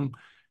what's wrong.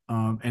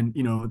 And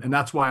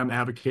that's why I'm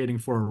advocating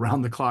for a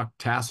round-the-clock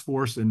task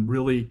force, and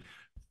really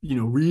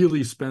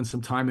spend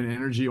some time and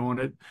energy on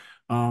it.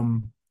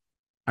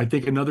 I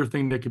think another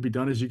thing that could be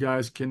done is you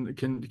guys can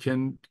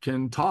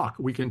talk.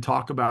 We can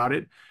talk about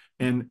it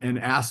and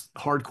ask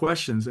hard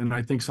questions. And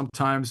I think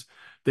sometimes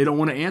they don't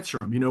want to answer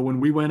them. When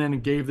we went in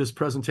and gave this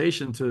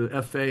presentation to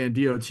FAA and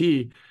DOT,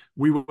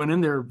 we went in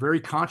there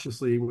very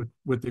consciously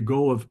with the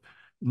goal of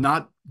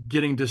not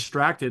getting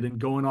distracted and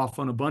going off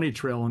on a bunny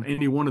trail on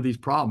any one of these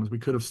problems. We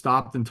could have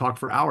stopped and talked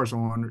for hours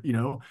on,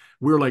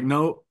 we were like,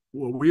 no,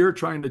 what we are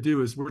trying to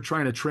do is we're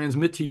trying to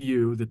transmit to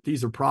you that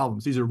these are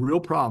problems. These are real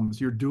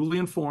problems. You're duly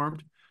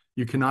informed.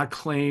 You cannot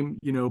claim,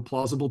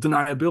 plausible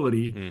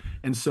deniability.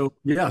 And so,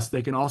 yes,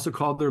 they can also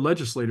call their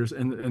legislators.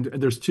 And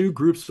there's two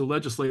groups of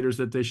legislators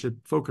that they should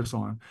focus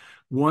on.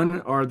 One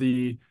are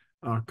the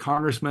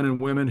congressmen and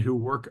women who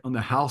work on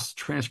the House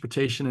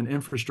Transportation and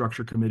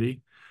Infrastructure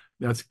Committee.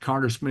 That's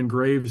Congressman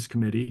Graves'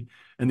 committee.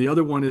 And the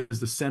other one is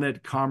the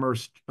Senate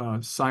Commerce,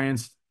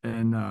 Science,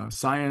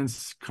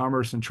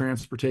 Commerce, and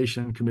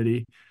Transportation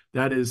Committee.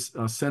 That is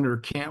Senator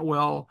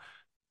Cantwell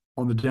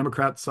on the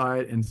Democrat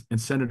side and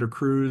Senator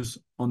Cruz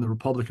on the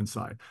Republican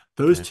side.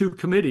 Those two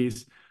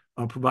committees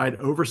provide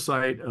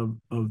oversight of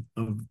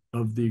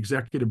the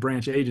executive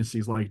branch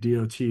agencies like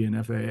DOT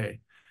and FAA.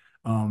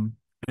 And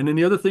then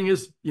the other thing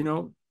is,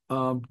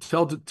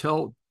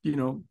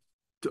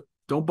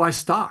 don't buy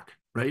stock,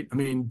 right? I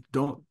mean,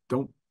 don't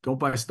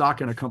buy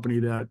stock in a company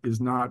that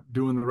is not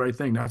doing the right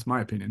thing. That's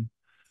my opinion.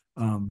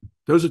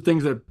 Those are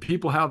things that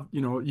people have,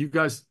 you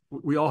guys,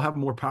 we all have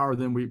more power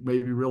than we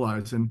maybe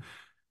realize. And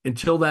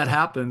until that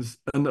happens,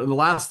 and the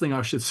last thing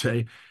I should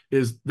say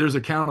is there's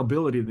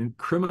accountability, the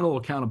criminal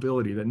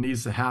accountability that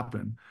needs to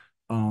happen.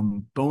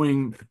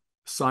 Boeing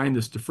signed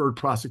this deferred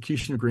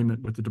prosecution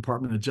agreement with the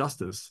Department of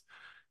Justice.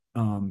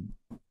 And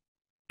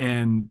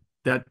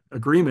that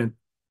agreement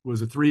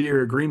was a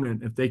 3-year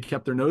agreement. If they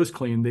kept their nose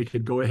clean, they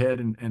could go ahead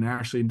and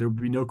actually there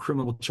would be no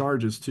criminal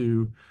charges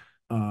to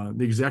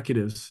the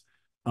executives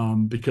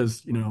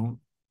because,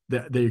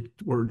 that they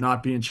were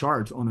not being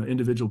charged on an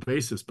individual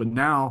basis. But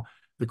now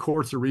the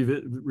courts are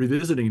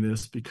revisiting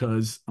this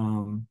because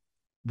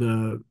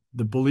the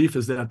belief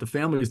is that the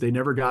families, they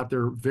never got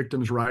their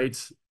victims'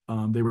 rights.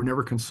 They were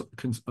never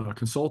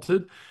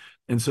consulted.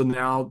 And so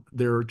now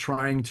they're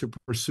trying to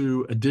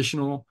pursue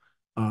additional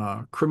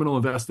criminal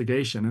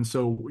investigation. And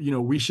so,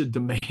 we should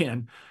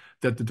demand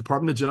that the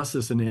Department of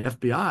Justice and the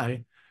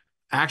FBI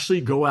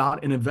actually go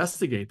out and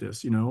investigate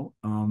this.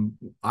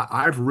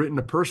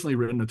 I've personally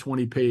written a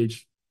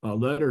 20-page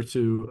letter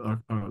to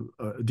a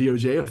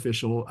DOJ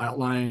official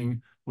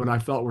outlining what I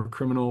felt were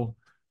criminal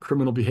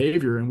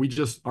behavior.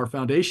 And our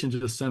foundation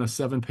just sent a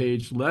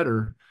 7-page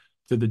letter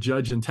to the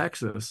judge in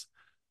Texas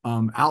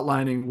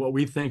outlining what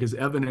we think is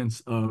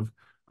evidence of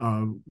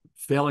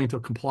failing to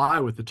comply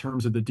with the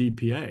terms of the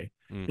DPA.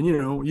 And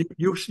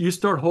you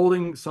start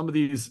holding some of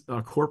these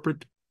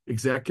corporate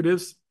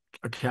executives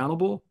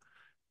accountable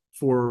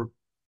for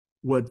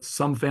what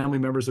some family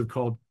members have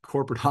called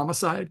corporate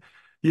homicide.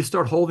 You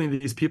start holding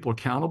these people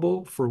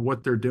accountable for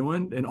what they're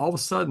doing, and all of a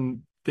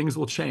sudden things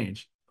will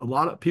change. A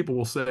lot of people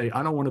will say,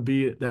 I don't want to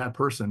be that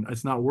person.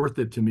 It's not worth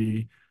it to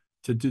me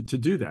to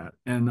do that.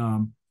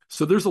 And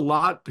so there's a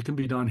lot that can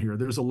be done here.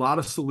 There's a lot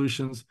of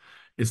solutions.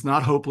 It's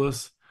not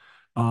hopeless.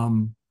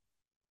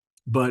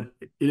 But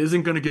it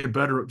isn't going to get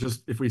better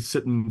just if we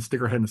sit and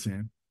stick our head in the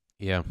sand.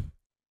 Yeah.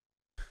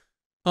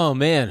 Oh,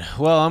 man.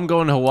 Well, I'm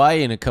going to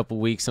Hawaii in a couple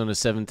weeks on a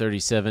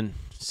 737,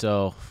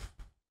 so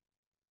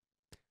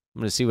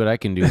I'm going to see what I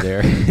can do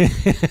there.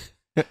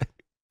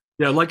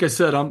 Yeah, like I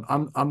said,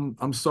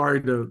 I'm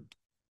sorry to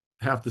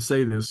have to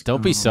say this.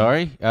 Don't be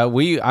sorry.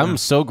 I'm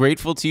so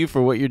grateful to you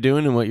for what you're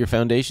doing and what your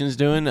foundation's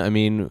doing. I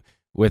mean,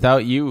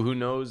 without you, who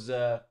knows?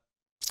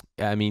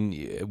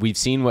 We've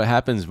seen what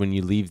happens when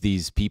you leave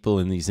these people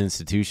in these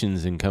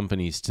institutions and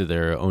companies to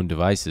their own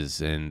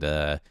devices. And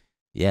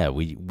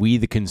we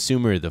the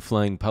consumer, the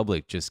flying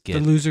public, just get the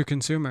loser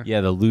consumer.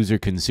 Yeah, the loser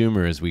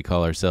consumer, as we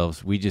call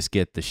ourselves. We just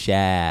get the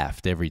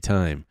shaft every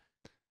time.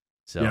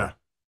 So, yeah.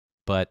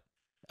 But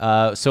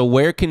so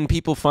where can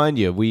people find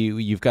you?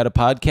 You've got a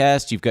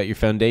podcast, you've got your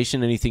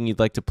foundation. Anything you'd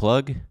like to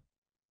plug?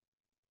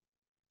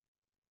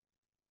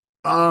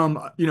 We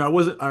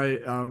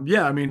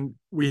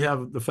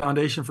have the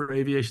Foundation for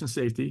Aviation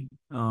Safety.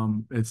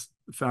 It's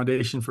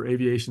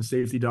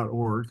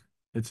foundationforaviationsafety.org.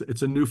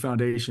 It's a new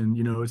foundation.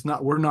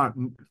 We're not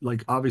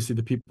like, obviously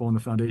the people in the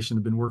foundation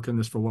have been working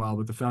this for a while,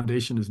 but the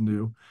foundation is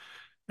new.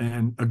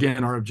 And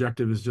again, our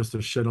objective is just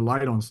to shed a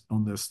light on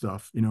this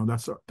stuff.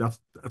 That's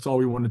all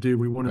we want to do.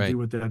 We want to do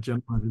what that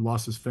gentleman who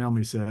lost his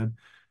family said.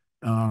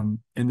 And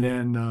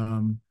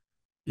then,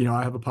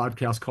 I have a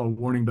podcast called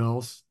Warning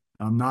Bells.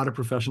 I'm not a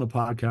professional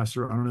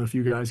podcaster. I don't know if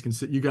you guys can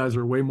sit. You guys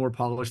are way more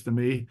polished than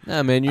me.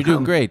 Nah, man, you're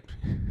doing great.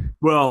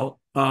 Well,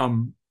 I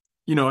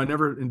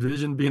never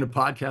envisioned being a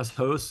podcast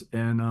host,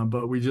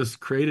 but we just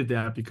created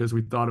that because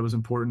we thought it was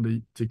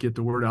important to get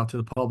the word out to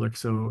the public.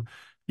 So,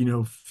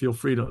 feel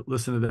free to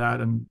listen to that,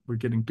 and we're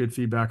getting good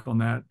feedback on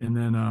that. And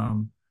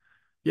then,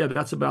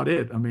 that's about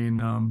it. I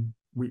mean,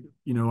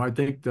 I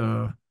think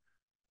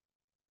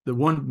the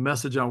one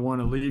message I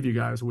want to leave you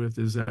guys with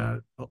is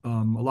that a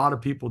lot of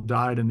people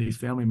died and these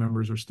family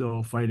members are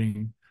still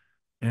fighting,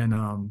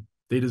 and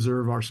they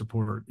deserve our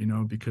support,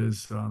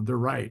 because they're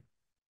right.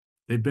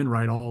 They've been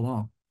right all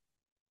along.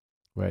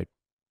 Right.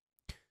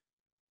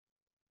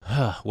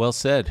 Well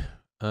said.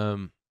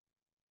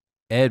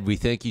 Ed, we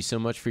thank you so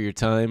much for your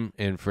time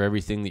and for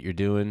everything that you're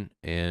doing.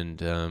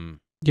 And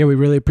we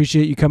really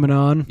appreciate you coming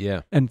on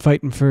and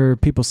fighting for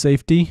people's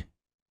safety.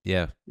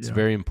 Yeah, it's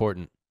very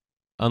important.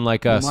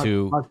 Unlike us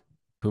who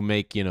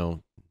make, dick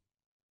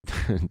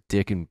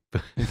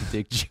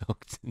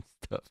jokes and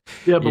stuff.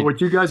 Yeah, but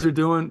what you guys are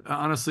doing,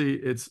 honestly,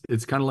 it's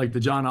kind of like the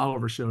John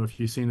Oliver show. If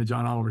you've seen the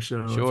John Oliver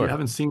show, sure.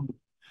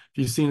 If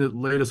you've seen the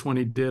latest one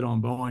he did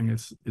on Boeing,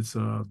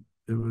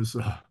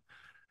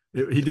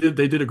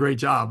 they did a great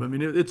job. I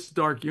mean, it's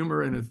dark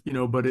humor and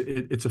but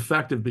it's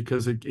effective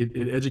because it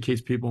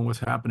educates people on what's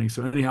happening.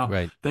 So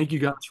anyhow, Thank you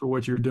guys for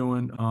what you're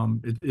doing.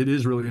 It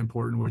is really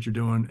important what you're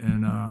doing,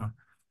 and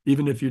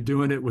even if you're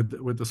doing it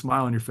with a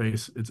smile on your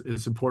face,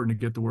 it's important to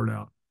get the word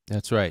out.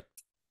 That's right.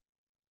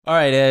 All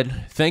right,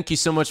 Ed. Thank you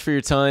so much for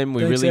your time.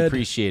 We really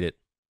appreciate it.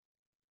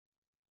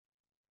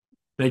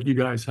 Thank you,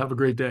 guys. Have a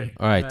great day.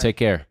 All right. Take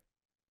care.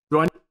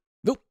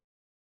 Nope.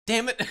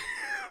 Damn it.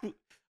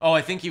 Oh,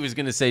 I think he was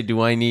going to say, do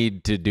I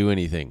need to do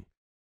anything?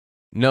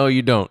 No,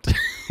 you don't.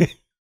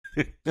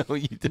 No,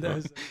 you don't. That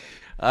was-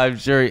 I'm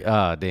sure.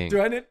 Oh, dang.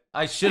 Do I need?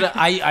 I should have.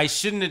 I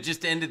shouldn't have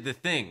just ended the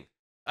thing.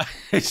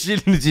 I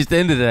shouldn't have just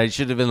ended it. I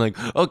should have been like,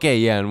 okay,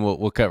 yeah, and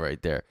we'll cut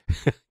right there.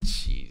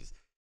 Jeez,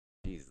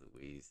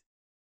 Louise.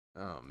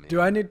 Oh man. Do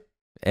I need?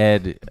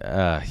 Ed?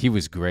 He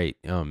was great.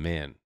 Oh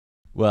man.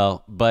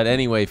 Well, but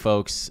anyway,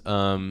 folks,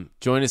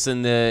 join us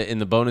in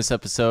the bonus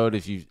episode.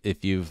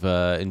 If you've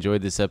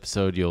enjoyed this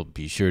episode, you'll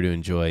be sure to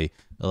enjoy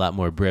a lot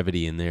more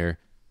brevity in there.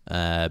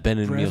 Ben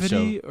and Emil show.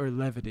 Brevity or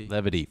levity?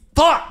 Levity.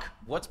 Fuck.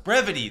 What's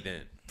brevity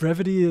then?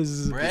 Brevity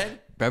is Bread.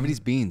 Brevity's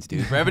beans,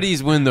 dude. Brevity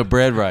is when the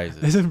bread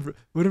rises.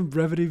 Wouldn't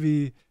brevity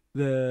be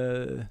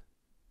the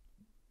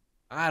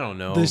I don't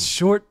know. the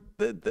short?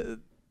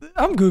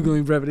 I'm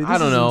googling brevity. This I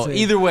don't is know. insane.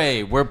 Either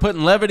way, we're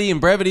putting levity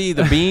and brevity,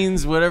 the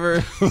beans, whatever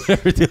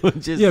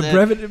Dylan just Yeah,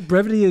 said.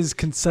 brevity is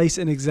concise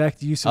and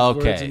exact use of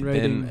words Okay, in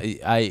writing. then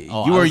I you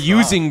are was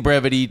using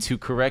brevity to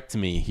correct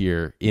me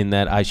here in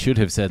that I should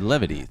have said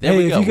levity. There Hey,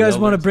 we if go. you guys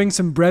Well want to done. bring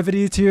some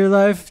brevity to your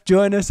life,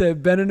 join us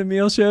at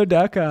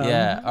benandemilshow.com.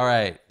 Yeah, all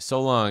right. So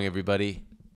long, everybody.